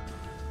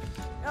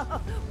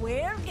 Oh,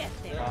 we'll get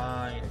there.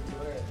 Fine.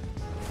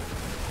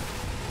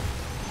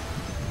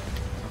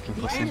 Fucking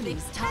The pussy.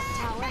 enemy's top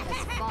tower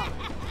has fallen.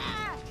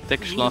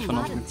 Dick schlafen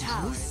auf Bottom me.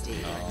 tower.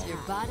 Your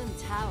bottom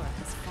tower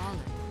has fallen.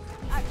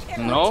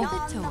 No? To the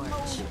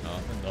torch.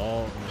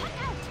 No.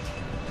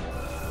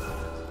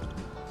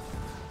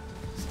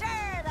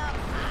 Stir the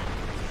pot.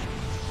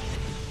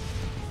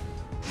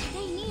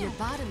 Your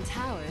bottom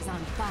tower is on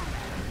fire.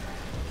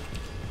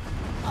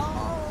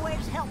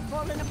 Always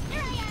helpful in a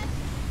period.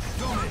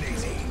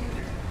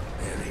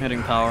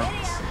 Hitting tower.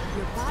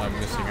 Your bottom I'm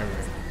missing tower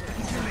everything.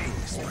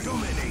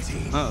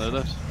 Oh, there it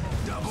is.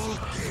 That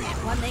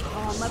one they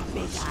call him a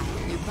big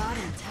eye. Your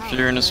bottom tower. So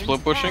you're in a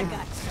split pushing?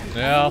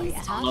 Yeah.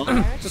 Top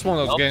barracks. Just one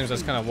of those games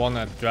that's kind of won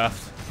at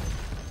draft.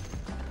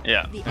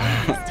 Yeah. The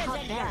enemy's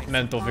top barracks.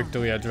 Mental have fallen.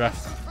 victory at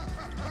draft.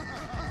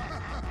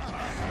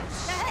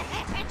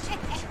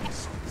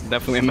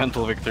 Definitely a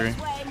mental victory.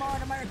 Way,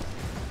 Mortimer.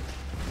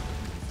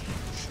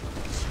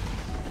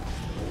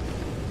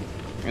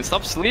 And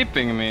stop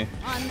sleeping me.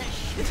 On the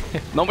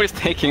shoot. Nobody's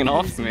taking it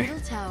off His me. middle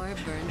tower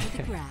burned to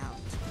the ground.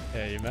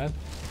 Yeah, you man.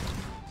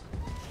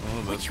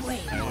 Which way,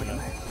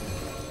 Mortimer?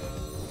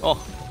 Oh.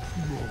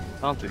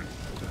 Bounty. To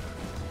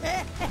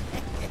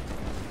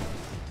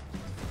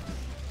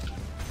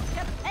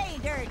pay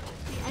dirt.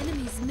 The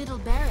enemy's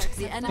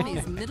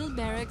middle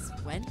barracks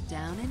went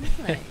down in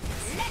flames.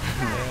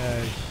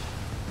 Yeah.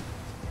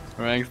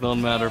 Ranks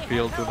don't matter,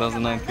 PL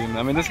 2019.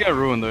 I mean, this guy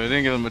ruined though, he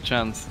didn't give him a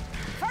chance.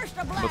 First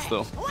a blast. But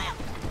still. Welcome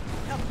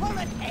to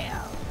Bullet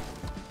Hell.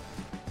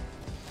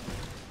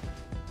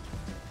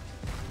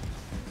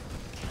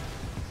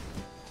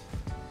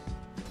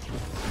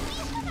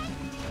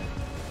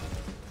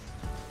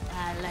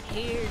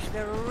 Here's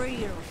the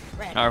real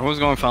threat. Alright, who's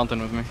going fountain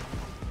with me? I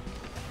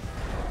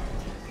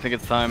think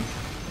it's time.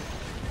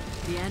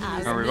 The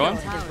enemy's Are we middle going?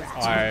 tower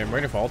is I'm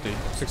waiting for ulti.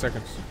 6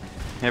 seconds.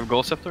 You have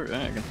Gold Scepter?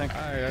 Yeah, I can tank.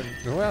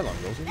 Well, I'm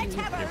Let's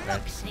have a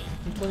look-see.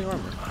 20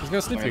 armor. He's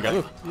gonna sleep you, guy.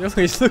 Look.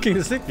 He's looking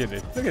to sleep you,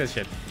 dude. Look at this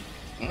shit.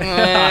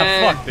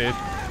 Eh. Fuck, dude.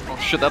 Oh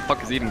shit, that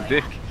fuck is eating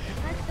dick.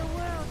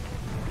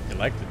 You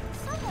liked it.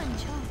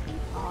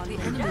 The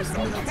enemy's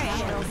middle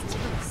tower is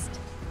toast.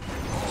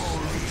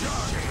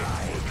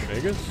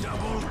 Vegas?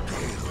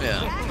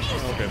 Yeah.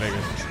 Okay,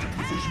 Vegas.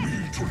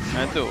 I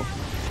do.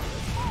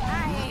 I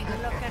ain't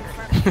looking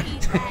for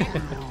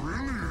feedback.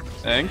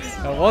 Thanks.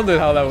 I wondered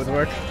how that would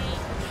work.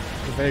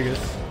 In Vegas.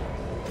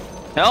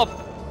 Help!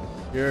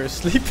 You're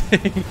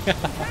sleeping.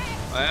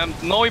 I am.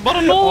 No, you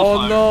bought a null.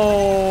 Oh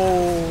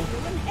no!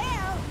 In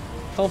hell.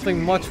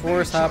 Something much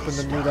worse happened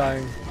than you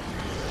dying.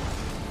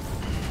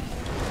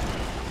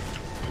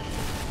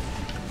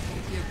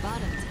 Your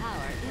bottom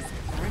tower is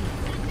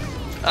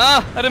burning.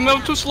 Ah! I didn't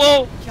move too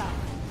slow!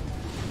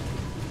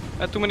 I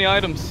had too many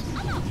items.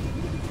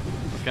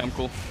 Okay, I'm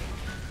cool.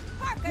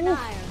 Spark an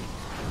iron.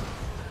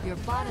 Your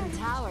bottom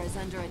tower is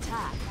under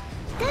attack.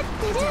 Don't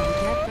get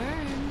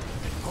burned.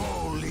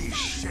 Holy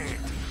shit.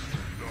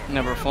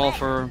 Never fall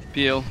for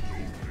PL.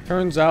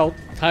 Turns out,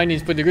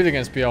 Tiny's pretty good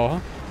against PL, huh?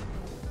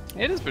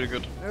 It is pretty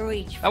good.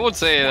 Reach. I would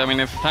say, I mean,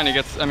 if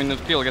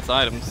PL gets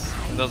items,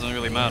 it doesn't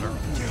really matter.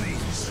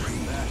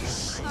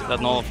 That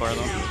nullifier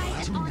though.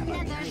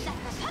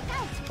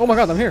 Oh my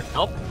god, I'm here.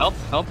 Help, help,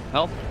 help,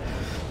 help.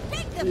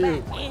 Take the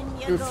back in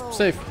you You're go.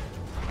 safe.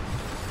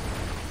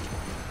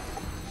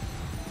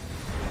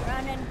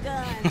 Run and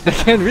gun. I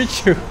can't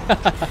reach you.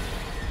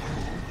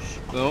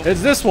 No.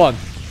 It's this one.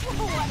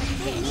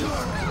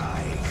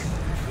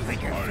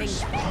 Put your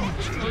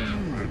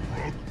finger.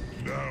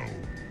 Now,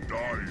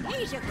 die.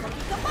 He's a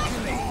cookie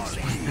commander.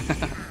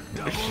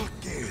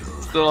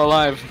 Still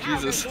alive,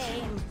 Jesus.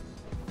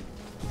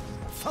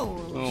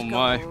 Fool's Oh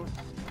my. gold.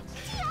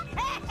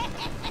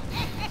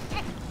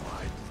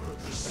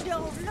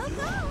 Don't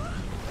look up.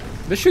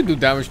 This should do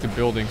damage to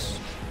buildings.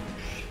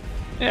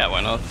 Yeah,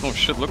 why not? Oh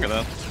shit, look at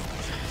that.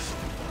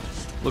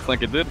 Looked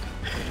like it did.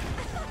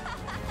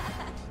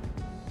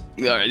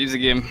 Alright, easy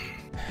game.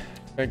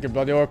 Thank you,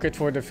 Bloody Orchid,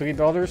 for the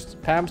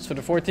 $3. Pamps for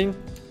the 14.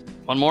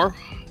 One more?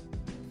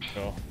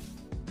 So.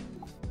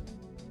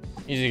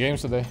 Easy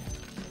games today.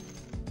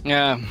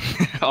 Yeah,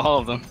 all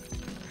of them.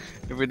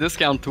 If we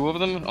discount 2 of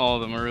them, all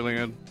of them are really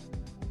good.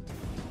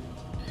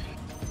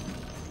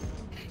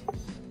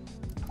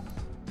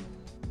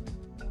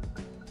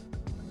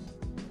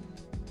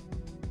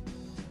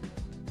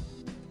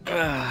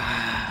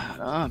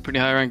 Pretty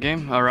high rank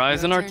game.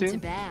 Arise in our Your turn to team.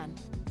 ban.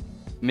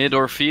 Mid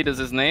or feed is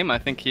his name. I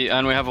think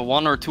and we have a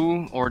 1 or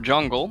 2 or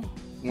jungle.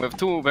 We have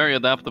 2 very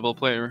adaptable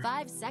players.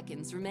 5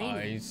 seconds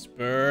remaining.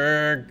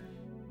 Iceberg.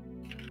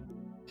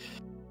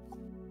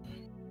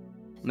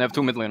 They have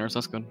 2 mid laners,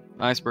 that's good.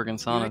 Iceberg and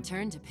Your Sonnet.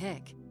 turn to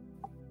pick.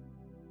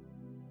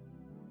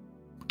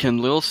 Can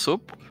Lil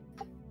Soup?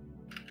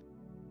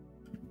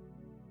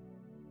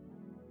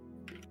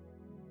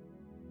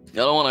 I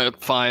don't want to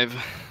get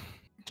 5.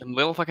 Can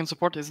Lil fucking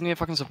support? Isn't he a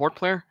fucking support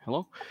player?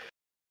 Hello?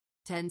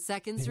 10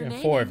 seconds You can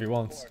remaining. 4 if he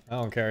wants.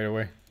 I don't carry it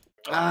away.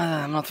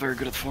 I'm not very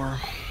good at 4.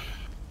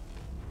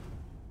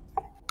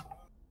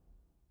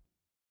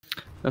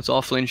 That's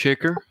offlane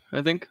shaker,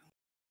 I think.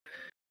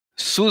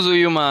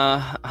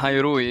 Suzuyuma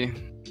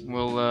Hairui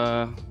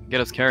will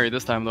get us carried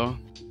this time though.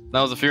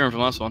 That was a fear from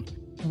last one.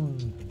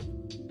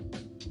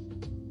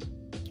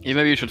 Yeah,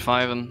 maybe you should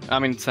 5 and I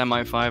mean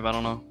semi 5. I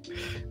don't know.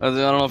 I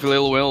don't know if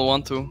Lil will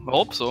want to. I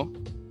hope so.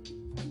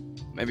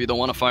 Maybe you don't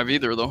want a 5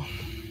 either though.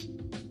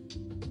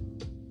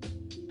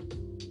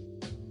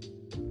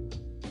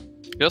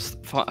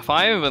 Just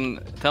 5 and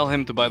tell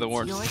him to buy the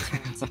wards. Your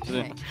turn to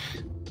pick.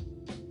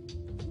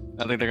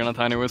 I think they're gonna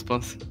Tiny Wisp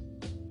us.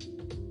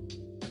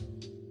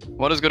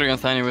 What is good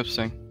against Tiny Wisp,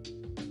 Sing?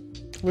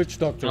 Which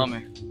doctor? Tell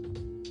me.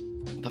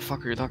 What the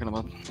fuck are you talking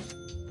about?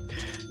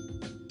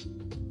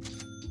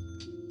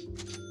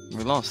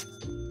 We lost.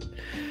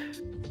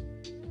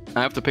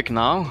 I have to pick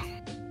now?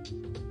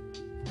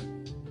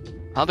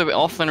 How do we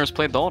offlaners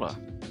play Dota?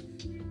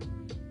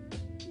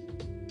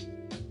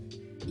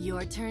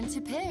 Your turn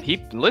to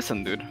pick.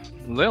 Listen, dude.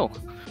 Lil.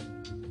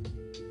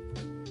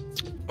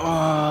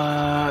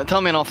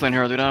 Tell me an offlane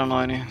hero, dude. I don't know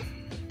any.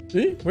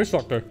 See? Which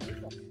doctor?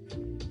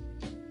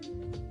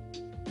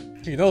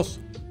 He knows.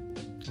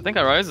 I think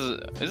Arise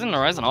isn't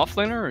Arise an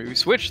offlaner? He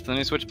switched, then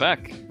he switched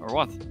back. Or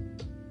what? I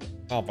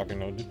don't fucking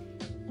know, dude.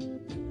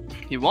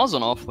 He was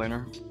an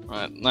offlaner.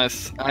 Alright,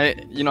 nice.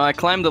 I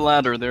climbed the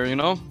ladder there, you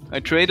know? I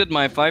traded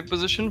my 5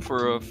 position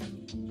for a...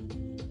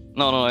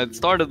 No, it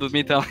started with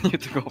me telling you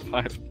to go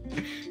 5.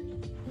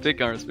 Pick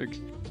ours, pick.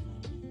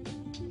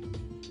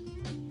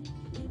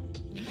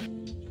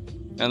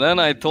 And then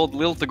I told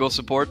Lil to go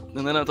support,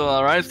 and then I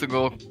told Arise to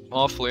go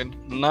offlane.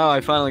 Now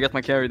I finally get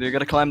my carry, dude. You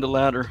gotta climb the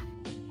ladder.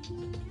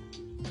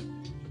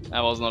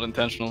 That was not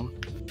intentional.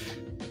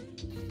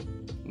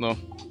 No.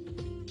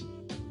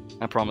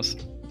 I promise.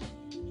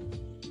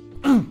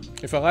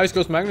 If Arise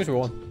goes Magnus, we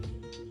won.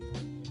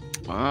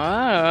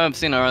 I've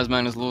seen Arise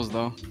Magnus lose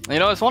though. You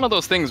know, it's one of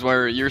those things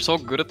where you're so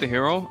good at the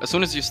hero, as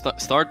soon as you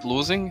start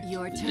losing,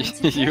 Your turn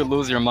to you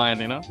lose your mind,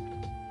 you know?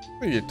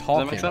 What are you Does that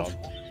talking make about?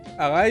 sense?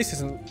 Arise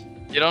is an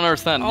You don't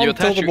understand. You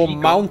attach your untouchable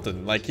ego.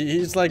 mountain. Like,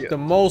 he's like the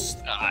most...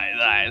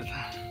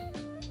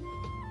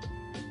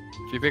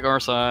 If you pick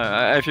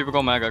Ursa, if you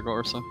go Mag, I go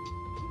Ursa.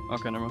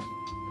 Okay, never mind.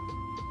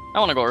 I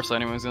wanna go Ursa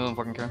anyways, he doesn't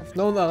fucking care. I've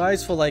known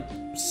Arise for like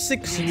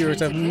 6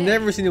 years. I've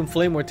never seen him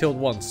flame or tilt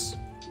once.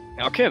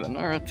 Okay then,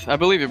 alright. I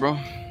believe you, bro.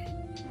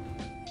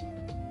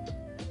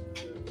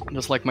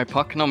 Just like my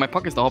puck. No, my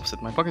puck is the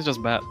opposite. My puck is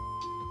just bad.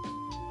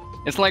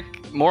 It's like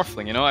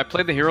Morphling, you know? I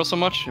play the hero so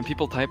much and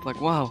people type like,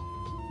 wow,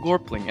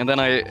 Gorpling. And then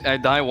I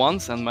die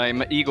once and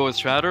my ego is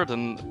shattered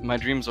and my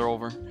dreams are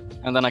over.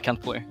 And then I can't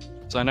play.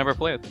 So I never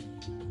play it.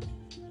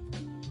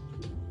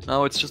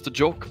 Now it's just a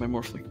joke, my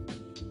Morphling.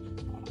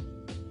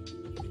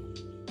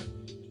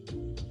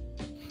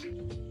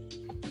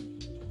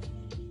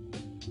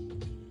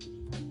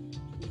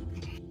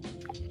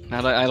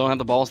 Now I don't have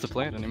the balls to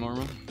play it anymore,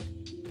 man.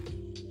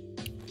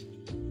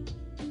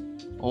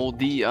 Oh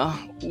dear.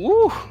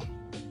 Woo!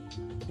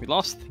 We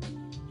lost.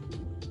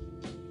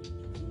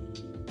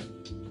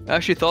 I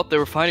actually thought they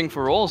were fighting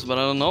for roles, but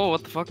I don't know,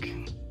 what the fuck.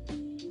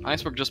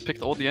 Iceberg just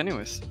picked OD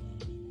anyways.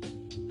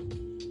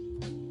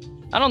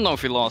 I don't know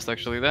if he lost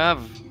actually, they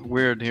have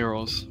weird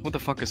heroes. Who the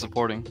fuck is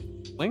supporting?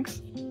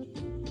 Lynx?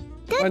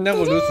 I never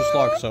lose to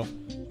Slark, so...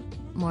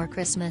 More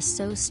Christmas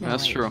so snowy.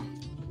 That's true.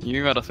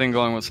 You got a thing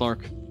going with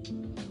Slark.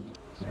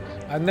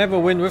 I never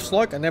win with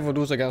Slark, I never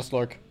lose against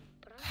Slark.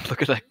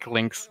 Look at that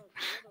Lynx.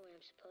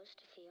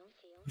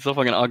 He's so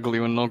fucking ugly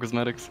with no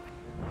cosmetics.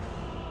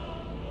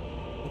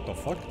 What the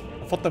fuck?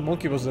 I thought the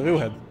monkey was the real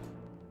head.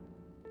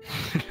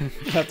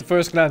 At the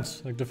first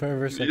glance, like the very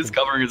first second. He's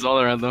covering his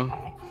other head though.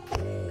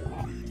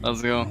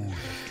 Let's go.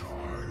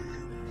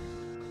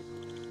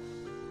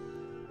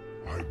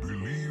 I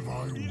believe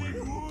I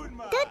will.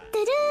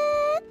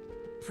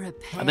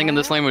 I think in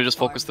this lane we just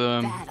focus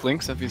the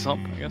Lynx if he's up,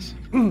 I guess.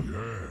 I don't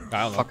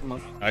know. Fuck him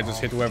up. I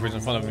just hit whoever's in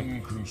front of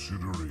me.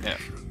 Consideration. Yeah.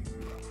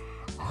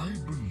 I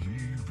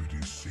believe it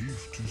is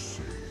safe to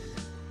say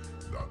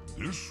that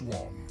this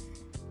one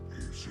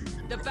is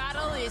in The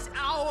battle is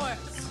ours.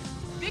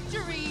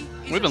 Victory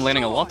is We've been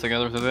laning a lot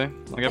together today,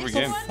 like every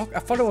game. Fuck, I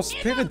thought it was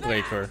Spirit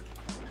Breaker.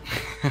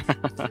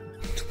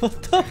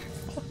 What the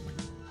fuck?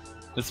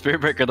 The Spirit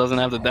Breaker doesn't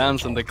have the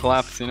dance and the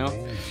claps, you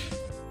know?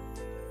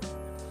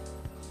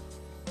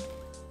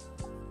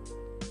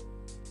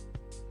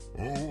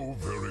 Oh,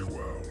 very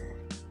well.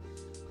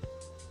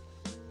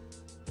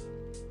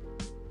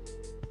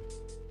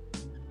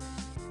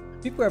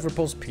 People ever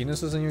post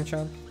penises in your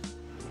chat?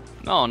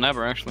 No,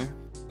 never actually.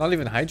 Not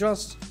even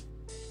Hydras?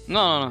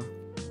 No.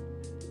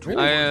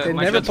 Really? They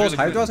my never chat's post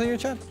really Hydras in your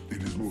chat?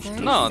 It is most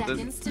No,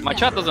 seconds to my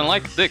chat battle. doesn't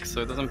like dicks,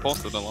 so it doesn't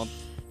post it a lot.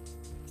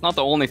 It's not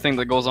the only thing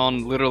that goes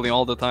on literally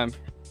all the time.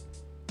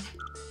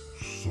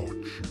 such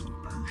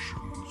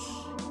impatience.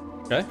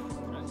 Okay.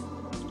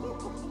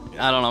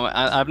 I don't know,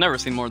 I've never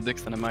seen more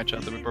dicks than in my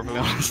chat, to be perfectly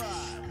honest.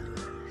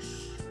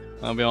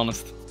 I'll be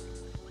honest.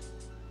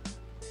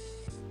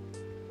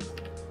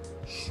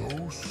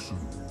 So soon.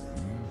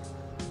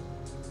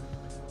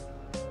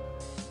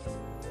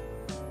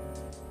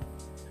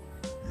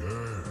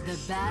 The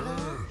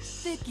battle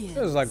begins.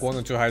 There's like 1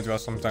 or 2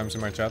 Hydras sometimes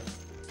in my chat.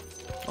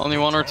 Only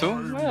 1 or 2?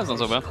 Yeah, that's not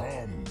so bad.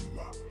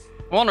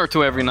 1 or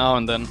 2 every now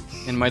and then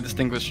in my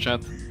distinguished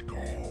chat.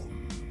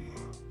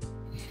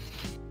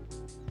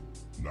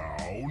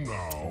 Now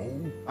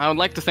I would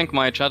like to think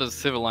my chat is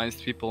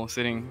civilized people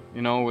sitting,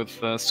 you know, with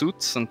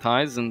suits and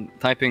ties and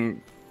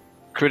typing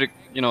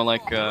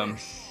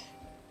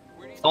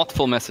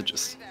thoughtful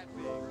messages.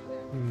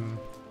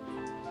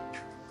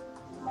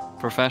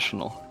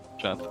 Professional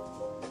chat.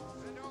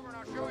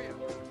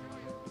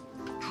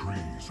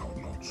 Trees are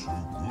not so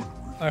good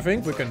with I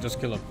think we can just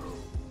kill him.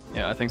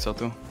 Yeah, I think so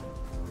too.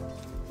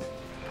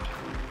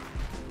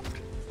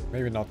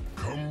 Maybe not.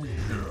 come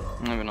here.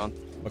 Maybe not.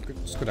 But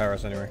it's good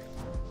arrows anyway.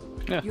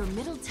 Yeah. Your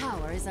middle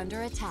tower is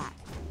under attack.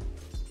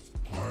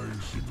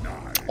 Eyes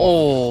deny.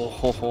 Oh,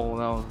 ho, ho,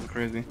 that was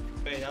crazy.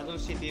 Wait, I don't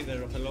see it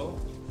either. Hello?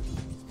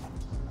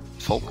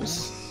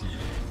 Focus.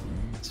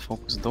 Let's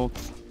focus dot.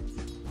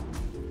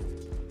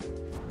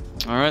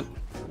 Alright.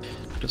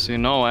 Just so you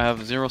know, I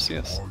have 0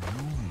 CS.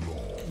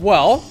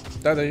 Well,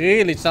 that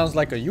really sounds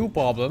like a you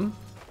problem.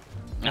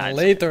 Nah, And it's-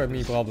 later a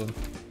me problem.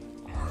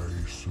 I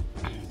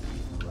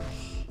suppose.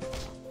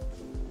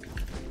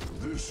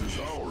 This is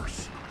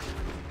ours.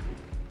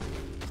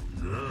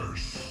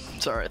 Yes.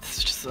 It's alright,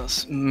 it's just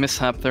a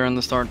mishap there in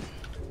the start.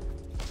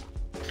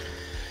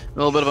 A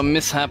little bit of a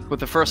mishap with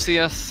the first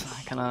CS.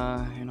 I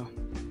kinda, you know.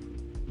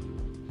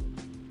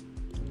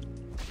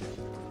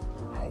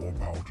 How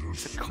about a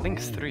It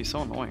clinks 3,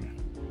 so annoying.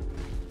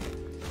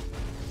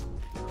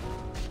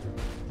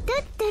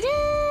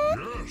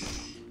 Yes.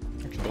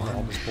 Actually, those are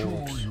all the Sure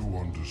spores. you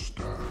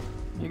understand.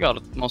 You got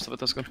it, most of it,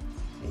 that's good.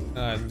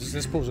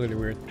 This pool's really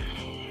weird.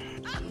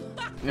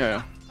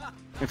 Yeah.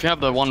 If you have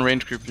the one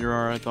range creep, you're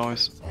alright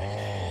always.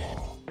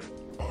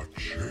 A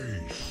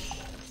chase.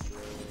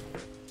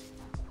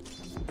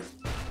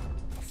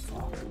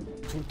 Fuck.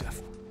 Too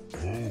deaf.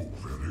 Oh,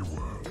 very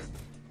well.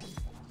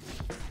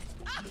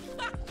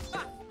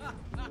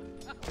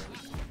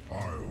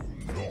 I'll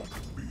not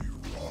be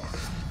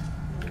rushed.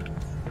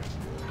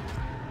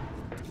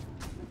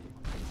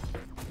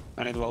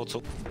 I need Vods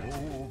up.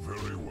 Oh,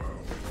 very well.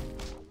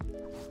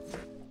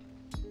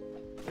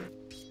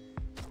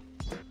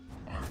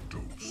 I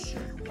don't see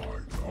why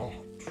not.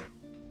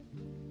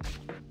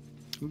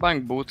 I'm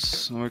buying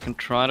boots, and we can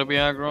try to be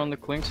aggro on the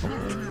clinks.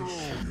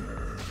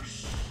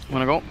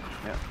 Wanna go?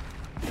 Yeah.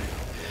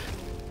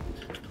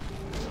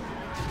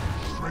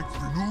 Strength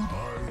renewed.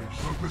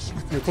 I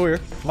submit with You're clear.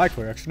 My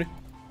clear, actually.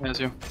 Yes,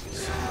 you.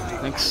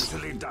 Thanks.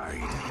 Easily died.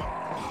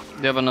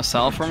 Do you have an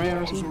assault for me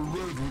or something?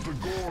 Red with the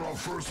gore of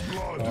first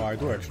blood. Oh, I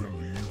do actually.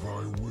 Believe I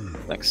will.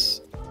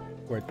 Thanks.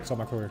 Wait, it's on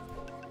my clear.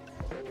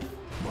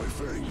 My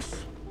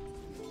thanks.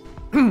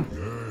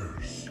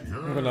 Yes,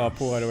 I'm gonna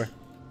pull right away.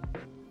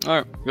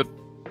 Alright, good.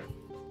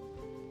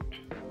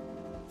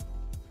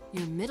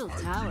 Your middle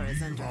tower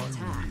is under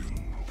attack.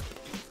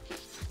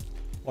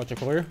 Watch your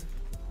clear.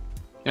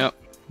 Yeah,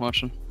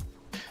 watching.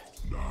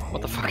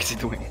 What the fuck is he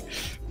doing?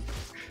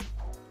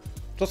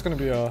 Just gonna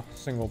be a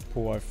single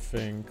pull, I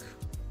think.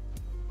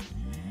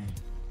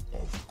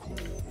 Of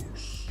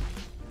course.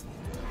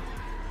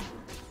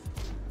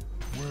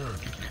 Where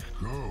did it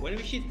go? When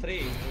we hit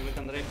 3, we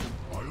can rape him.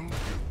 I'll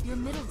get Your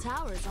middle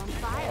tower is on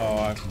fire. Oh,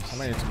 I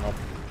might need some help.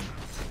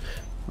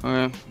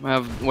 Okay, I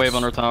have wave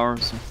under tower,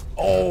 so.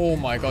 Oh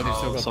my god, he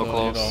still got So the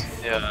close. though.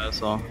 Yeah,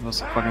 so that's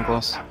fucking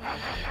close.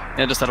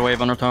 Yeah, just had a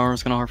wave under tower,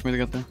 it's kinda hard for me to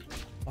get there.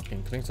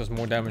 Fucking Clinks does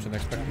more damage than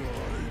expected.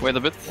 Wait a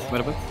bit,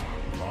 wait a bit.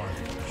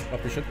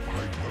 Up you should.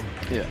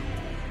 Yeah.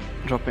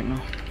 Dropping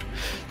now.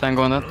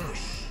 Tango on that. yes,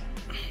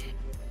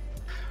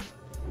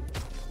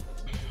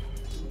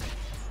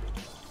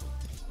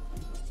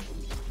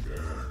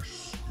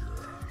 yes.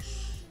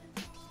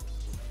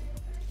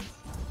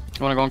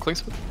 You wanna go on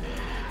clinks?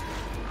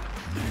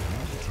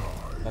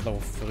 Not level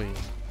 3.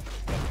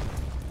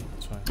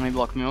 That's fine. He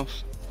blocked me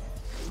off.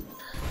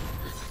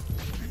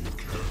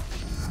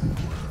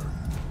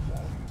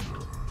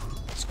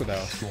 Let's go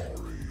down.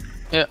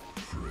 Yeah.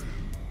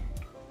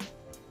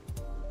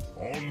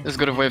 It's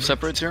good if wave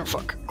separates here.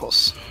 Fuck,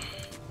 close.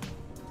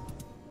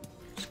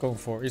 Just going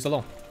for. He's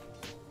alone.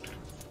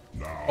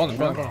 On him,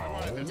 go on, go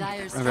on.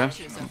 Dire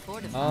structures are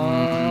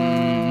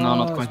fortified. No,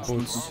 not quite.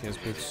 Boots. He has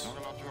boots.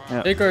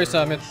 Yeah. Taker is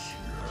mid.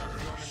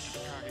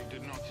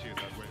 Did not see it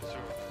that way, so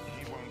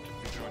he won't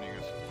be joining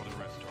us for the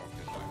rest of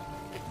his life.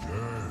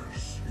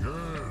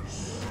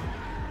 Yes,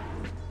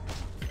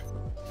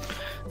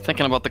 yes.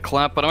 Thinking about the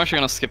clap, but I'm actually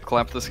gonna skip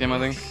clap this game, I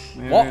think.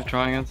 Maybe What?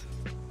 trying it.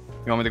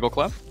 You want me to go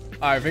clap?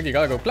 I think you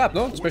gotta go clap,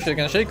 no? Especially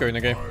against Shaker in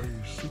the game.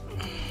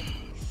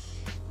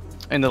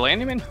 In the lane,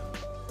 you mean?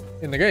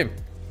 In the game.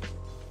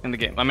 In the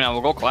game. I mean, I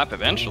will go clap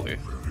eventually,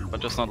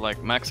 but just not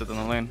like max it in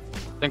the lane.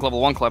 I think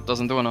level 1 clap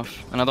doesn't do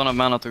enough, and I don't have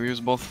mana to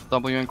use both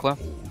W and clap.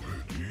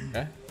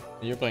 Okay.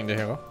 You're playing the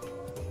hero.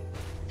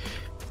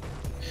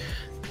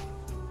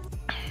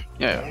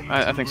 Yeah,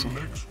 I think so.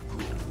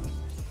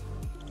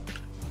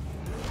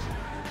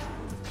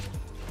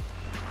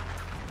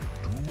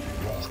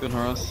 It's good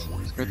harass.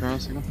 It's great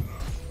harass again.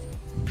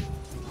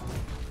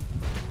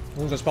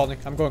 Wounds are spawning.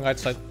 I'm going right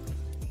side.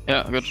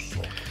 Yeah, good.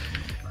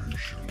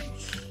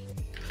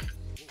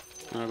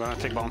 We're gonna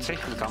take bouncy.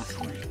 We come.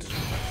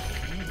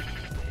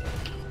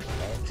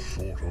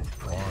 Sort of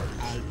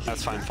prize.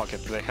 That's fine. Fuck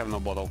it. They have no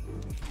bottle.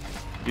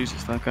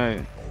 Jesus, that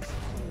guy.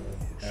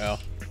 Yeah.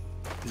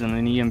 He's in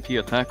an EMP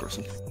attack or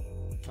something.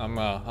 I'm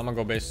gonna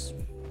go base.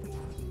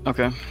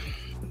 Okay.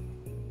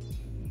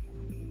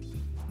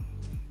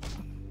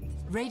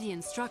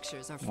 Radiant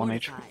structures are 1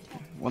 HP. fortified.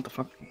 What the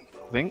fuck?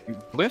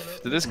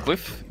 Glyph? Did this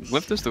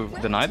glyph this to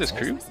deny this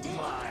creep?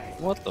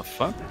 What the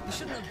fuck?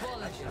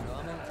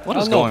 What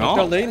is going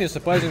on? Lane is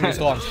surprisingly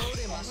strong.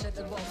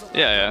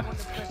 Yeah.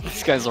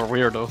 These guys are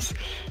weirdos.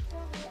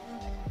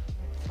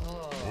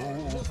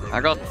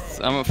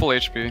 I'm at full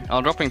HP.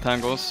 I'll dropping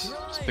tangos.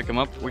 Just pick him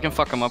up. We can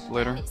fuck him up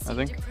later, I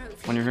think.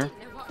 When you're here.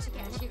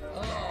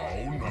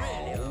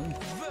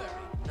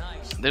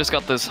 They just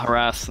got this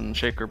harass and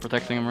shaker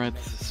protecting him, right?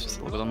 It's just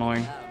a little bit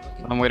annoying.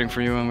 I'm waiting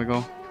for you and we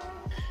go.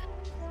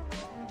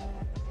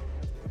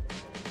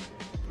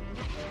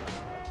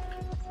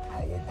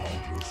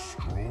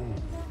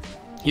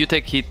 You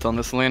take heat on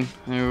this lane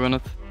and you win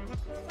it.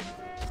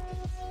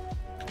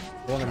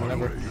 Go on him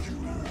whenever.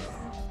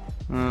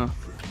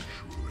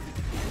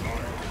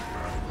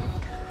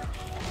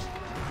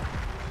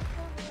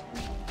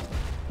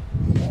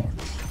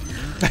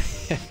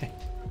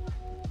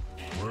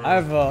 I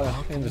have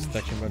invis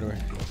detection, by the way.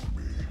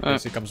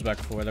 Unless he comes back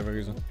for whatever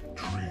reason.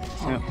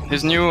 Yeah.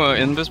 His new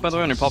invis, by the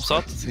way, when he pops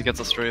out, he gets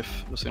a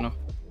strafe, just so you know.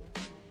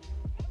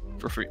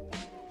 For free.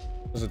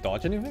 Does it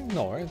dodge anything?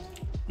 No, right?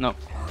 No.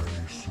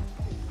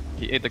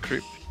 He ate the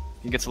creep.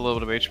 He gets a little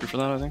bit of HP for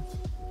that, I think.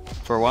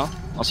 For a while.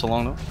 Not so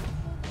long though.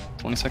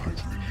 20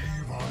 seconds.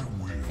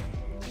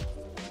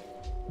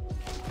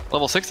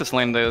 Level 6 this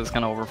lane day is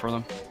kind of over for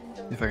them.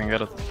 If I can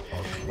get it.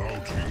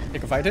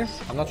 Take a fight here?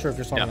 I'm not sure if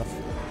you're strong enough.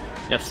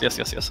 Yes.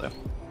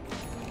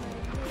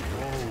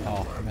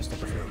 Oh, I messed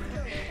up a few.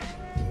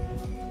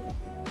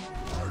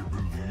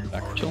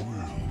 Back. Chill.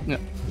 Yeah.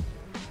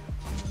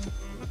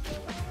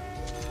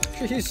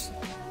 Actually, he's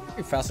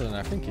faster than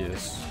I think he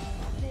is.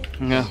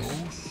 Yeah.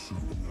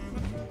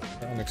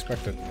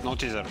 Unexpected. No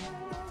teaser.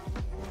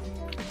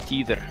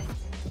 Either.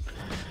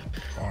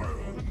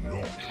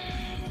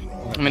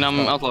 I mean, I'm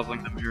out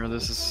leveling them here.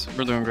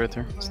 We're doing great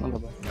here. It's not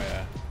that bad.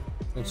 Yeah,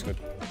 looks good.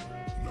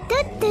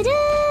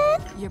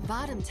 Your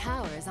bottom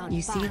tower is on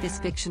You fire. see this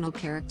fictional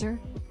character?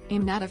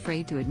 I'm not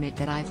afraid to admit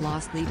that I've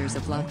lost liters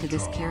of love to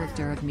this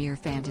character of mere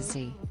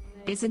fantasy.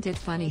 Isn't it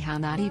funny how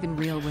not even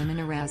real women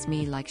arouse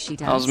me like she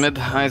does? How's mid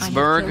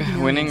iceberg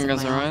winning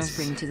against the rise?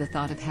 Spring to the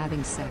thought of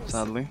having sex.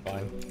 Sadly.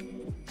 Fine.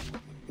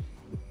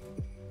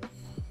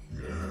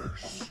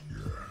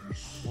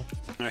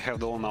 I have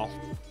the one now.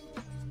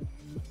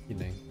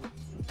 Kidding.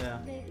 Yeah.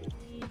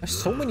 There's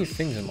so many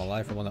things in my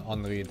life I want to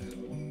unread.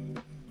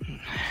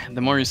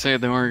 The more you say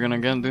it, the more you're gonna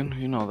get, dude.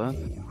 You know that.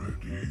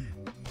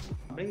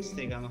 Bring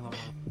stick on the hub.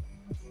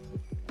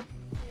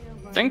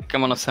 I think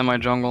I'm on a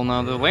semi-jungle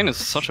now. The lane is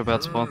such a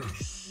bad spot.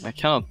 I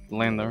cannot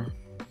lane there.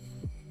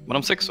 But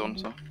I'm 6 zone,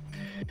 so.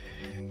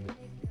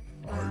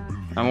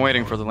 I'm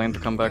waiting for the lane to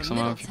come back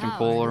somehow, if you can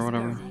pull or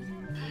whatever.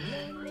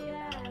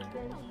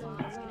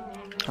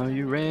 Are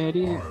you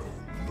ready?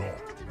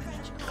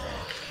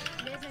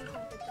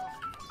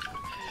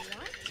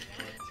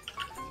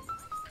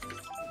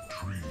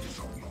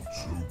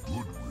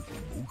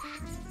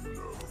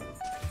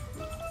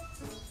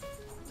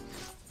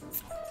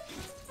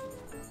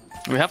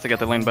 We have to get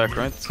the lane back,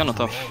 right? It's kind of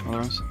tough,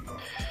 otherwise.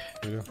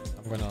 I'm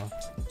gonna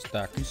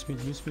stack. Use speed.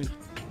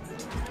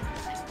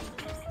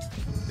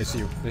 They see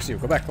you.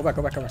 Go back.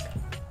 Wasn't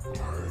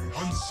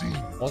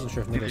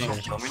sure if mid is here.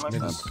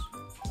 Mid is...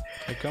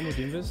 I come with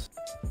invis.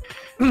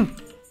 No,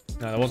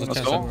 there was a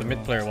chance that the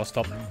mid player was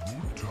top.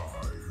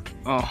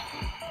 Oh.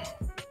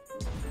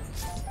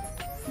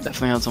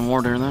 Definitely had some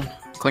ward there then.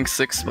 Clink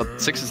 6,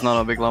 but 6 is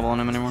not a big level on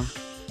him anymore.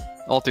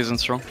 Ult isn't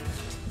strong.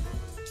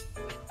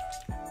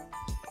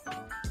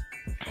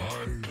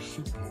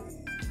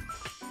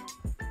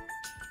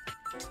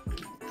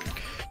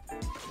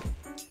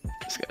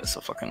 This guy is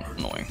so fucking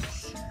annoying.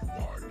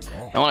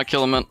 I wanna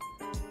kill him, man.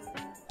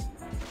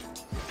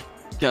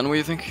 Ken, what do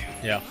you think?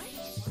 Yeah.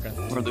 Okay.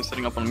 Or are they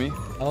setting up on me?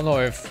 I don't know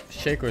if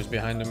Shaker is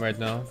behind him right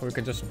now, or we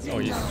can just... Oh,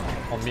 he's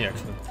on me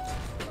actually.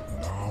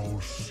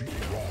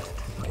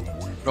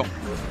 Go.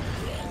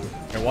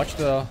 Okay, watch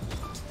the...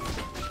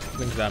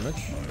 Link's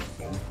damage.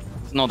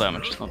 It's no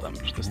damage,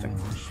 this thing.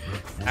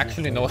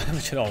 Actually no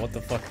damage at all, what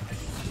the fuck?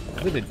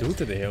 What did they do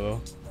to the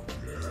hero?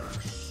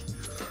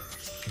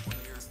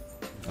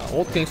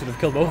 Old King should have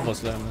killed both of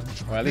us then, man.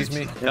 Or at least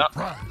me. Yeah.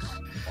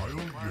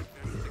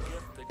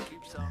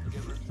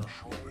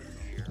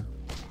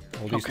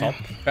 Hold these top.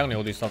 Apparently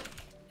hold these top.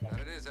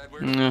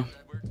 Yeah.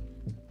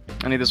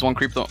 I need this one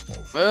creep though.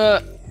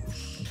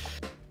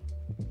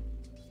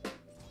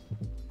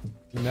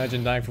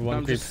 Imagine dying for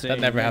one creep. That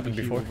never happened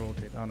before. I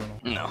don't know.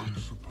 No.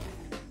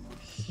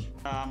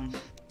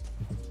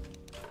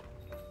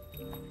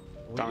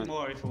 We need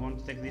more if we want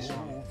to take this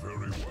one.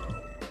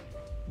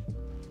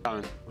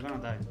 Coming. We're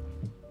gonna die.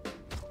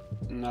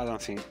 No, I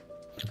don't think.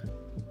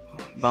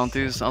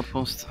 Bounties,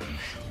 outpost.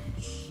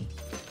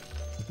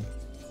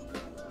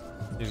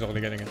 He's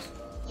already getting it.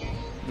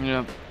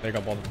 Yeah. They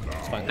got bottom.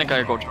 It's fine. I think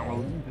I go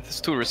jungle. It's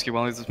too risky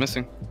while he's just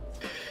missing.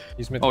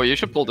 He's mid. Oh, you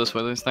should pull this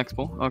way, this next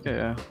pull. Okay,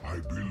 yeah.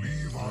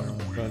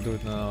 Go gonna do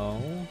it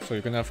now. So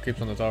you're gonna have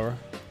creeps on the tower.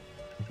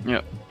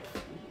 Yeah.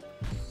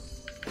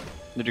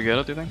 Did you get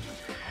it, do you think?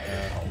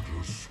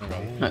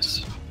 Yeah.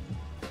 Nice.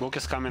 Book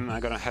is coming, I'm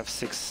gonna have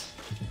 6.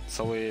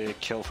 So we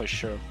kill for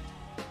sure.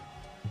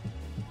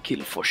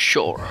 Kill for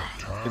sure.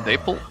 Did they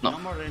pull? No. No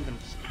more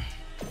randoms.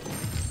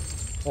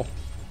 Oh.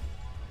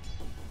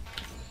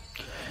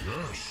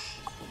 Yes.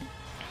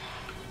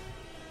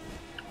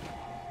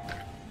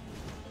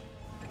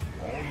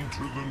 On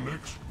to the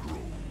next grove.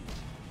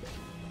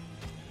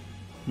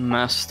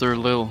 Master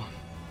Lil.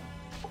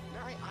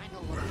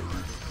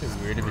 It's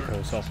weird if you call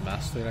yourself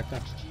master like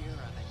that.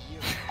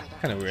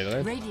 Kinda weird,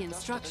 right? Radiant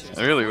structures.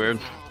 Really weird.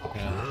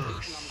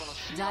 Yeah.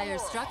 Dire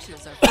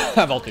structures are.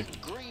 Have ulti.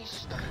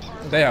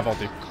 They have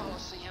ulti.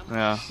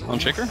 Yeah. On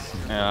Shaker?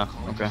 Yeah,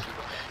 okay.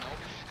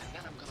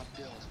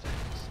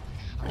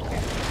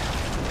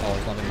 Oh,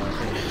 it's not in my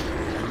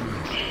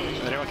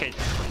They're okay.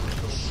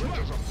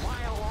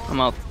 I'm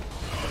out.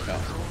 Yeah,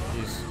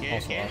 he's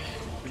also out.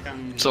 We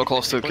can... So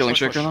close to killing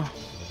Shaker now.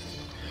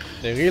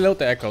 They reload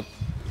the echo.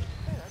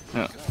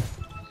 Yeah.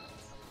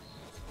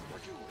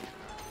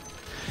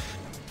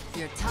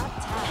 Your top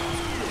tower.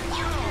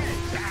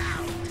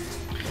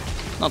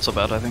 Not so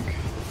bad, I think.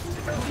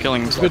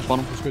 Killing is Good.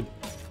 bottom. It's good.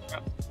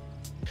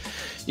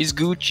 He's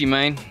Gucci,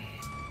 man.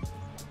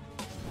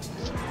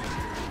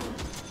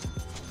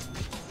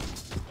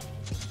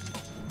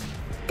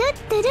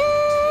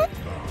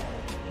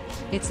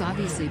 It's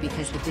obviously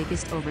because the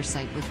biggest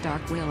oversight with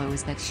Dark Willow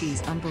is that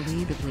she's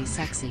unbelievably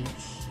sexy.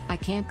 I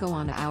can't go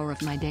on an hour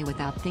of my day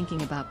without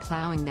thinking about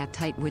plowing that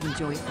tight wooden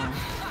joyful.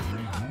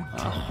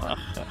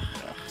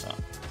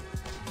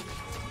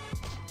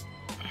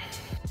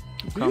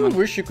 Do you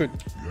wish you could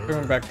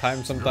turn back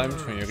time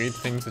sometimes when you read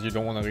things that you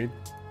don't want to read?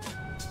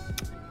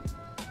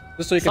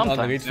 Just so you can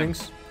unread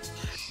things?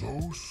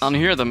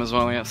 Unhear them as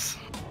well, yes.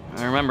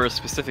 I remember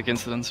specific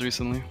incidents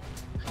recently.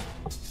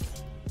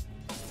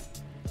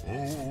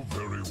 Oh,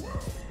 very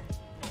well.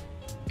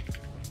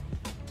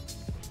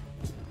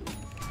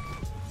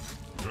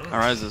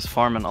 Arise is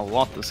farming a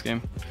lot this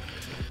game.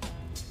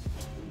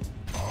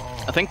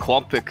 I think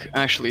quad pick,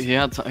 actually, he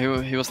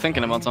was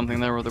thinking about something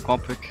there with the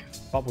quad pick.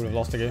 Quap would have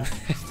lost the game.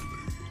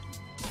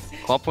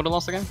 Quap would have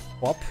lost the game?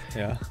 Quap?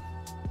 Yeah.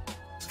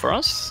 For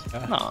us?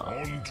 Yeah.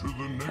 No.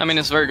 I mean,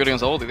 it's very good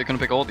against Oldie. They couldn't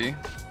pick Oldie.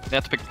 They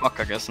had to pick Puck,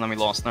 I guess, and then we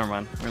lost. Never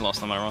mind. We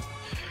lost no matter what.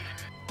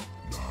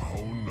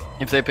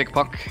 If they pick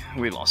Puck,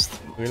 we lost.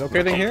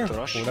 Relocating here?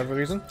 For whatever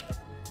reason?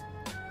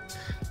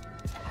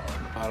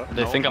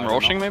 They think I'm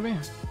rushing, maybe?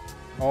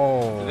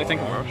 Oh, Do they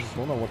think I'm I rushing?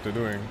 don't know what they're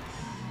doing.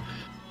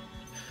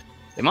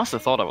 They must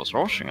have thought I was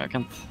rushing. I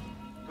can't.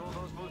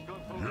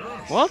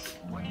 What?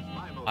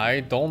 I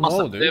don't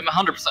know, dude.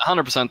 100%,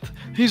 100%.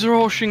 He's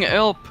rushing,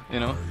 help! You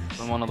know,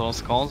 on one of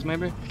those calls,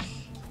 maybe.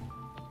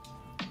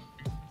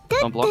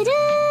 Don't block.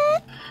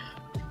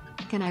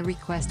 Can I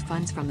request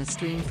funds from the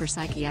stream for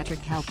psychiatric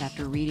help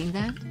after reading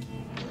that?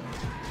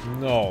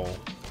 No.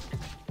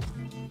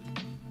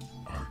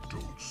 I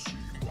don't see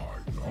why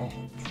not.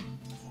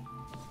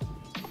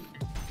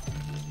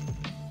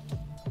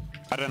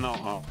 I don't know.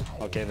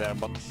 Oh, okay, there,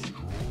 but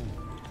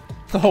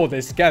Oh,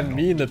 they scanned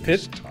me in the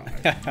pit?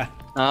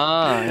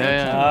 Ah,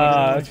 yeah.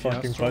 Ah, that's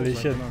fucking funny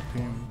shit.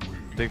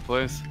 Big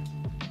place.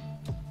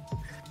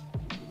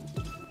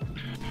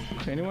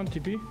 Okay, anyone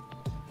TP?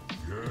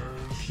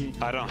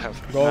 I don't have.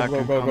 Go,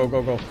 go, go, go,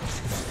 go, go.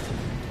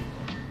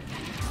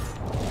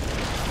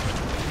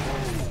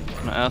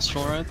 An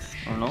Astral, right?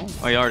 Or no?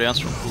 Oh, yeah, already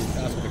Astral.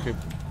 Astral the creep.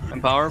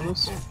 Empower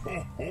boost.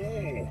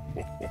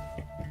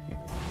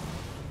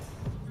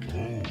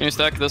 Can you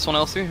stack this one,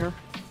 LC, here?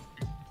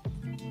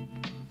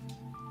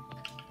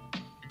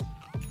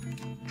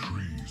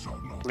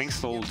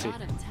 Link's ulti. Your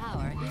bottom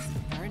tower is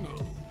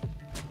burning.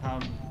 How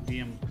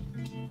DM?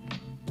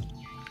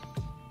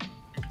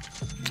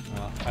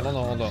 I don't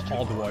know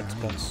all the white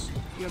spots.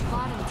 Your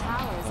bottom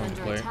tower is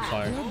under play, attack.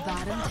 sorry. Your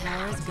bottom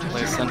tower is going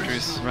Play down.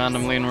 sentries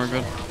randomly and we're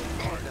good.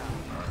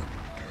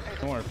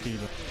 No RP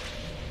though.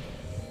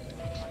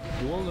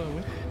 You all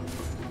win?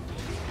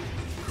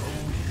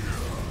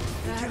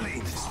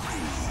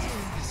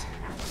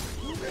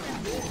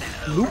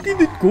 Look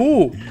at it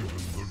go!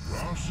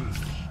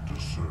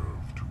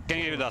 Can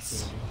you give it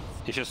us?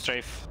 If you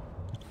strafe.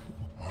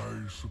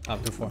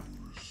 I'm too far.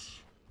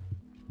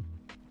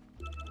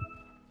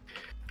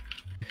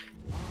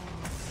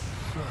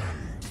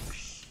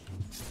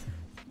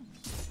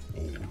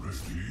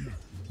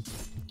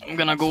 I'm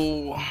gonna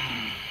go.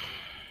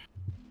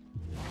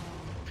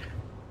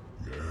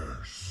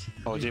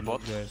 OG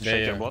bot. They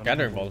Shaker bot.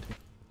 gathering ball.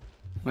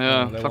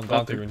 Yeah, They fuck want that.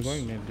 bounty runes.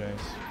 Going mid, guys.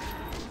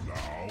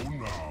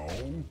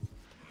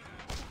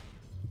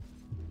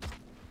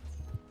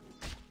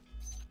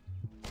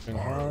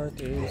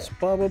 Heart is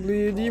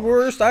probably the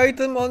worst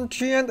item on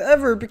Treant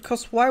ever,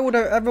 because why would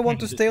I ever want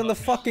to stay on the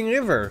fucking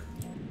river?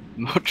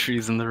 No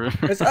trees in the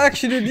river. It's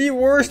actually the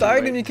worst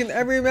item you can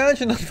ever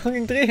imagine on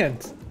fucking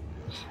Treant.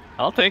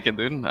 I'll take it,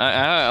 dude.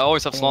 I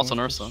always have slots on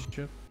Ursa.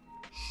 Shit.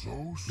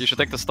 You should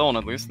take the stone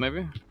at least,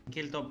 maybe.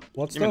 Kill top.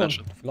 What's Give me that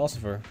stone? shit.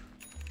 Philosopher.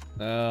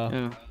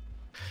 Yeah.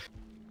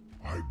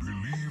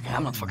 Yeah,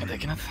 I'm not fucking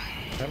taking it.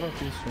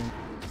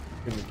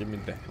 Give me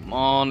that. Come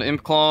on,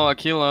 Imp Claw,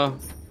 Aquila.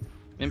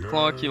 Imp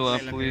Claw, Aquila,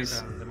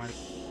 please.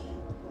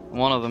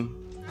 One of them.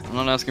 I'm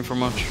not asking for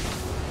much.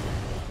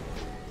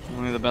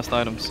 Only the best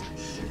items.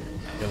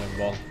 Killing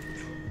ball.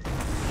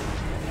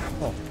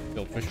 Oh,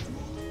 killed fish.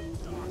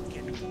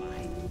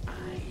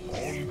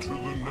 On to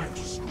the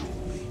next.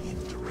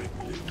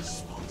 Indirectly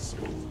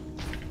responsible.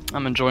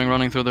 I'm enjoying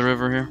running through the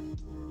river here.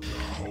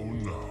 How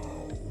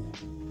now?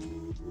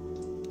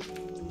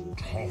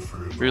 Tough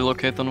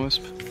Relocate on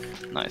Wisp.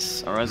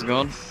 Nice. Alright,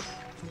 gone.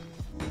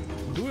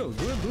 Duel.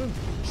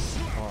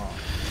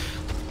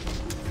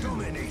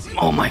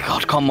 Oh my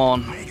god, come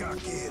on.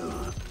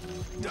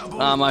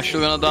 I'm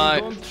actually gonna die.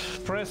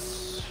 Don't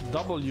press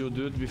W,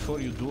 dude, before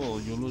you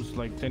duel. You lose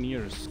like 10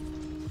 years.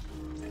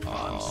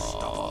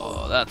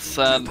 Oh, that's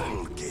sad.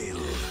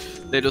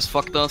 They just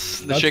fucked us.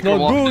 The That's Shaker not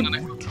walked good. in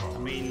and I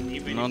mean,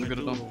 even Not if good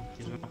I at all. do,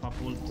 he's gonna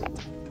have ult.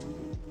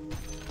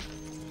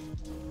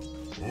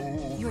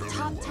 Your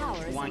top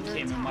tower is One under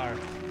came attack. Mark.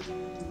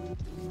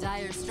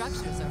 Dire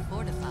structures are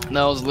fortified.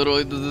 that was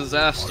literally the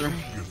disaster.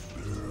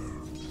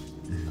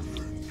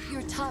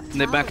 Your top And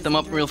they tower backed is them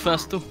up under real attack.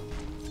 fast too.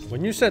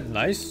 When you said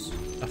nice,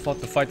 I thought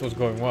the fight was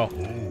going well.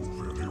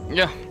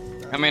 Yeah.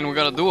 I mean, we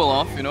got a duel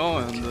off, you know,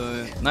 and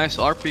nice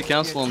RP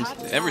cancel and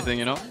everything,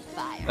 you know.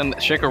 And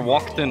Shaker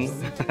walked in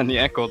and he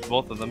echoed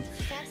both of them.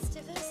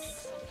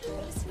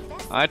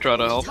 I tried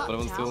to help, but it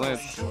was too late.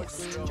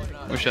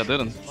 Wish I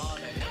didn't.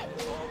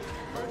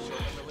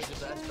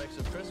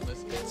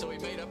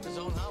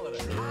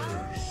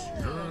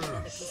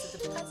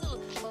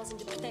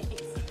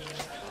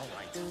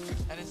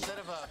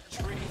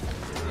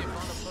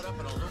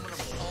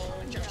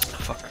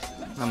 Fuck.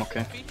 I'm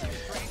okay.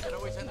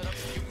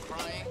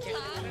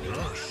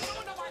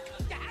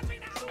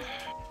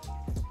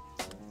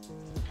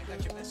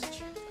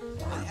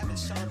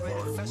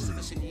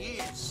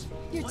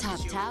 Your top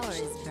tower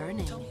is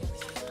burning.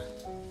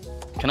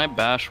 Can I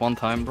bash one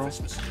time, bro?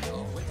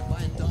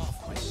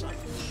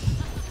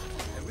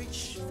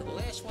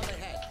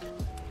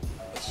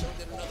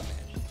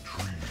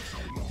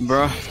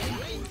 Bruh.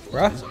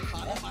 Bruh?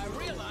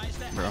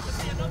 Bruh.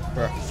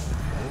 Bruh.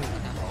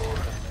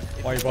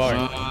 Why you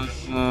buying?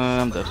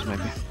 I'm dead,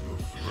 maybe.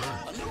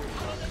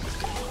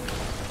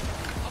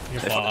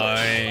 You're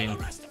fine.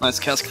 Nice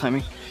cast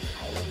timing.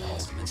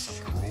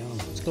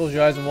 Just close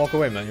your eyes and walk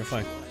away, man. You're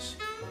fine.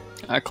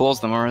 I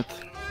closed them, alright.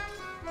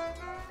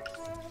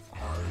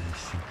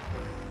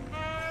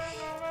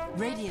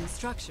 Radiant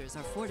structures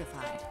are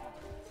fortified.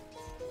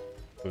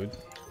 Good.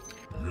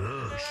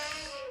 Yes.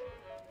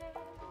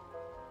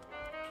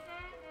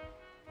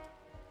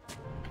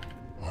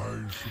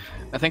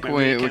 I think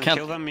Maybe we can can't.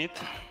 kill them mid.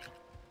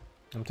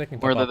 I'm taking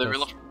Where top did they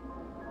outpost. reload?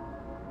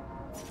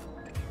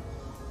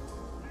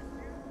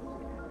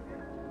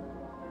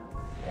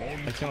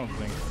 I cannot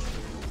blink.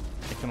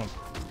 I cannot.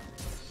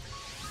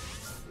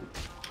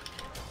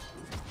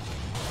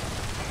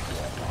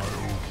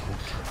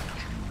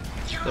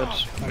 Dead.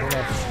 I don't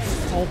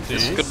have ulti.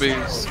 This could be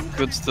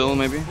good still,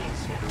 maybe.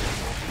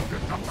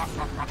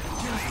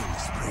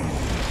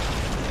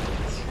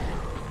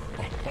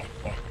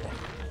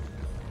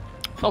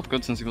 Felt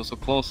good since he was so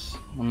close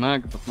on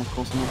mag, but not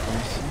close enough for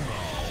us.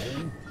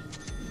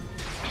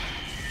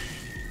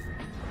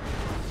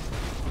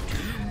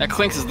 That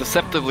Clinks is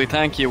deceptively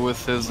tanky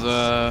with his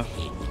death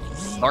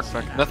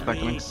pack,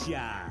 I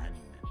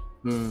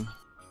mean.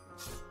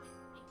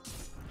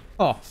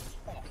 Oh.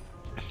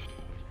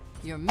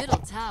 Your middle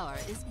tower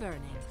is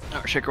burning.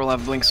 Our Shaker will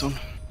have blink soon.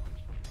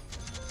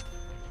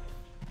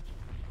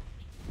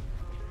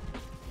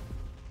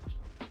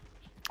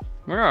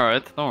 We're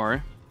alright, don't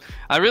worry.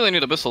 I really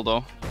need Abyssal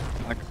though.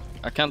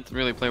 I can't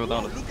really play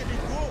without it.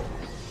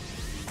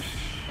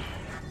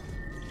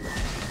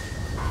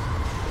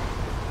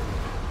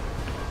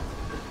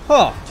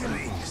 Huh.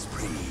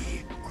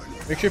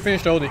 Make sure you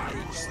finish the OD.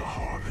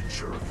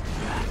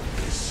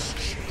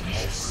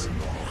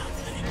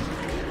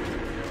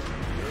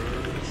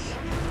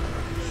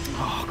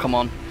 Oh, come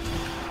on.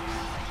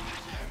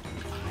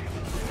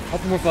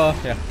 Help him with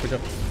yeah, good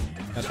job.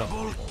 That's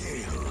one.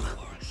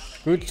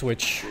 Good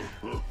switch.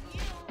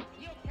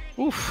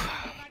 Oof.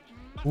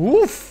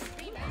 Woof!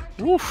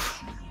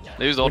 Woof.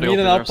 They used all We the need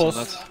an ulti there, so outpost,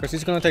 that's... because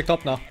he's gonna take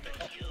top now.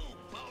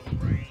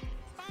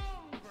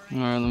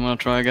 Alright, I'm gonna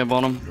try to get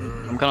bottom.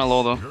 I'm kinda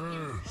low though.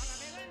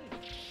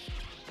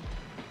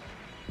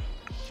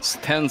 It's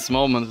tense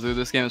moments, dude.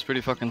 This game is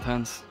pretty fucking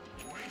tense.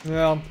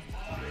 Yeah.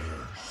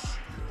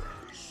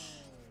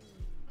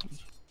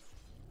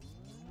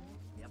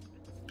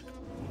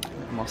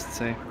 Must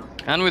say.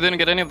 And we didn't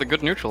get any of the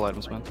good neutral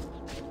items, man.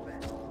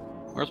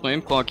 Where's my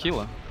Imp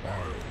Aquila?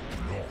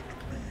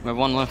 We have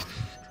one left.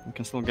 We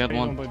can still get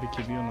one. By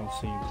BKB on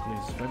LC,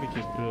 please. By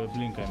BKB,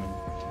 Blink, I mean.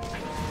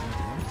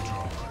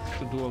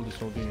 To do all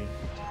this OD.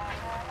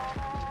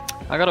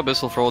 I got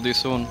Abyssal for OD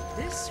soon.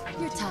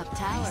 Your top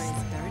tower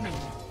is burning.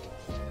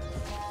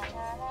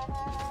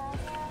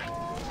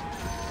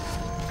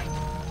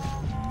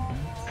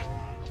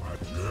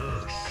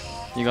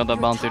 You got that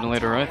Your bounty top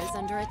later, right? tower is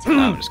under attack.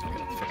 Nah, I'm just gonna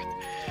get it. Fuck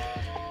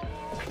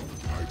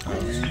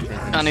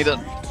it. I need it.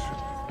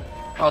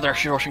 Oh, they're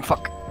actually rushing.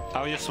 Fuck.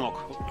 I'll use smoke.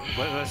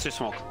 Let's use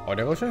smoke. Oh,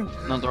 they're rushing?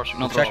 Not rushing.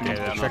 Not Check rushing. it,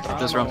 Not check rushing. it.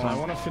 This I round.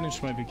 wanna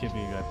finish my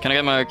BKB, guys. Can I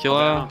get my kill?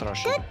 They're not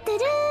rushing.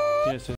 Yes.